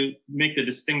to make the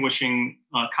distinguishing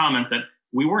comment that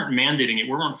we weren't mandating it.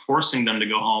 We weren't forcing them to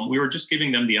go home. We were just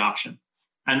giving them the option.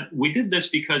 And we did this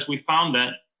because we found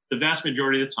that the vast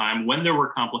majority of the time, when there were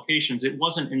complications, it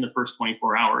wasn't in the first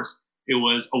 24 hours. It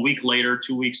was a week later,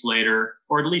 2 weeks later,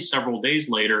 or at least several days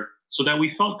later, so that we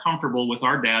felt comfortable with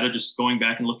our data, just going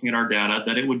back and looking at our data,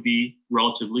 that it would be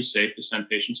relatively safe to send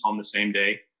patients home the same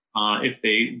day if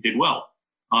they did well.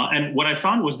 And what I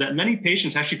found was that many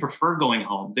patients actually prefer going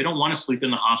home. They don't want to sleep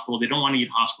in the hospital. They don't want to eat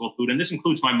hospital food. And this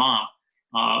includes my mom,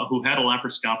 who had a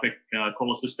laparoscopic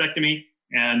cholecystectomy.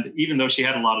 And even though she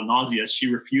had a lot of nausea, she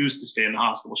refused to stay in the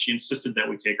hospital. She insisted that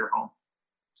we take her home.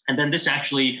 And then this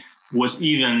actually was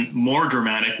even more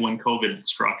dramatic when COVID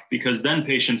struck, because then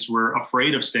patients were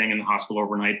afraid of staying in the hospital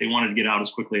overnight. They wanted to get out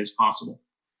as quickly as possible.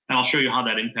 And I'll show you how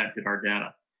that impacted our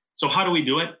data. So how do we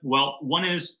do it? Well, one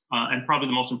is, and probably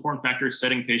the most important factor, is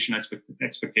setting patient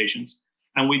expectations.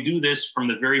 And we do this from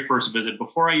the very first visit.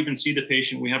 Before I even see the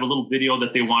patient, we have a little video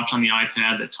that they watch on the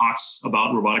iPad that talks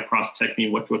about robotic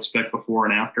prostatectomy, what to expect before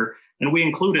and after. And we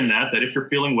include in that if you're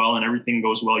feeling well and everything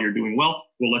goes well, you're doing well,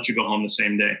 we'll let you go home the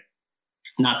same day.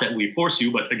 Not that we force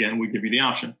you, but again, we give you the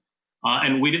option.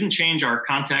 And we didn't change our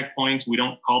contact points. We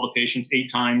don't call the patients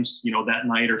 8 times, that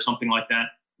night or something like that.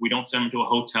 We don't send them to a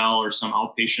hotel or some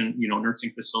outpatient,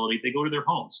 nursing facility. They go to their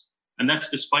homes. And that's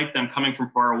despite them coming from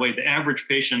far away. The average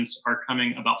patients are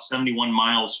coming about 71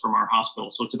 miles from our hospital.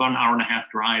 So it's about an hour and a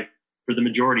half drive for the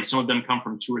majority. Some of them come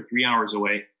from 2 or 3 hours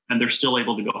away, and they're still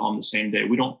able to go home the same day.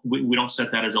 We don't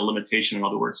set that as a limitation, in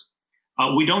other words.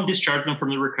 We don't discharge them from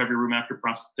the recovery room after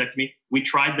prostatectomy. We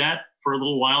tried that for a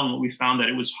little while, and we found that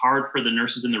it was hard for the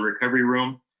nurses in the recovery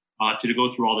room to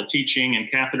go through all the teaching and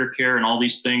catheter care and all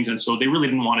these things. And so they really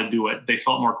didn't want to do it. They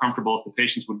felt more comfortable if the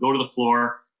patients would go to the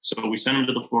floor. So we send them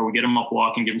to the floor, we get them up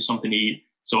walking, give them something to eat.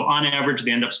 So on average, they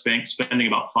end up spending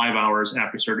about 5 hours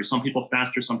after surgery. Some people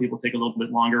faster, some people take a little bit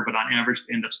longer, but on average,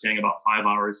 they end up staying about 5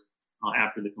 hours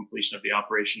after the completion of the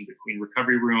operation between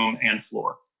recovery room and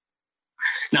floor.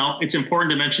 Now, it's important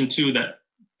to mention too that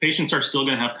patients are still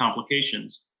going to have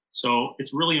complications. So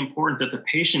it's really important that the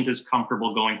patient is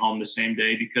comfortable going home the same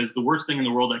day, because the worst thing in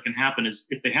the world that can happen is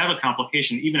if they have a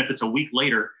complication, even if it's a week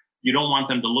later, you don't want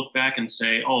them to look back and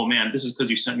say, oh man, this is because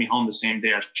you sent me home the same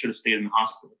day. I should have stayed in the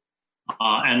hospital.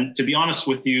 And to be honest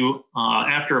with you,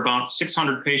 after about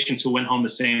 600 patients who went home the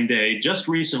same day, just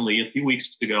recently, a few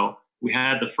weeks ago, we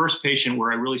had the first patient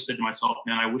where I really said to myself,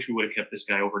 man, I wish we would have kept this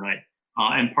guy overnight.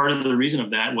 And part of the reason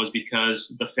of that was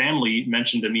because the family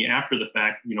mentioned to me after the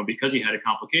fact, because he had a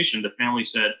complication, the family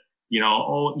said,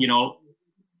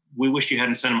 we wish you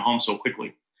hadn't sent him home so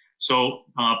quickly. So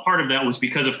part of that was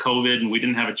because of COVID, and we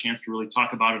didn't have a chance to really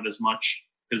talk about it as much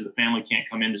because the family can't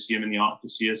come in to see him in the office, to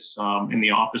see us in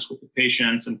the office with the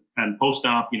patients, and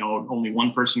post-op, only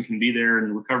one person can be there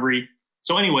in recovery.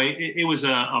 So anyway, it was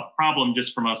a problem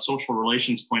just from a social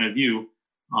relations point of view.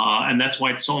 And that's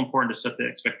why it's so important to set the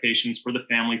expectations for the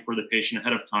family, for the patient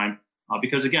ahead of time.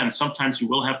 Because again, sometimes you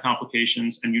will have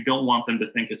complications and you don't want them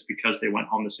to think it's because they went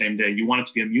home the same day. You want it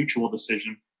to be a mutual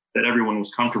decision that everyone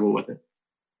was comfortable with it.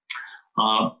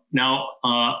 Now,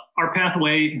 our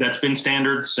pathway that's been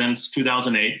standard since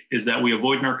 2008 is that we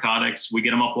avoid narcotics. We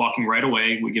get them up walking right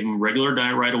away. We give them regular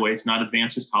diet right away. It's not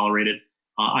advanced as tolerated.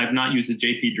 I've not used the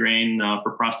JP drain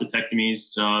for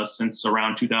prostatectomies since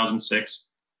around 2006.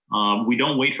 We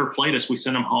don't wait for flightus. We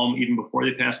send them home even before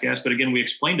they pass gas. But again, we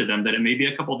explain to them that it may be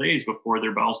a couple of days before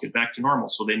their bowels get back to normal.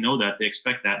 So they know that, they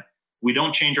expect that. We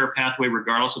don't change our pathway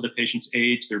regardless of the patient's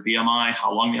age, their BMI,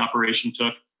 how long the operation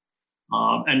took.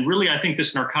 And really, I think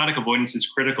this narcotic avoidance is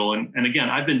critical. And again,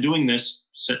 I've been doing this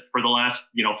for the last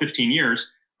 15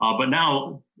 years, but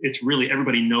now it's really,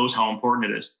 everybody knows how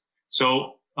important it is.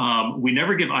 So we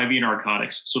never give IV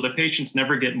narcotics. So the patients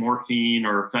never get morphine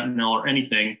or fentanyl or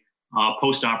anything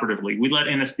post-operatively. We let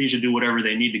anesthesia do whatever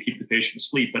they need to keep the patient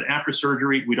asleep. But after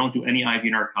surgery, we don't do any IV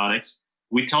narcotics.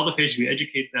 We tell the patient, we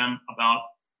educate them about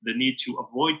the need to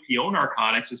avoid PO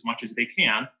narcotics as much as they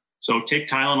can. So take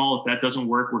Tylenol. If that doesn't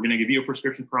work, we're going to give you a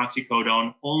prescription for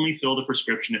oxycodone. Only fill the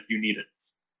prescription if you need it.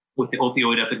 With the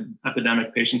opioid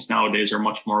epidemic, patients nowadays are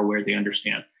much more aware, they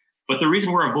understand. But the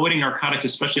reason we're avoiding narcotics,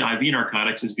 especially IV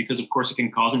narcotics, is because, of course, it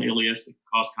can cause an ileus, it can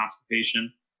cause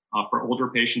constipation. For older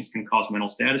patients, it can cause mental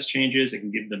status changes. It can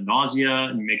give them nausea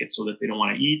and make it so that they don't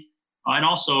want to eat. And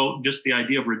also just the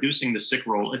idea of reducing the sick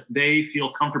roll. If they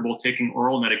feel comfortable taking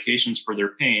oral medications for their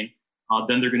pain,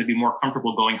 then they're going to be more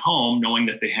comfortable going home knowing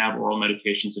that they have oral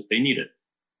medications if they need it.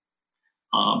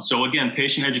 So again,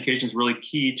 patient education is really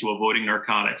key to avoiding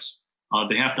narcotics.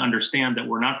 They have to understand that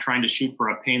we're not trying to shoot for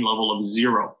a pain level of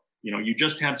 0. You know, you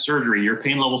just had surgery, your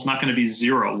pain level is not going to be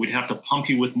 0. We'd have to pump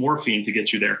you with morphine to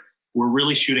get you there. We're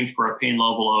really shooting for a pain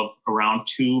level of around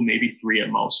 2, maybe 3 at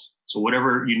most. So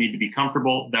whatever you need to be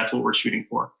comfortable, that's what we're shooting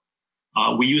for.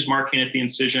 We use Marcaine at the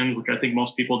incision, which I think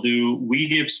most people do. We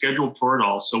give scheduled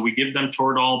Toradol. So we give them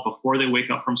Toradol before they wake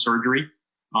up from surgery.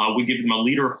 We give them a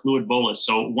liter of fluid bolus.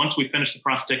 So once we finish the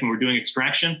prostatectomy, we're doing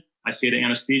extraction. I say to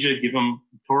anesthesia, give them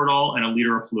Toradol and a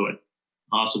liter of fluid.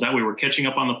 So that way we're catching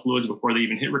up on the fluids before they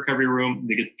even hit recovery room.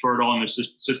 They get the Toradol in their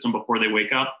system before they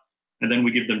wake up. And then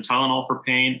we give them Tylenol for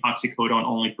pain, oxycodone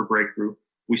only for breakthrough.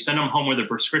 We send them home with a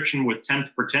prescription with 10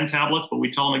 tablets, but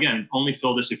we tell them again, only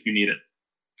fill this if you need it.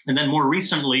 And then more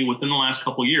recently, within the last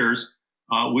couple of years,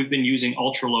 we've been using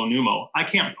ultra-low pneumo. I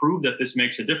can't prove that this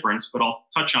makes a difference, but I'll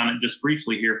touch on it just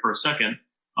briefly here for a second.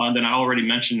 Then I already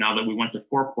mentioned now that we went to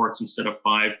 4 ports instead of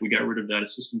 5. We got rid of that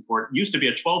assistant port. It used to be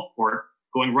a 12 port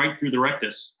going right through the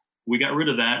rectus. We got rid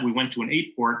of that. We went to an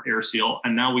 8 port air seal,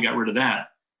 and now we got rid of that.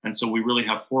 And so we really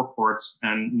have 4 ports,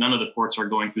 and none of the ports are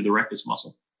going through the rectus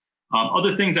muscle.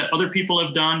 Other things that other people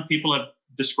have done, people have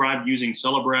described using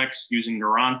Celebrex, using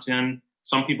Neurontin.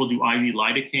 Some people do IV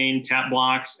lidocaine, tap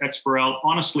blocks, Exparel.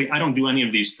 Honestly, I don't do any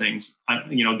of these things.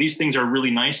 These things are really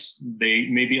nice. They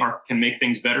maybe can make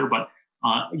things better, but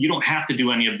you don't have to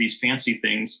do any of these fancy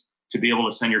things to be able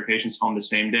to send your patients home the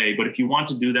same day. But if you want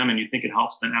to do them and you think it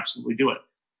helps, then absolutely do it.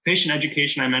 Patient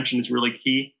education, I mentioned, is really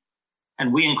key.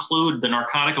 And we include the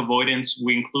narcotic avoidance.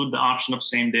 We include the option of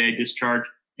same-day discharge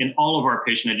in all of our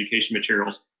patient education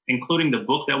materials, including the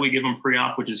book that we give them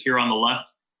pre-op, which is here on the left.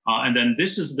 And then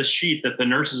this is the sheet that the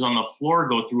nurses on the floor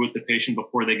go through with the patient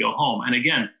before they go home. And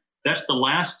again, that's the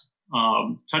last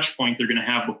touch point they're going to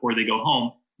have before they go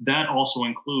home. That also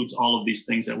includes all of these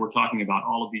things that we're talking about,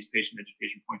 all of these patient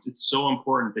education points. It's so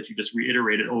important that you just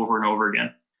reiterate it over and over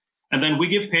again. And then we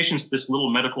give patients this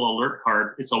little medical alert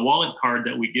card. It's a wallet card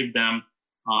that we give them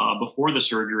before the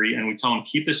surgery, and we tell them,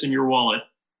 keep this in your wallet.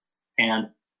 And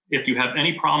if you have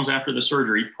any problems after the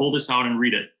surgery, pull this out and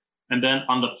read it. And then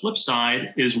on the flip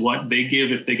side is what they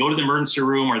give if they go to the emergency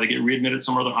room or they get readmitted at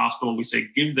some other hospital. We say,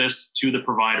 give this to the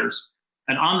providers.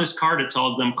 And on this card, it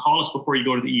tells them, call us before you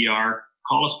go to the ER,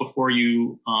 call us before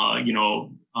you,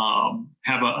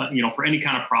 have for any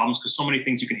kind of problems, because so many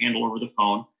things you can handle over the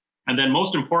phone. And then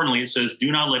most importantly, it says,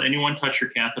 do not let anyone touch your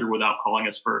catheter without calling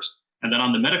us first. And then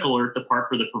on the medical alert, the part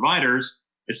for the providers,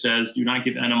 it says, do not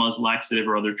give enemas, laxative,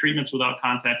 or other treatments without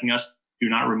contacting us. Do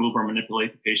not remove or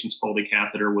manipulate the patient's Foley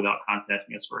catheter without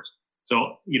contacting us first.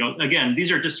 So, again,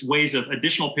 these are just ways of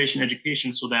additional patient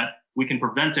education so that we can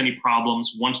prevent any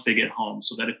problems once they get home,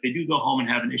 so that if they do go home and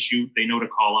have an issue, they know to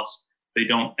call us. They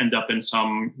don't end up in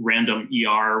some random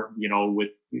ER, with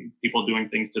people doing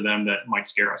things to them that might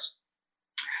scare us.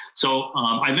 So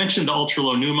I mentioned the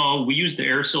ultra-low pneumo. We use the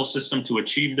AirSeal system to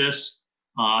achieve this.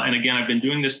 And again, I've been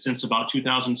doing this since about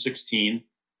 2016.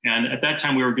 And at that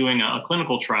time, we were doing a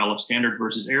clinical trial of standard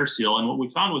versus AirSeal. And what we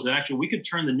found was that actually we could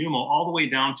turn the pneumo all the way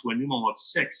down to a pneumo of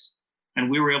 6. And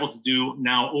we were able to do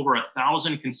now over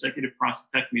 1,000 consecutive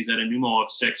prostatectomies at a pneumo of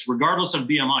 6, regardless of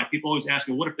BMI. People always ask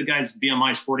me, what if the guy's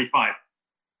BMI is 45?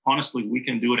 Honestly, we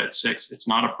can do it at 6. It's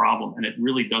not a problem. And it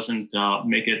really doesn't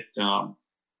make it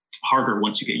harder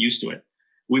once you get used to it.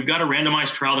 We've got a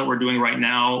randomized trial that we're doing right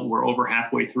now. We're over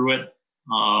halfway through it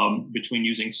between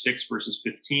using 6 versus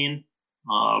 15.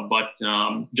 But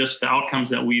just the outcomes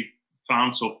that we've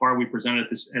found so far, we presented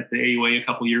this at the AUA a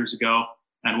couple years ago.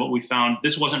 And what we found,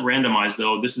 this wasn't randomized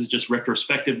though, this is just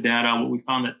retrospective data. What we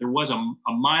found that there was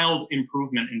a mild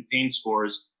improvement in pain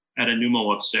scores at a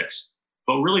pneumo of 6.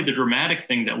 But really the dramatic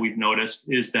thing that we've noticed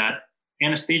is that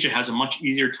anesthesia has a much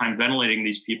easier time ventilating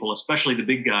these people, especially the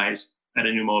big guys, at a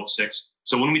pneumo of 6.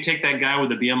 So when we take that guy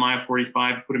with a BMI of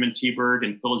 45, put him in T-Bird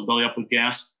and fill his belly up with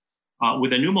gas,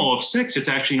 with a pneumo of 6, it's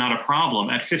actually not a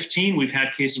problem. At 15, we've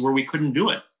had cases where we couldn't do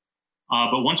it.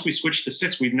 But once we switched to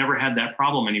 6, we've never had that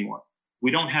problem anymore. We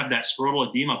don't have that scrotal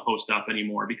edema post-op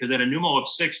anymore, because at a pneumo of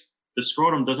 6, the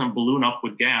scrotum doesn't balloon up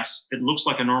with gas. It looks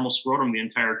like a normal scrotum the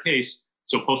entire case.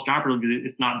 So post-operatively,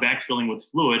 it's not backfilling with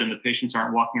fluid and the patients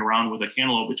aren't walking around with a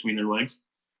cantaloupe between their legs.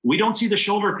 We don't see the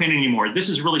shoulder pain anymore. This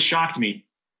has really shocked me.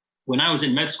 When I was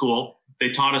in med school, they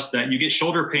taught us that you get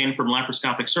shoulder pain from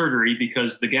laparoscopic surgery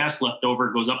because the gas left over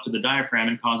goes up to the diaphragm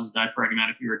and causes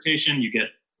diaphragmatic irritation. You get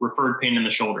referred pain in the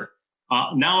shoulder.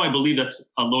 Now I believe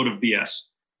that's a load of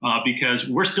BS because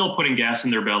we're still putting gas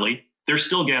in their belly. there's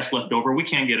still gas left over. We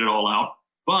can't get it all out,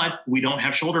 but we don't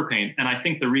have shoulder pain. And I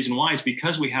think the reason why is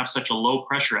because we have such a low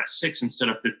pressure at 6 instead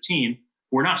of 15,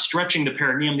 we're not stretching the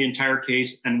peritoneum the entire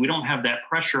case, and we don't have that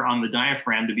pressure on the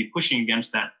diaphragm to be pushing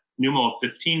against that pneumo of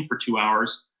 15 for 2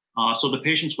 hours. So the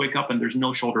patients wake up and there's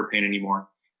no shoulder pain anymore.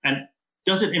 And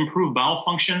does it improve bowel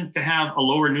function to have a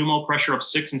lower pneumo pressure of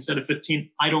 6 instead of 15?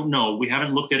 I don't know. We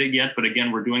haven't looked at it yet, but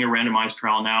again, we're doing a randomized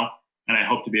trial now, and I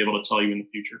hope to be able to tell you in the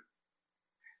future.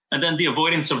 And then the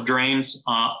avoidance of drains.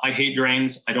 I hate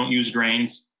drains. I don't use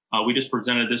drains. We just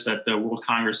presented this at the World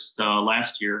Congress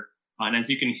last year. And as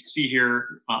you can see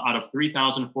here, out of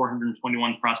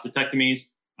 3,421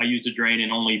 prostatectomies, I used a drain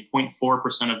in only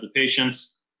 0.4% of the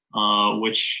patients,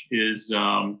 which is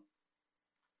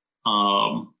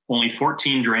only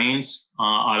 14 drains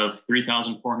out of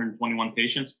 3,421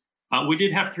 patients. We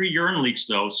did have 3 urine leaks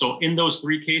though. So in those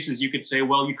 3 cases, you could say,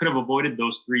 well, you could have avoided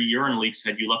those 3 urine leaks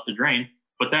had you left the drain,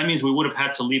 but that means we would have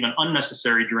had to leave an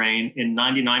unnecessary drain in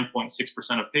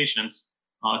 99.6% of patients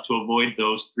to avoid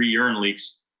those 3 urine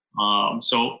leaks.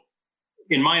 So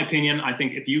in my opinion, I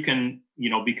think if you can,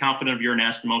 be confident of your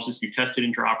anastomosis, you test it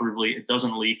intraoperatively, it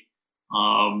doesn't leak,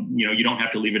 you don't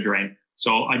have to leave a drain.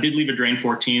 So I did leave a drain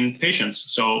 14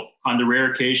 patients. So on the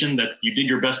rare occasion that you did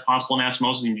your best possible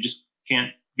anastomosis and you just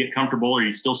can't get comfortable or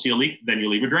you still see a leak, then you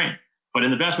leave a drain. But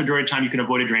in the vast majority of the time, you can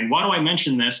avoid a drain. Why do I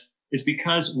mention this? Is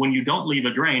because when you don't leave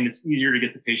a drain, it's easier to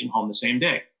get the patient home the same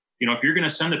day. If you're going to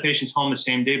send the patients home the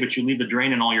same day, but you leave a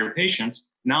drain in all your patients,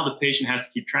 now the patient has to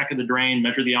keep track of the drain,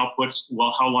 measure the outputs.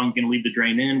 Well, how long are you going to leave the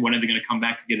drain in? When are they going to come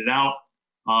back to get it out?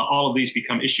 All of these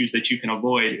become issues that you can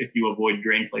avoid if you avoid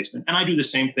drain placement. And I do the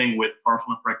same thing with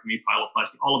partial nephrectomy,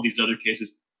 pyeloplasty, all of these other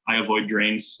cases. I avoid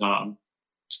drains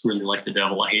really like the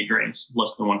devil. I hate drains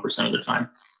less than 1% of the time.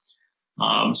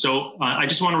 So I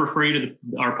just want to refer you to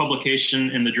our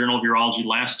publication in the Journal of Urology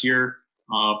last year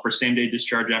for same-day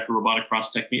discharge after robotic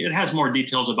prostatectomy. It has more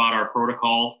details about our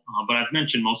protocol, but I've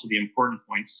mentioned most of the important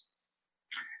points.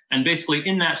 And basically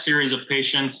in that series of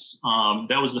patients,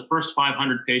 that was the first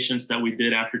 500 patients that we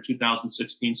did after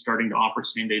 2016, starting to offer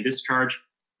same-day discharge.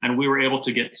 And we were able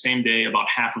to get same-day about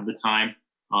half of the time.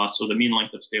 So the mean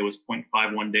length of stay was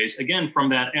 0.51 days. Again, from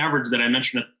that average that I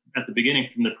mentioned at the beginning,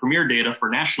 from the premier data for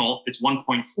national, it's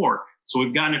 1.4. So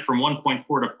we've gotten it from 1.4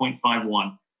 to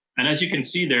 0.51. And as you can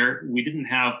see there, we didn't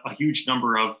have a huge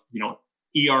number of,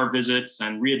 ER visits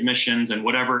and readmissions and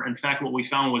whatever. In fact, what we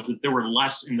found was that there were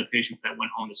less in the patients that went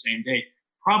home the same day,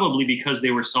 probably because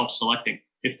they were self-selecting.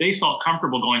 If they felt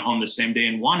comfortable going home the same day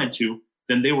and wanted to,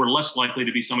 then they were less likely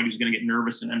to be somebody who's going to get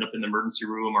nervous and end up in the emergency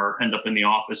room or end up in the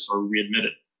office or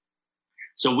readmitted.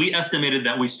 So we estimated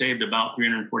that we saved about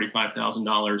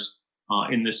 $345,000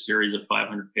 in this series of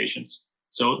 500 patients.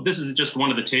 So this is just one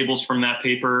of the tables from that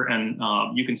paper. And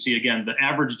you can see, again, the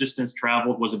average distance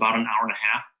traveled was about an hour and a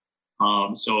half.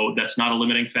 So that's not a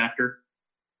limiting factor.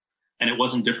 And it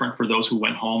wasn't different for those who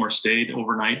went home or stayed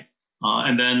overnight.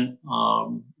 And then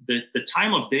the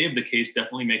time of day of the case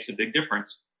definitely makes a big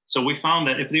difference. So we found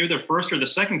that if they were the first or the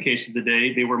second case of the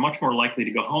day, they were much more likely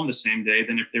to go home the same day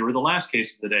than if they were the last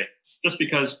case of the day. Just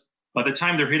because by the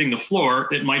time they're hitting the floor,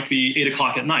 it might be 8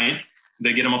 o'clock at night.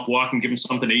 They get them up walking, give them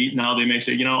something to eat. Now they may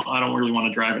say, I don't really want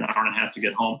to drive an hour and a half to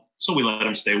get home. So we let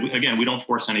them stay. We don't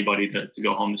force anybody to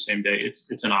go home the same day.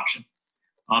 It's an option.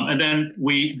 And then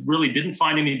we really didn't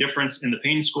find any difference in the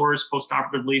pain scores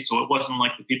postoperatively. So it wasn't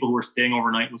like the people who were staying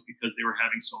overnight was because they were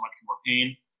having so much more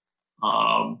pain.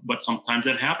 But sometimes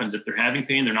that happens. If they're having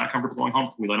pain, they're not comfortable going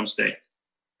home, we let them stay.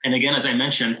 And again, as I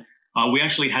mentioned, we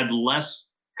actually had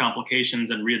less complications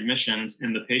and readmissions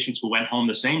in the patients who went home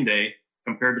the same day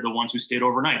compared to the ones who stayed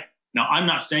overnight. Now, I'm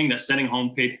not saying that sending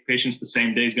home patients the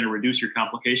same day is going to reduce your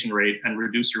complication rate and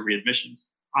reduce your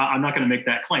readmissions. I'm not going to make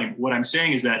that claim. What I'm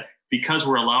saying is that because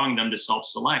we're allowing them to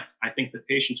self-select, I think the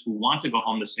patients who want to go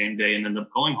home the same day and end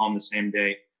up going home the same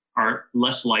day are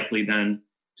less likely than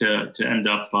to end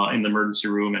up in the emergency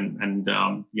room and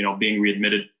being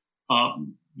readmitted,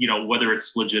 whether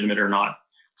it's legitimate or not.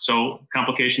 So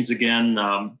complications, again,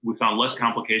 we found less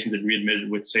complications in readmitted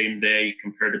with same day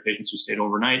compared to patients who stayed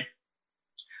overnight.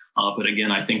 But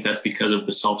again, I think that's because of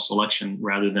the self-selection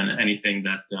rather than anything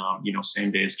that,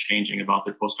 same day is changing about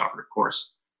their postoperative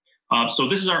course. So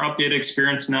this is our updated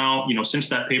experience now. Since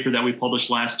that paper that we published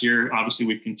last year, obviously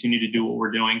we've continued to do what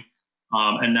we're doing.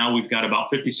 And now we've got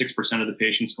about 56% of the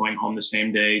patients going home the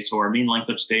same day. So our mean length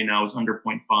of stay now is under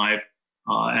 0.5.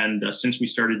 And since we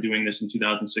started doing this in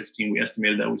 2016, we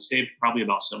estimated that we saved probably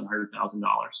about $700,000.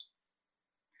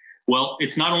 Well,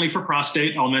 it's not only for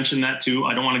prostate. I'll mention that too.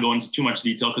 I don't want to go into too much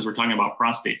detail because we're talking about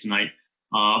prostate tonight.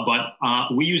 But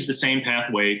we use the same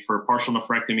pathway for partial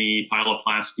nephrectomy,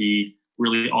 pyeloplasty,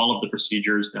 really all of the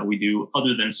procedures that we do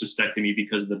other than cystectomy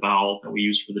because of the bowel that we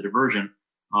use for the diversion.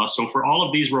 So for all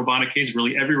of these robotic cases,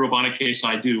 really every robotic case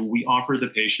I do, we offer the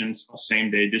patients a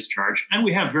same-day discharge, and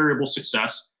we have variable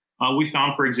success. We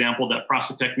found, for example, that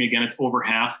prostatectomy, again, it's over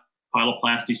half,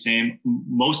 pyeloplasty same.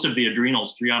 Most of the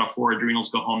adrenals, 3 out of 4 adrenals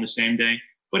go home the same day,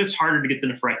 but it's harder to get the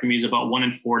nephrectomies. About 1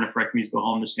 in 4 nephrectomies go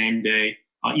home the same day,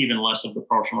 even less of the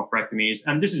partial nephrectomies.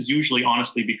 And this is usually,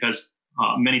 honestly, because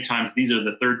many times these are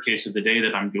the third case of the day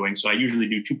that I'm doing. So I usually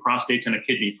do 2 prostates and a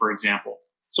kidney, for example.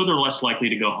 So they're less likely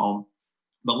to go home,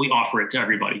 but we offer it to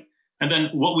everybody. And then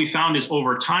what we found is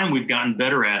over time, we've gotten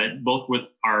better at it, both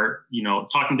with our,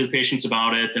 talking to the patients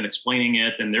about it and explaining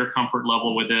it and their comfort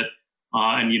level with it.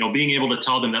 And, being able to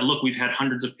tell them that, look, we've had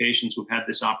hundreds of patients who've had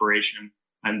this operation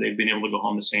and they've been able to go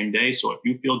home the same day. So if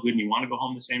you feel good and you want to go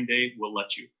home the same day, we'll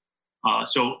let you.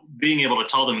 So being able to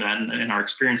tell them that and our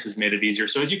experience has made it easier.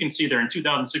 So as you can see there in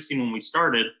 2016, when we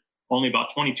started, only about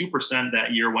 22%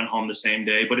 that year went home the same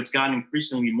day, but it's gotten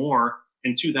increasingly more.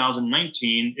 In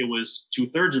 2019, it was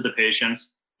 2/3 of the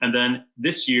patients. And then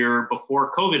this year,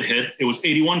 before COVID hit, it was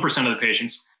 81% of the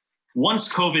patients.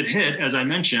 Once COVID hit, as I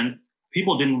mentioned,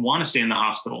 people didn't want to stay in the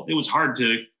hospital. It was hard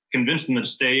to convince them to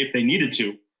stay if they needed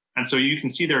to. And so you can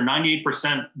see there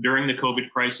 98% during the COVID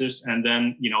crisis. And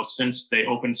then, since they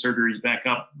opened surgeries back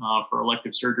up for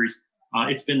elective surgeries,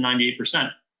 it's been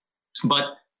 98%.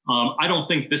 But I don't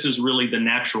think this is really the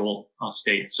natural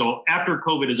state. So after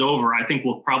COVID is over, I think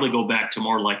we'll probably go back to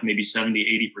more like maybe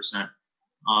 70, 80%.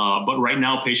 But right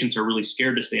now, patients are really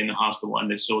scared to stay in the hospital.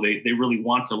 And so they really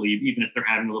want to leave, even if they're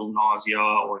having a little nausea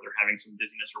or they're having some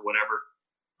dizziness or whatever.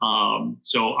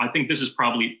 So I think this is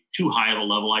probably too high of a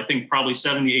level. I think probably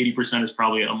 70, 80% is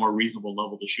probably a more reasonable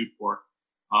level to shoot for.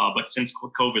 But since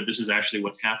COVID, this is actually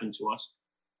what's happened to us.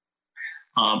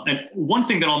 And one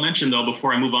thing that I'll mention, though,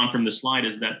 before I move on from this slide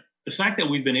is that the fact that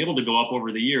we've been able to go up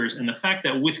over the years and the fact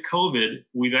that with COVID,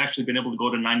 we've actually been able to go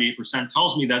to 98%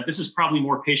 tells me that this is probably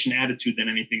more patient attitude than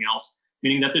anything else,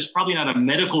 meaning that there's probably not a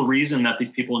medical reason that these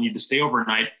people need to stay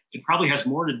overnight. It probably has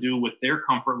more to do with their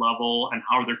comfort level and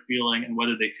how they're feeling and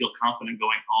whether they feel confident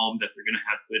going home, that they're going to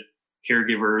have good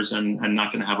caregivers and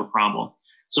not going to have a problem.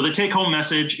 So the take-home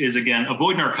message is, again,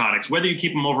 avoid narcotics. Whether you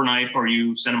keep them overnight or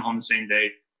you send them home the same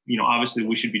day, obviously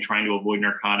we should be trying to avoid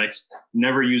narcotics.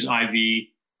 Never use IV.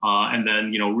 And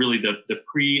then, really the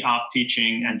pre-op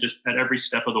teaching and just at every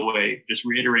step of the way, just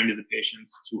reiterating to the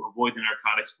patients to avoid the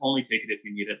narcotics, only take it if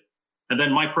you need it. And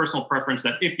then my personal preference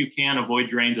that if you can avoid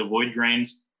drains, avoid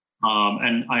drains.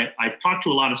 And I've talked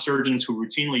to a lot of surgeons who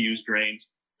routinely use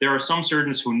drains. There are some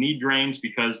surgeons who need drains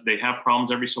because they have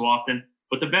problems every so often.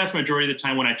 But the vast majority of the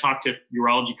time when I talk to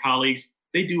urology colleagues,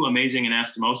 they do amazing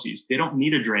anastomoses. They don't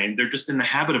need a drain. They're just in the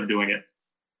habit of doing it.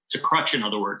 It's a crutch, in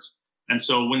other words. And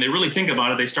so when they really think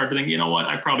about it, they start to think, you know what,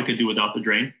 I probably could do without the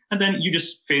drain. And then you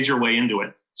just phase your way into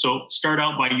it. So start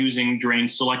out by using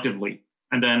drains selectively.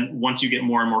 And then once you get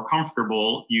more and more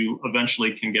comfortable, you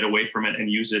eventually can get away from it and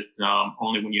use it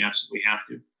only when you absolutely have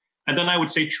to. And then I would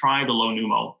say try the low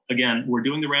pneumo. Again, we're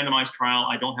doing the randomized trial.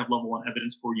 I don't have level 1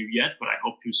 evidence for you yet, but I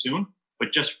hope to soon.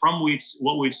 But just from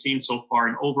what we've seen so far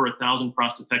in over 1,000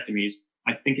 prostatectomies,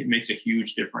 I think it makes a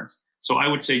huge difference. So I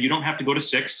would say you don't have to go to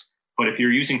 6, but if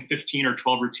you're using 15 or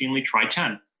 12 routinely, try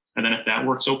 10. And then if that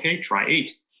works okay, try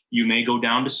 8. You may go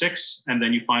down to 6, and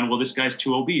then you find, well, this guy's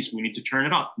too obese. We need to turn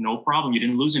it up. No problem. You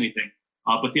didn't lose anything.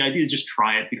 But the idea is just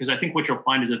try it, because I think what you'll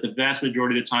find is that the vast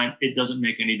majority of the time, it doesn't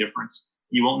make any difference.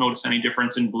 You won't notice any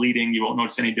difference in bleeding. You won't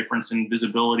notice any difference in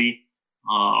visibility.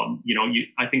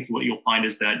 I think what you'll find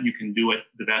is that you can do it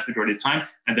the vast majority of the time.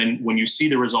 And then when you see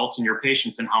the results in your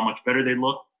patients and how much better they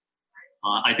look,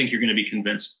 I think you're going to be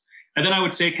convinced. And then I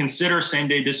would say consider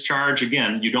same-day discharge.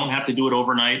 Again, you don't have to do it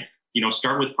overnight.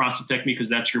 Start with prostatectomy because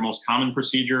that's your most common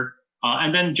procedure.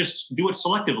 And then just do it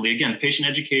selectively. Again, patient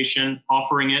education,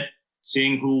 offering it,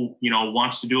 seeing who,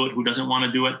 wants to do it, who doesn't want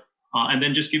to do it. And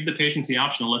then just give the patients the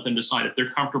option and let them decide. If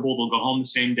they're comfortable, they'll go home the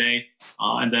same day.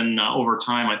 And then over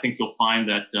time, I think you'll find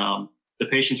that the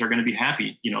patients are going to be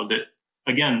happy. That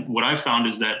again, what I've found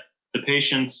is that the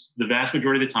patients, the vast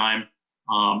majority of the time,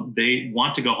 they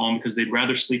want to go home because they'd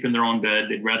rather sleep in their own bed.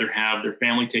 They'd rather have their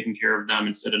family taking care of them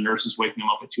instead of nurses waking them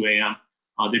up at 2 a.m.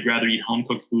 They'd rather eat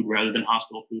home-cooked food rather than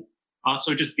hospital food.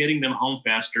 So just getting them home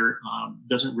faster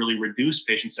doesn't really reduce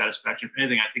patient satisfaction. If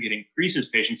anything, I think it increases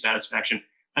patient satisfaction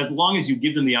as long as you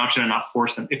give them the option and not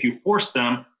force them. If you force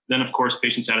them, then of course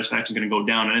patient satisfaction is going to go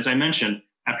down. And as I mentioned,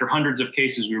 after hundreds of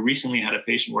cases, we recently had a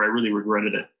patient where I really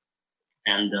regretted it.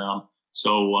 And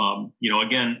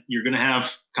again, you're going to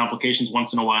have complications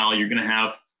once in a while. You're going to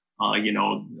have,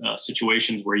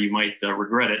 situations where you might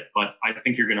regret it. But I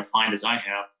think you're going to find, as I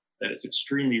have, that it's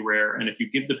extremely rare. And if you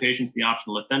give the patients the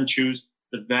option to let them choose,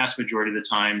 the vast majority of the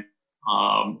time,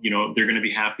 they're going to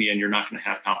be happy and you're not going to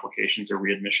have complications or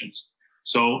readmissions.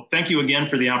 So thank you again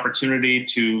for the opportunity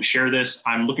to share this.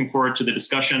 I'm looking forward to the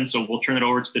discussion. So we'll turn it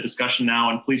over to the discussion now,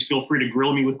 and please feel free to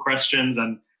grill me with questions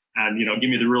and give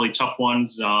me the really tough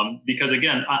ones. Because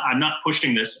again, I'm not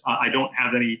pushing this. I don't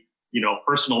have any,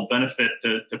 personal benefit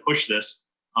to push this.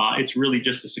 It's really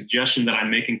just a suggestion that I'm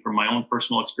making from my own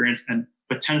personal experience and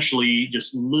potentially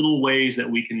just little ways that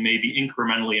we can maybe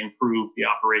incrementally improve the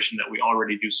operation that we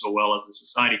already do so well as a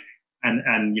society. And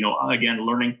again,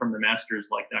 learning from the masters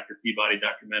like Dr. Peabody,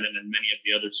 Dr. Menon, and many of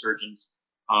the other surgeons,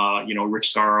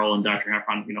 Rich Sarl and Dr.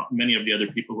 Heffron, many of the other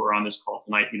people who are on this call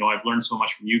tonight. I've learned so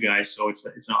much from you guys, so it's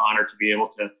an honor to be able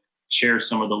to share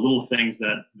some of the little things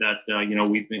that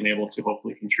we've been able to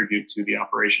hopefully contribute to the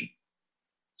operation.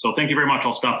 So thank you very much.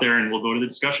 I'll stop there and we'll go to the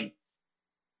discussion.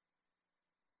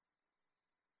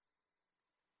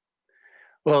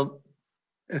 Well,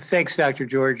 thanks, Dr.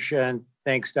 George, and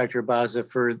thanks, Dr. Baza,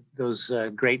 for those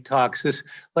great talks. This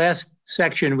last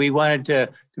section, we wanted to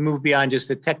move beyond just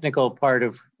the technical part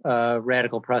of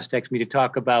radical prostatectomy to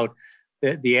talk about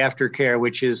the aftercare,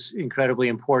 which is incredibly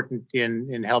important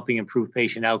in helping improve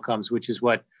patient outcomes, which is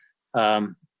what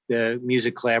the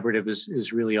Music Collaborative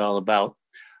is really all about.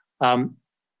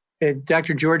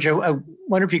 Dr. George, I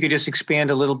wonder if you could just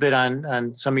expand a little bit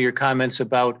on some of your comments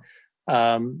about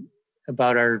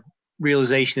our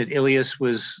realization that ileus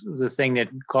was the thing that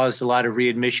caused a lot of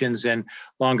readmissions and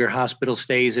longer hospital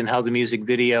stays, and how the music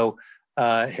video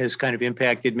has kind of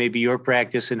impacted maybe your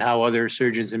practice and how other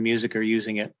surgeons in music are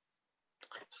using it.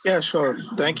 Yeah, sure.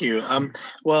 Thank you.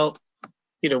 Well,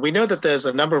 we know that there's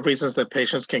a number of reasons that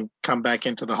patients can come back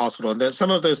into the hospital, and that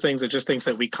some of those things are just things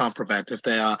that we can't prevent. If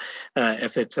they are,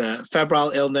 if it's a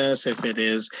febrile illness, if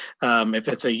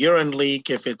it's a urine leak,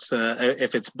 if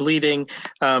it's bleeding,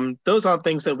 those aren't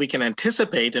things that we can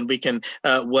anticipate and we can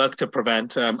work to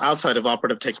prevent outside of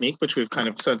operative technique, which we've kind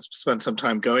of spent some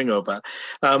time going over.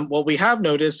 What we have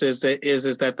noticed is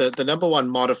that the number one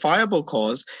modifiable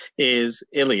cause is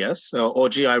ileus or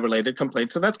GI-related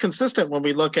complaints, and that's consistent when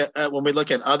we look at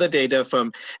other data from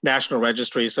national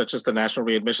registries such as the National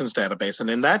Readmissions Database. And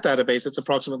in that database, it's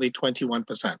approximately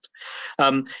 21%.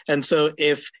 And so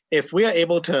if we are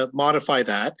able to modify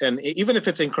that, and even if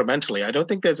it's incrementally, I don't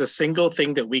think there's a single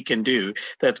thing that we can do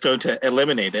that's going to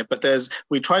eliminate it, but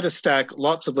we try to stack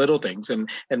lots of little things. And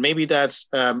maybe that's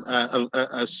ultra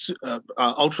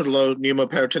low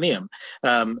pneumoperitoneum.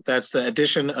 That's the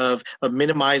addition of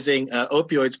minimizing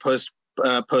opioids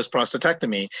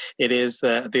post-prostatectomy. It is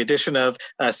the addition of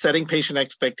setting patient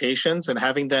expectations and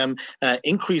having them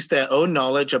increase their own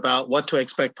knowledge about what to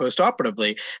expect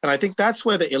post-operatively. And I think that's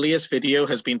where the ileus video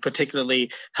has been particularly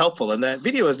helpful. And that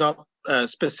video is not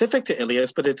specific to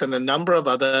ileus, but it's in a number of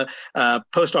other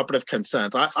post-operative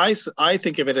concerns. I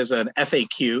think of it as an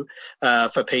FAQ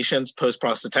for patients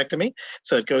post-prostatectomy.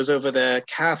 So it goes over their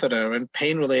catheter and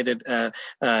pain-related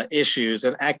issues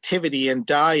and activity and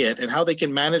diet and how they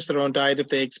can manage their own diet if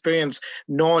they experience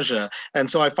nausea. And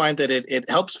so I find that it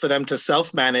helps for them to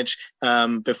self-manage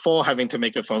before having to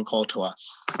make a phone call to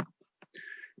us.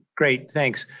 Great,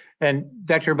 thanks. And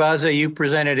Dr. Baza, you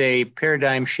presented a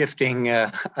paradigm shifting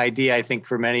idea, I think,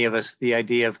 for many of us, the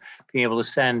idea of being able to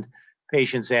send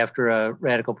patients after a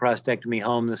radical prostatectomy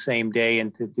home the same day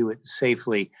and to do it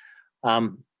safely. A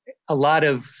lot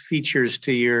of features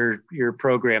to your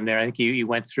program there. I think you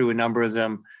went through a number of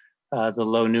them, the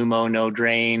low pneumo, no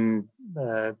drain,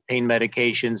 pain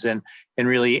medications, and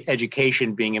really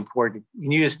education being important.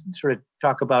 Can you just sort of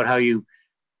talk about how you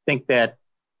think that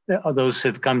those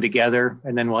have come together,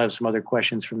 and then we'll have some other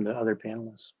questions from the other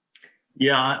panelists.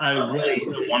 Yeah, I really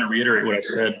want to reiterate what I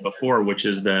said before, which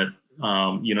is that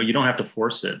you don't have to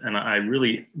force it, and I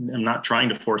really am not trying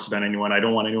to force it on anyone. I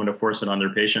don't want anyone to force it on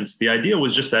their patients. The idea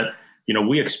was just that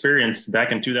we experienced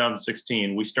back in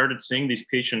 2016. We started seeing these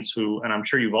patients who, and I'm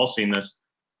sure you've all seen this,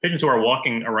 patients who are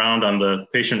walking around on the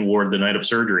patient ward the night of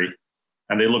surgery,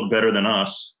 and they look better than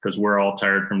us because we're all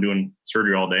tired from doing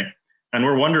surgery all day. And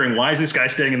we're wondering, why is this guy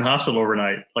staying in the hospital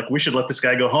overnight? Like, we should let this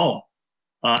guy go home.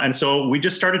 And so we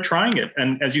just started trying it.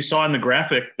 And as you saw in the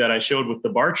graphic that I showed with the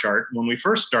bar chart, when we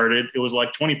first started, it was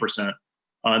like 20%.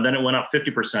 Then it went up 50%,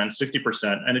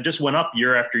 60%. And it just went up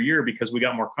year after year because we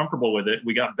got more comfortable with it.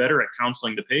 We got better at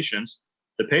counseling the patients.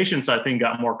 The patients, I think,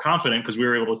 got more confident because we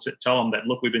were able to tell them that,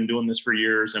 look, we've been doing this for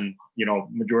years. And,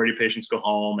 majority of patients go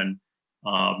home. And,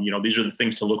 these are the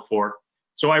things to look for.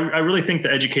 So I really think the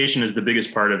education is the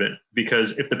biggest part of it,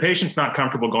 because if the patient's not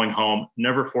comfortable going home,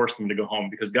 never force them to go home,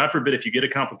 because God forbid, if you get a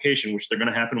complication, which they're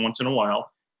going to happen once in a while,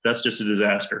 that's just a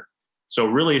disaster. So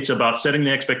really, it's about setting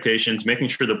the expectations, making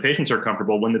sure the patients are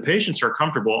comfortable. When the patients are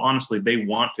comfortable, honestly, they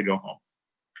want to go home.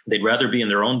 They'd rather be in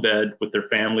their own bed with their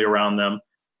family around them,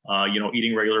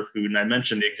 eating regular food. And I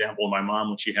mentioned the example of my mom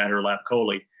when she had her lap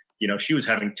chole. She was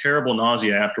having terrible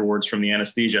nausea afterwards from the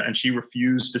anesthesia, and she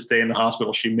refused to stay in the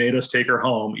hospital. She made us take her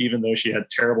home, even though she had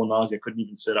terrible nausea, couldn't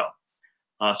even sit up.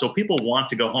 So people want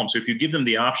to go home. So if you give them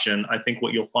the option, I think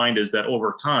what you'll find is that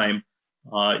over time,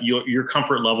 your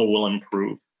comfort level will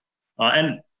improve.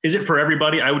 And is it for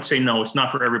everybody? I would say no, it's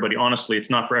not for everybody. Honestly, it's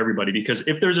not for everybody, because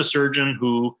if there's a surgeon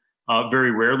who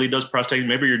very rarely does prostatectomy,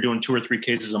 maybe you're doing 2 or 3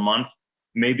 cases a month,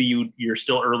 maybe you're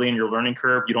still early in your learning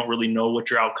curve, you don't really know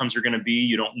what your outcomes are going to be,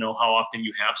 you don't know how often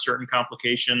you have certain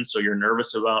complications, so you're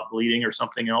nervous about bleeding or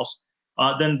something else,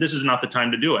 then this is not the time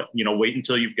to do it. Wait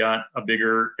until you've got a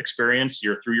bigger experience,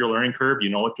 you're through your learning curve, you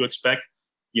know what to expect.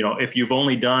 If you've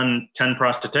only done 10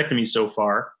 prostatectomies so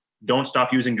far, don't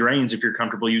stop using drains if you're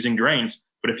comfortable using drains.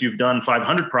 But if you've done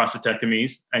 500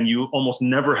 prostatectomies and you almost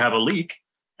never have a leak,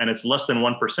 and it's less than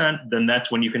 1%, then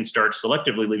that's when you can start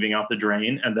selectively leaving out the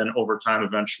drain, and then over time,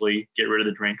 eventually get rid of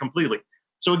the drain completely.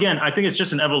 So again, I think it's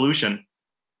just an evolution.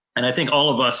 And I think all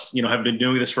of us, have been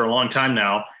doing this for a long time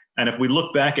now. And if we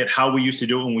look back at how we used to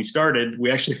do it when we started,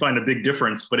 we actually find a big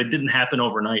difference, but it didn't happen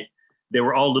overnight. They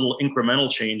were all little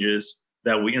incremental changes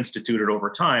that we instituted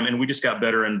over time, and we just got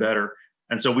better and better.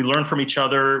 And so we learn from each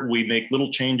other, we make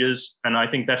little changes. And I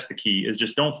think that's the key, is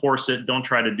just don't force it. Don't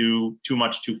try to do too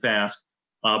much too fast.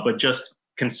 But just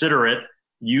consider it,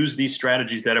 use these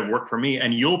strategies that have worked for me,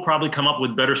 and you'll probably come up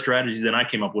with better strategies than I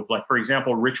came up with. Like, for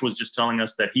example, Rich was just telling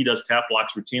us that he does tap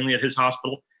blocks routinely at his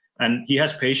hospital, and he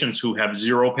has patients who have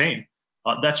zero pain.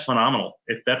 That's phenomenal.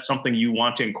 If that's something you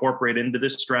want to incorporate into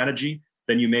this strategy,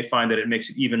 then you may find that it makes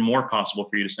it even more possible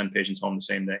for you to send patients home the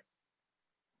same day.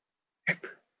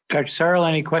 Dr. Sarl,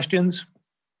 any questions?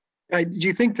 Do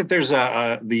you think that there's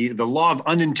the law of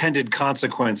unintended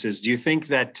consequences? Do you think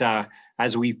that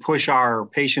as we push our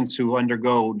patients who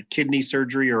undergo kidney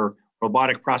surgery or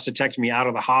robotic prostatectomy out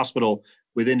of the hospital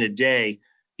within a day,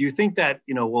 do you think that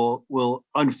will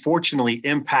unfortunately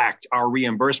impact our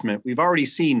reimbursement? We've already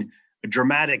seen a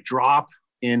dramatic drop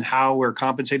in how we're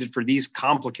compensated for these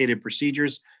complicated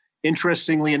procedures.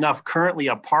 Interestingly enough, currently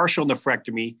a partial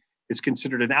nephrectomy is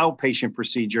considered an outpatient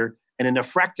procedure, and a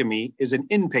nephrectomy is an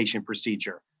inpatient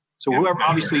procedure. So whoever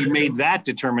obviously made that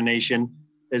determination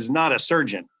is not a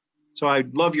surgeon. So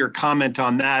I'd love your comment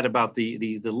on that, about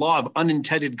the law of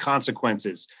unintended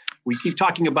consequences. We keep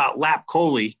talking about lap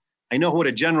chole. I know what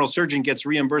a general surgeon gets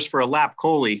reimbursed for a lap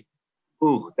chole.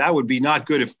 Ooh, that would be not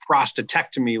good if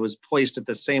prostatectomy was placed at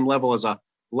the same level as a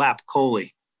lap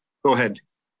chole. Go ahead.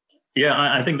 Yeah,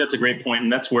 I think that's a great point,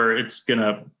 and that's where it's going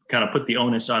to kind of put the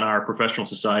onus on our professional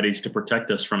societies to protect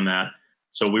us from that.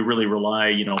 So we really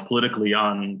rely, politically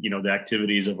on, the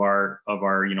activities of our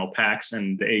PACs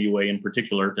and the AUA in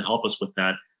particular to help us with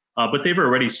that. But they've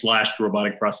already slashed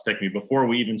robotic prostatectomy before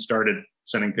we even started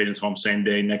sending patients home same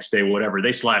day, next day, whatever.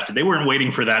 They slashed it. They weren't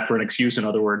waiting for that for an excuse, in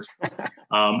other words.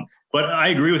 But I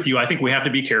agree with you. I think we have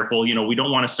to be careful. We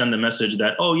don't want to send the message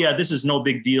that, oh yeah, this is no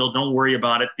big deal, don't worry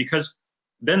about it, because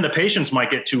then the patients might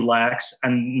get too lax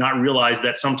and not realize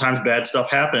that sometimes bad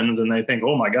stuff happens, and they think,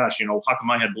 oh my gosh, how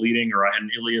come I had bleeding or I had an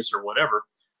ileus or whatever.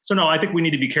 So no, I think we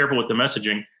need to be careful with the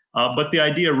messaging. But the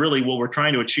idea, really, what we're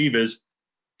trying to achieve is,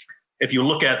 if you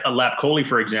look at a lap chole,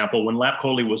 for example, when lap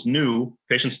chole was new,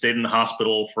 patients stayed in the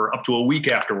hospital for up to a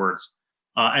week afterwards.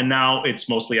 And now it's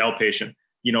mostly outpatient.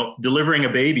 Delivering a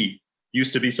baby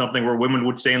used to be something where women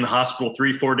would stay in the hospital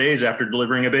 3-4 days after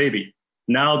delivering a baby.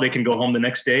 Now they can go home the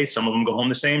next day. Some of them go home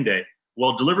the same day.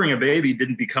 Well, delivering a baby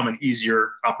didn't become an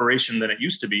easier operation than it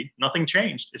used to be. Nothing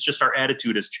changed. It's just our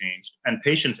attitude has changed, and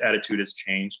patients' attitude has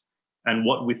changed. And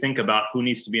what we think about who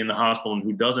needs to be in the hospital and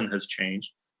who doesn't has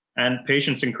changed. And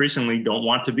patients increasingly don't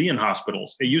want to be in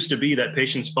hospitals. It used to be that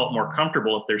patients felt more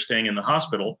comfortable if they're staying in the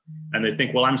hospital, and they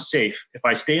think, well, I'm safe. If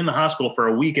I stay in the hospital for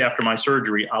a week after my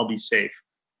surgery, I'll be safe.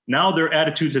 Now their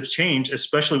attitudes have changed,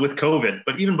 especially with COVID.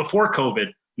 But even before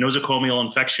COVID, nosocomial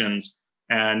infections,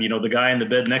 and the guy in the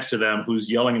bed next to them who's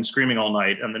yelling and screaming all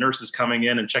night, and the nurses coming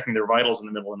in and checking their vitals in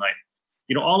the middle of the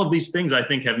night. All of these things, I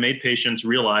think, have made patients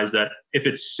realize that if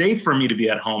it's safe for me to be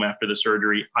at home after the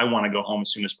surgery, I want to go home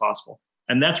as soon as possible.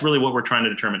 And that's really what we're trying to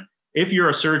determine. If you're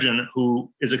a surgeon who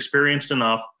is experienced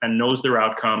enough and knows their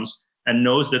outcomes and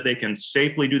knows that they can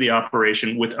safely do the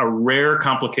operation with a rare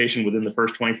complication within the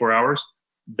first 24 hours,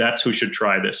 that's who should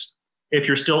try this. If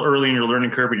you're still early in your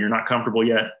learning curve and you're not comfortable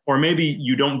yet, or maybe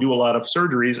you don't do a lot of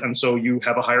surgeries and so you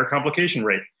have a higher complication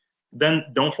rate, then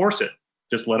don't force it.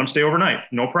 Just let them stay overnight,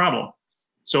 no problem.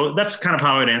 So that's kind of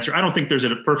how I'd answer. I don't think there's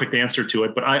a perfect answer to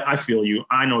it, but I feel you.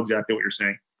 I know exactly what you're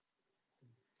saying.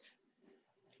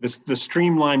 The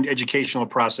streamlined educational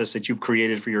process that you've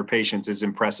created for your patients is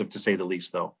impressive, to say the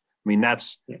least, though. I mean,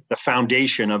 that's the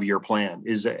foundation of your plan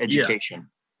is education.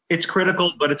 Yeah. It's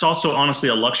critical, but it's also honestly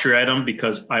a luxury item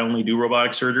because I only do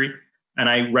robotic surgery. And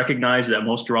I recognize that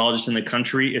most urologists in the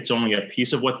country, it's only a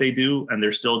piece of what they do, and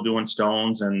they're still doing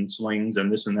stones and slings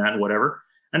and this and that and whatever.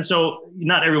 And so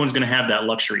not everyone's going to have that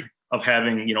luxury of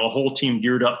having, a whole team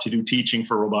geared up to do teaching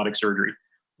for robotic surgery.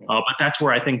 But that's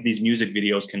where I think these music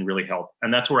videos can really help.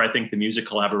 And that's where I think the music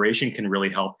collaboration can really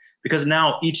help, because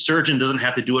now each surgeon doesn't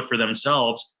have to do it for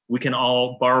themselves. We can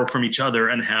all borrow from each other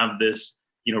and have this,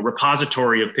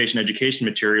 repository of patient education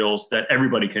materials that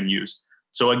everybody can use.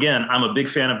 So again, I'm a big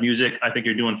fan of music. I think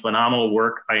you're doing phenomenal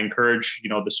work. I encourage,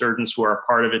 the surgeons who are a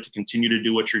part of it to continue to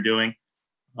do what you're doing.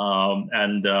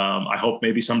 I hope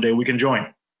maybe someday we can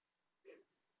join.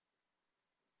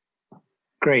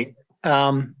 Great.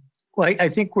 Well, I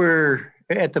think we're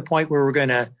at the point where we're going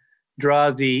to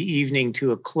draw the evening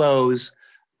to a close.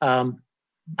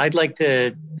 I'd like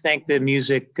to thank the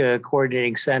Music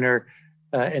Coordinating Center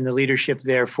and the leadership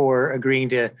there for agreeing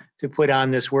to put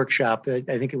on this workshop. I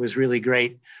think it was really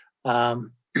great.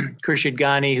 Khurshid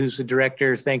Ghani, who's the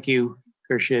director, thank you,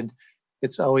 Khurshid.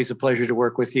 It's always a pleasure to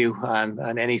work with you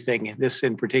on anything, this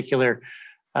in particular.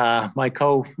 My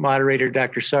co-moderator,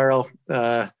 Dr. Sarl,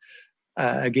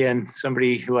 again,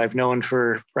 somebody who I've known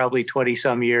for probably 20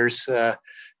 some years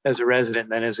as a resident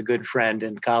and then as a good friend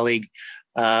and colleague.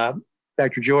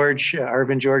 Dr. George,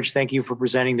 Arvin George, thank you for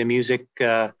presenting the music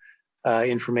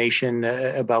information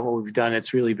about what we've done.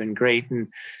 It's really been great. And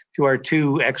to our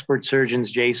two expert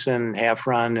surgeons, Jason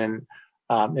Hafron and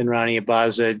Ronnie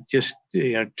Abaza, just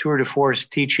tour de force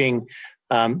teaching.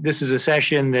 This is a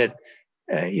session that,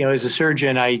 as a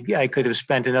surgeon, I could have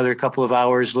spent another couple of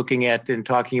hours looking at and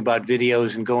talking about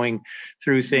videos and going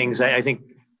through things. I think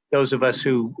those of us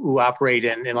who operate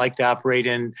and like to operate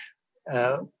in,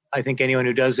 I think anyone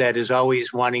who does that is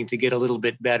always wanting to get a little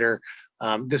bit better.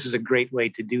 This is a great way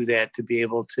to do that, to be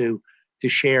able to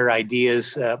share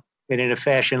ideas and in a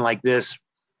fashion like this,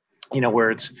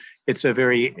 where it's a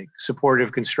very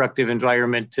supportive, constructive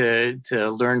environment to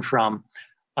learn from.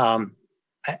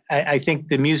 I think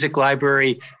the music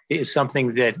library is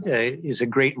something that is a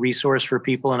great resource for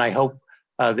people, and I hope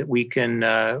that we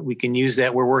can use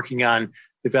that. We're working on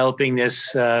developing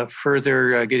this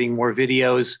further, getting more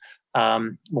videos,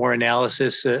 more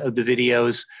analysis of the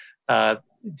videos,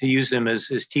 to use them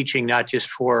as teaching, not just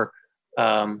for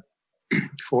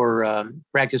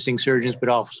practicing surgeons, but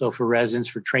also for residents,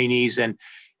 for trainees, and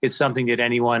it's something that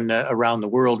anyone around the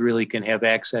world really can have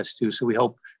access to. So we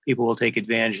hope people will take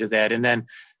advantage of that. And then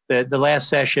the last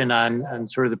session on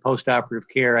sort of the post-operative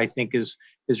care, I think is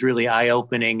really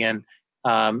eye-opening, and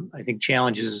I think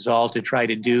challenges us all to try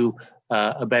to do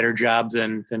a better job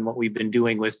than what we've been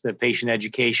doing with the patient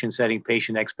education, setting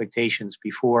patient expectations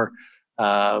before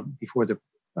the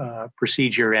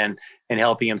procedure and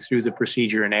helping them through the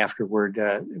procedure and afterward,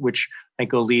 which I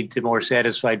think will lead to more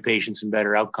satisfied patients and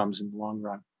better outcomes in the long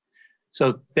run.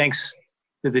 So thanks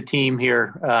to the team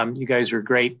here. You guys are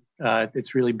great.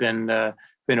 It's really been a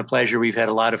pleasure. We've had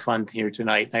a lot of fun here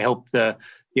tonight. I hope the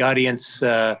audience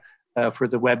for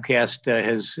the webcast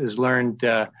has learned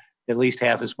at least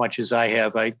half as much as I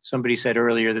have. Somebody said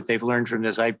earlier that they've learned from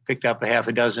this. I picked up a half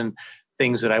a dozen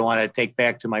things that I want to take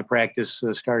back to my practice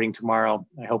starting tomorrow.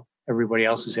 I hope everybody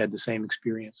else has had the same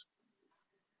experience.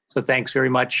 So thanks very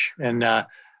much, and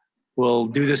we'll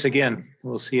do this again.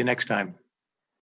 We'll see you next time.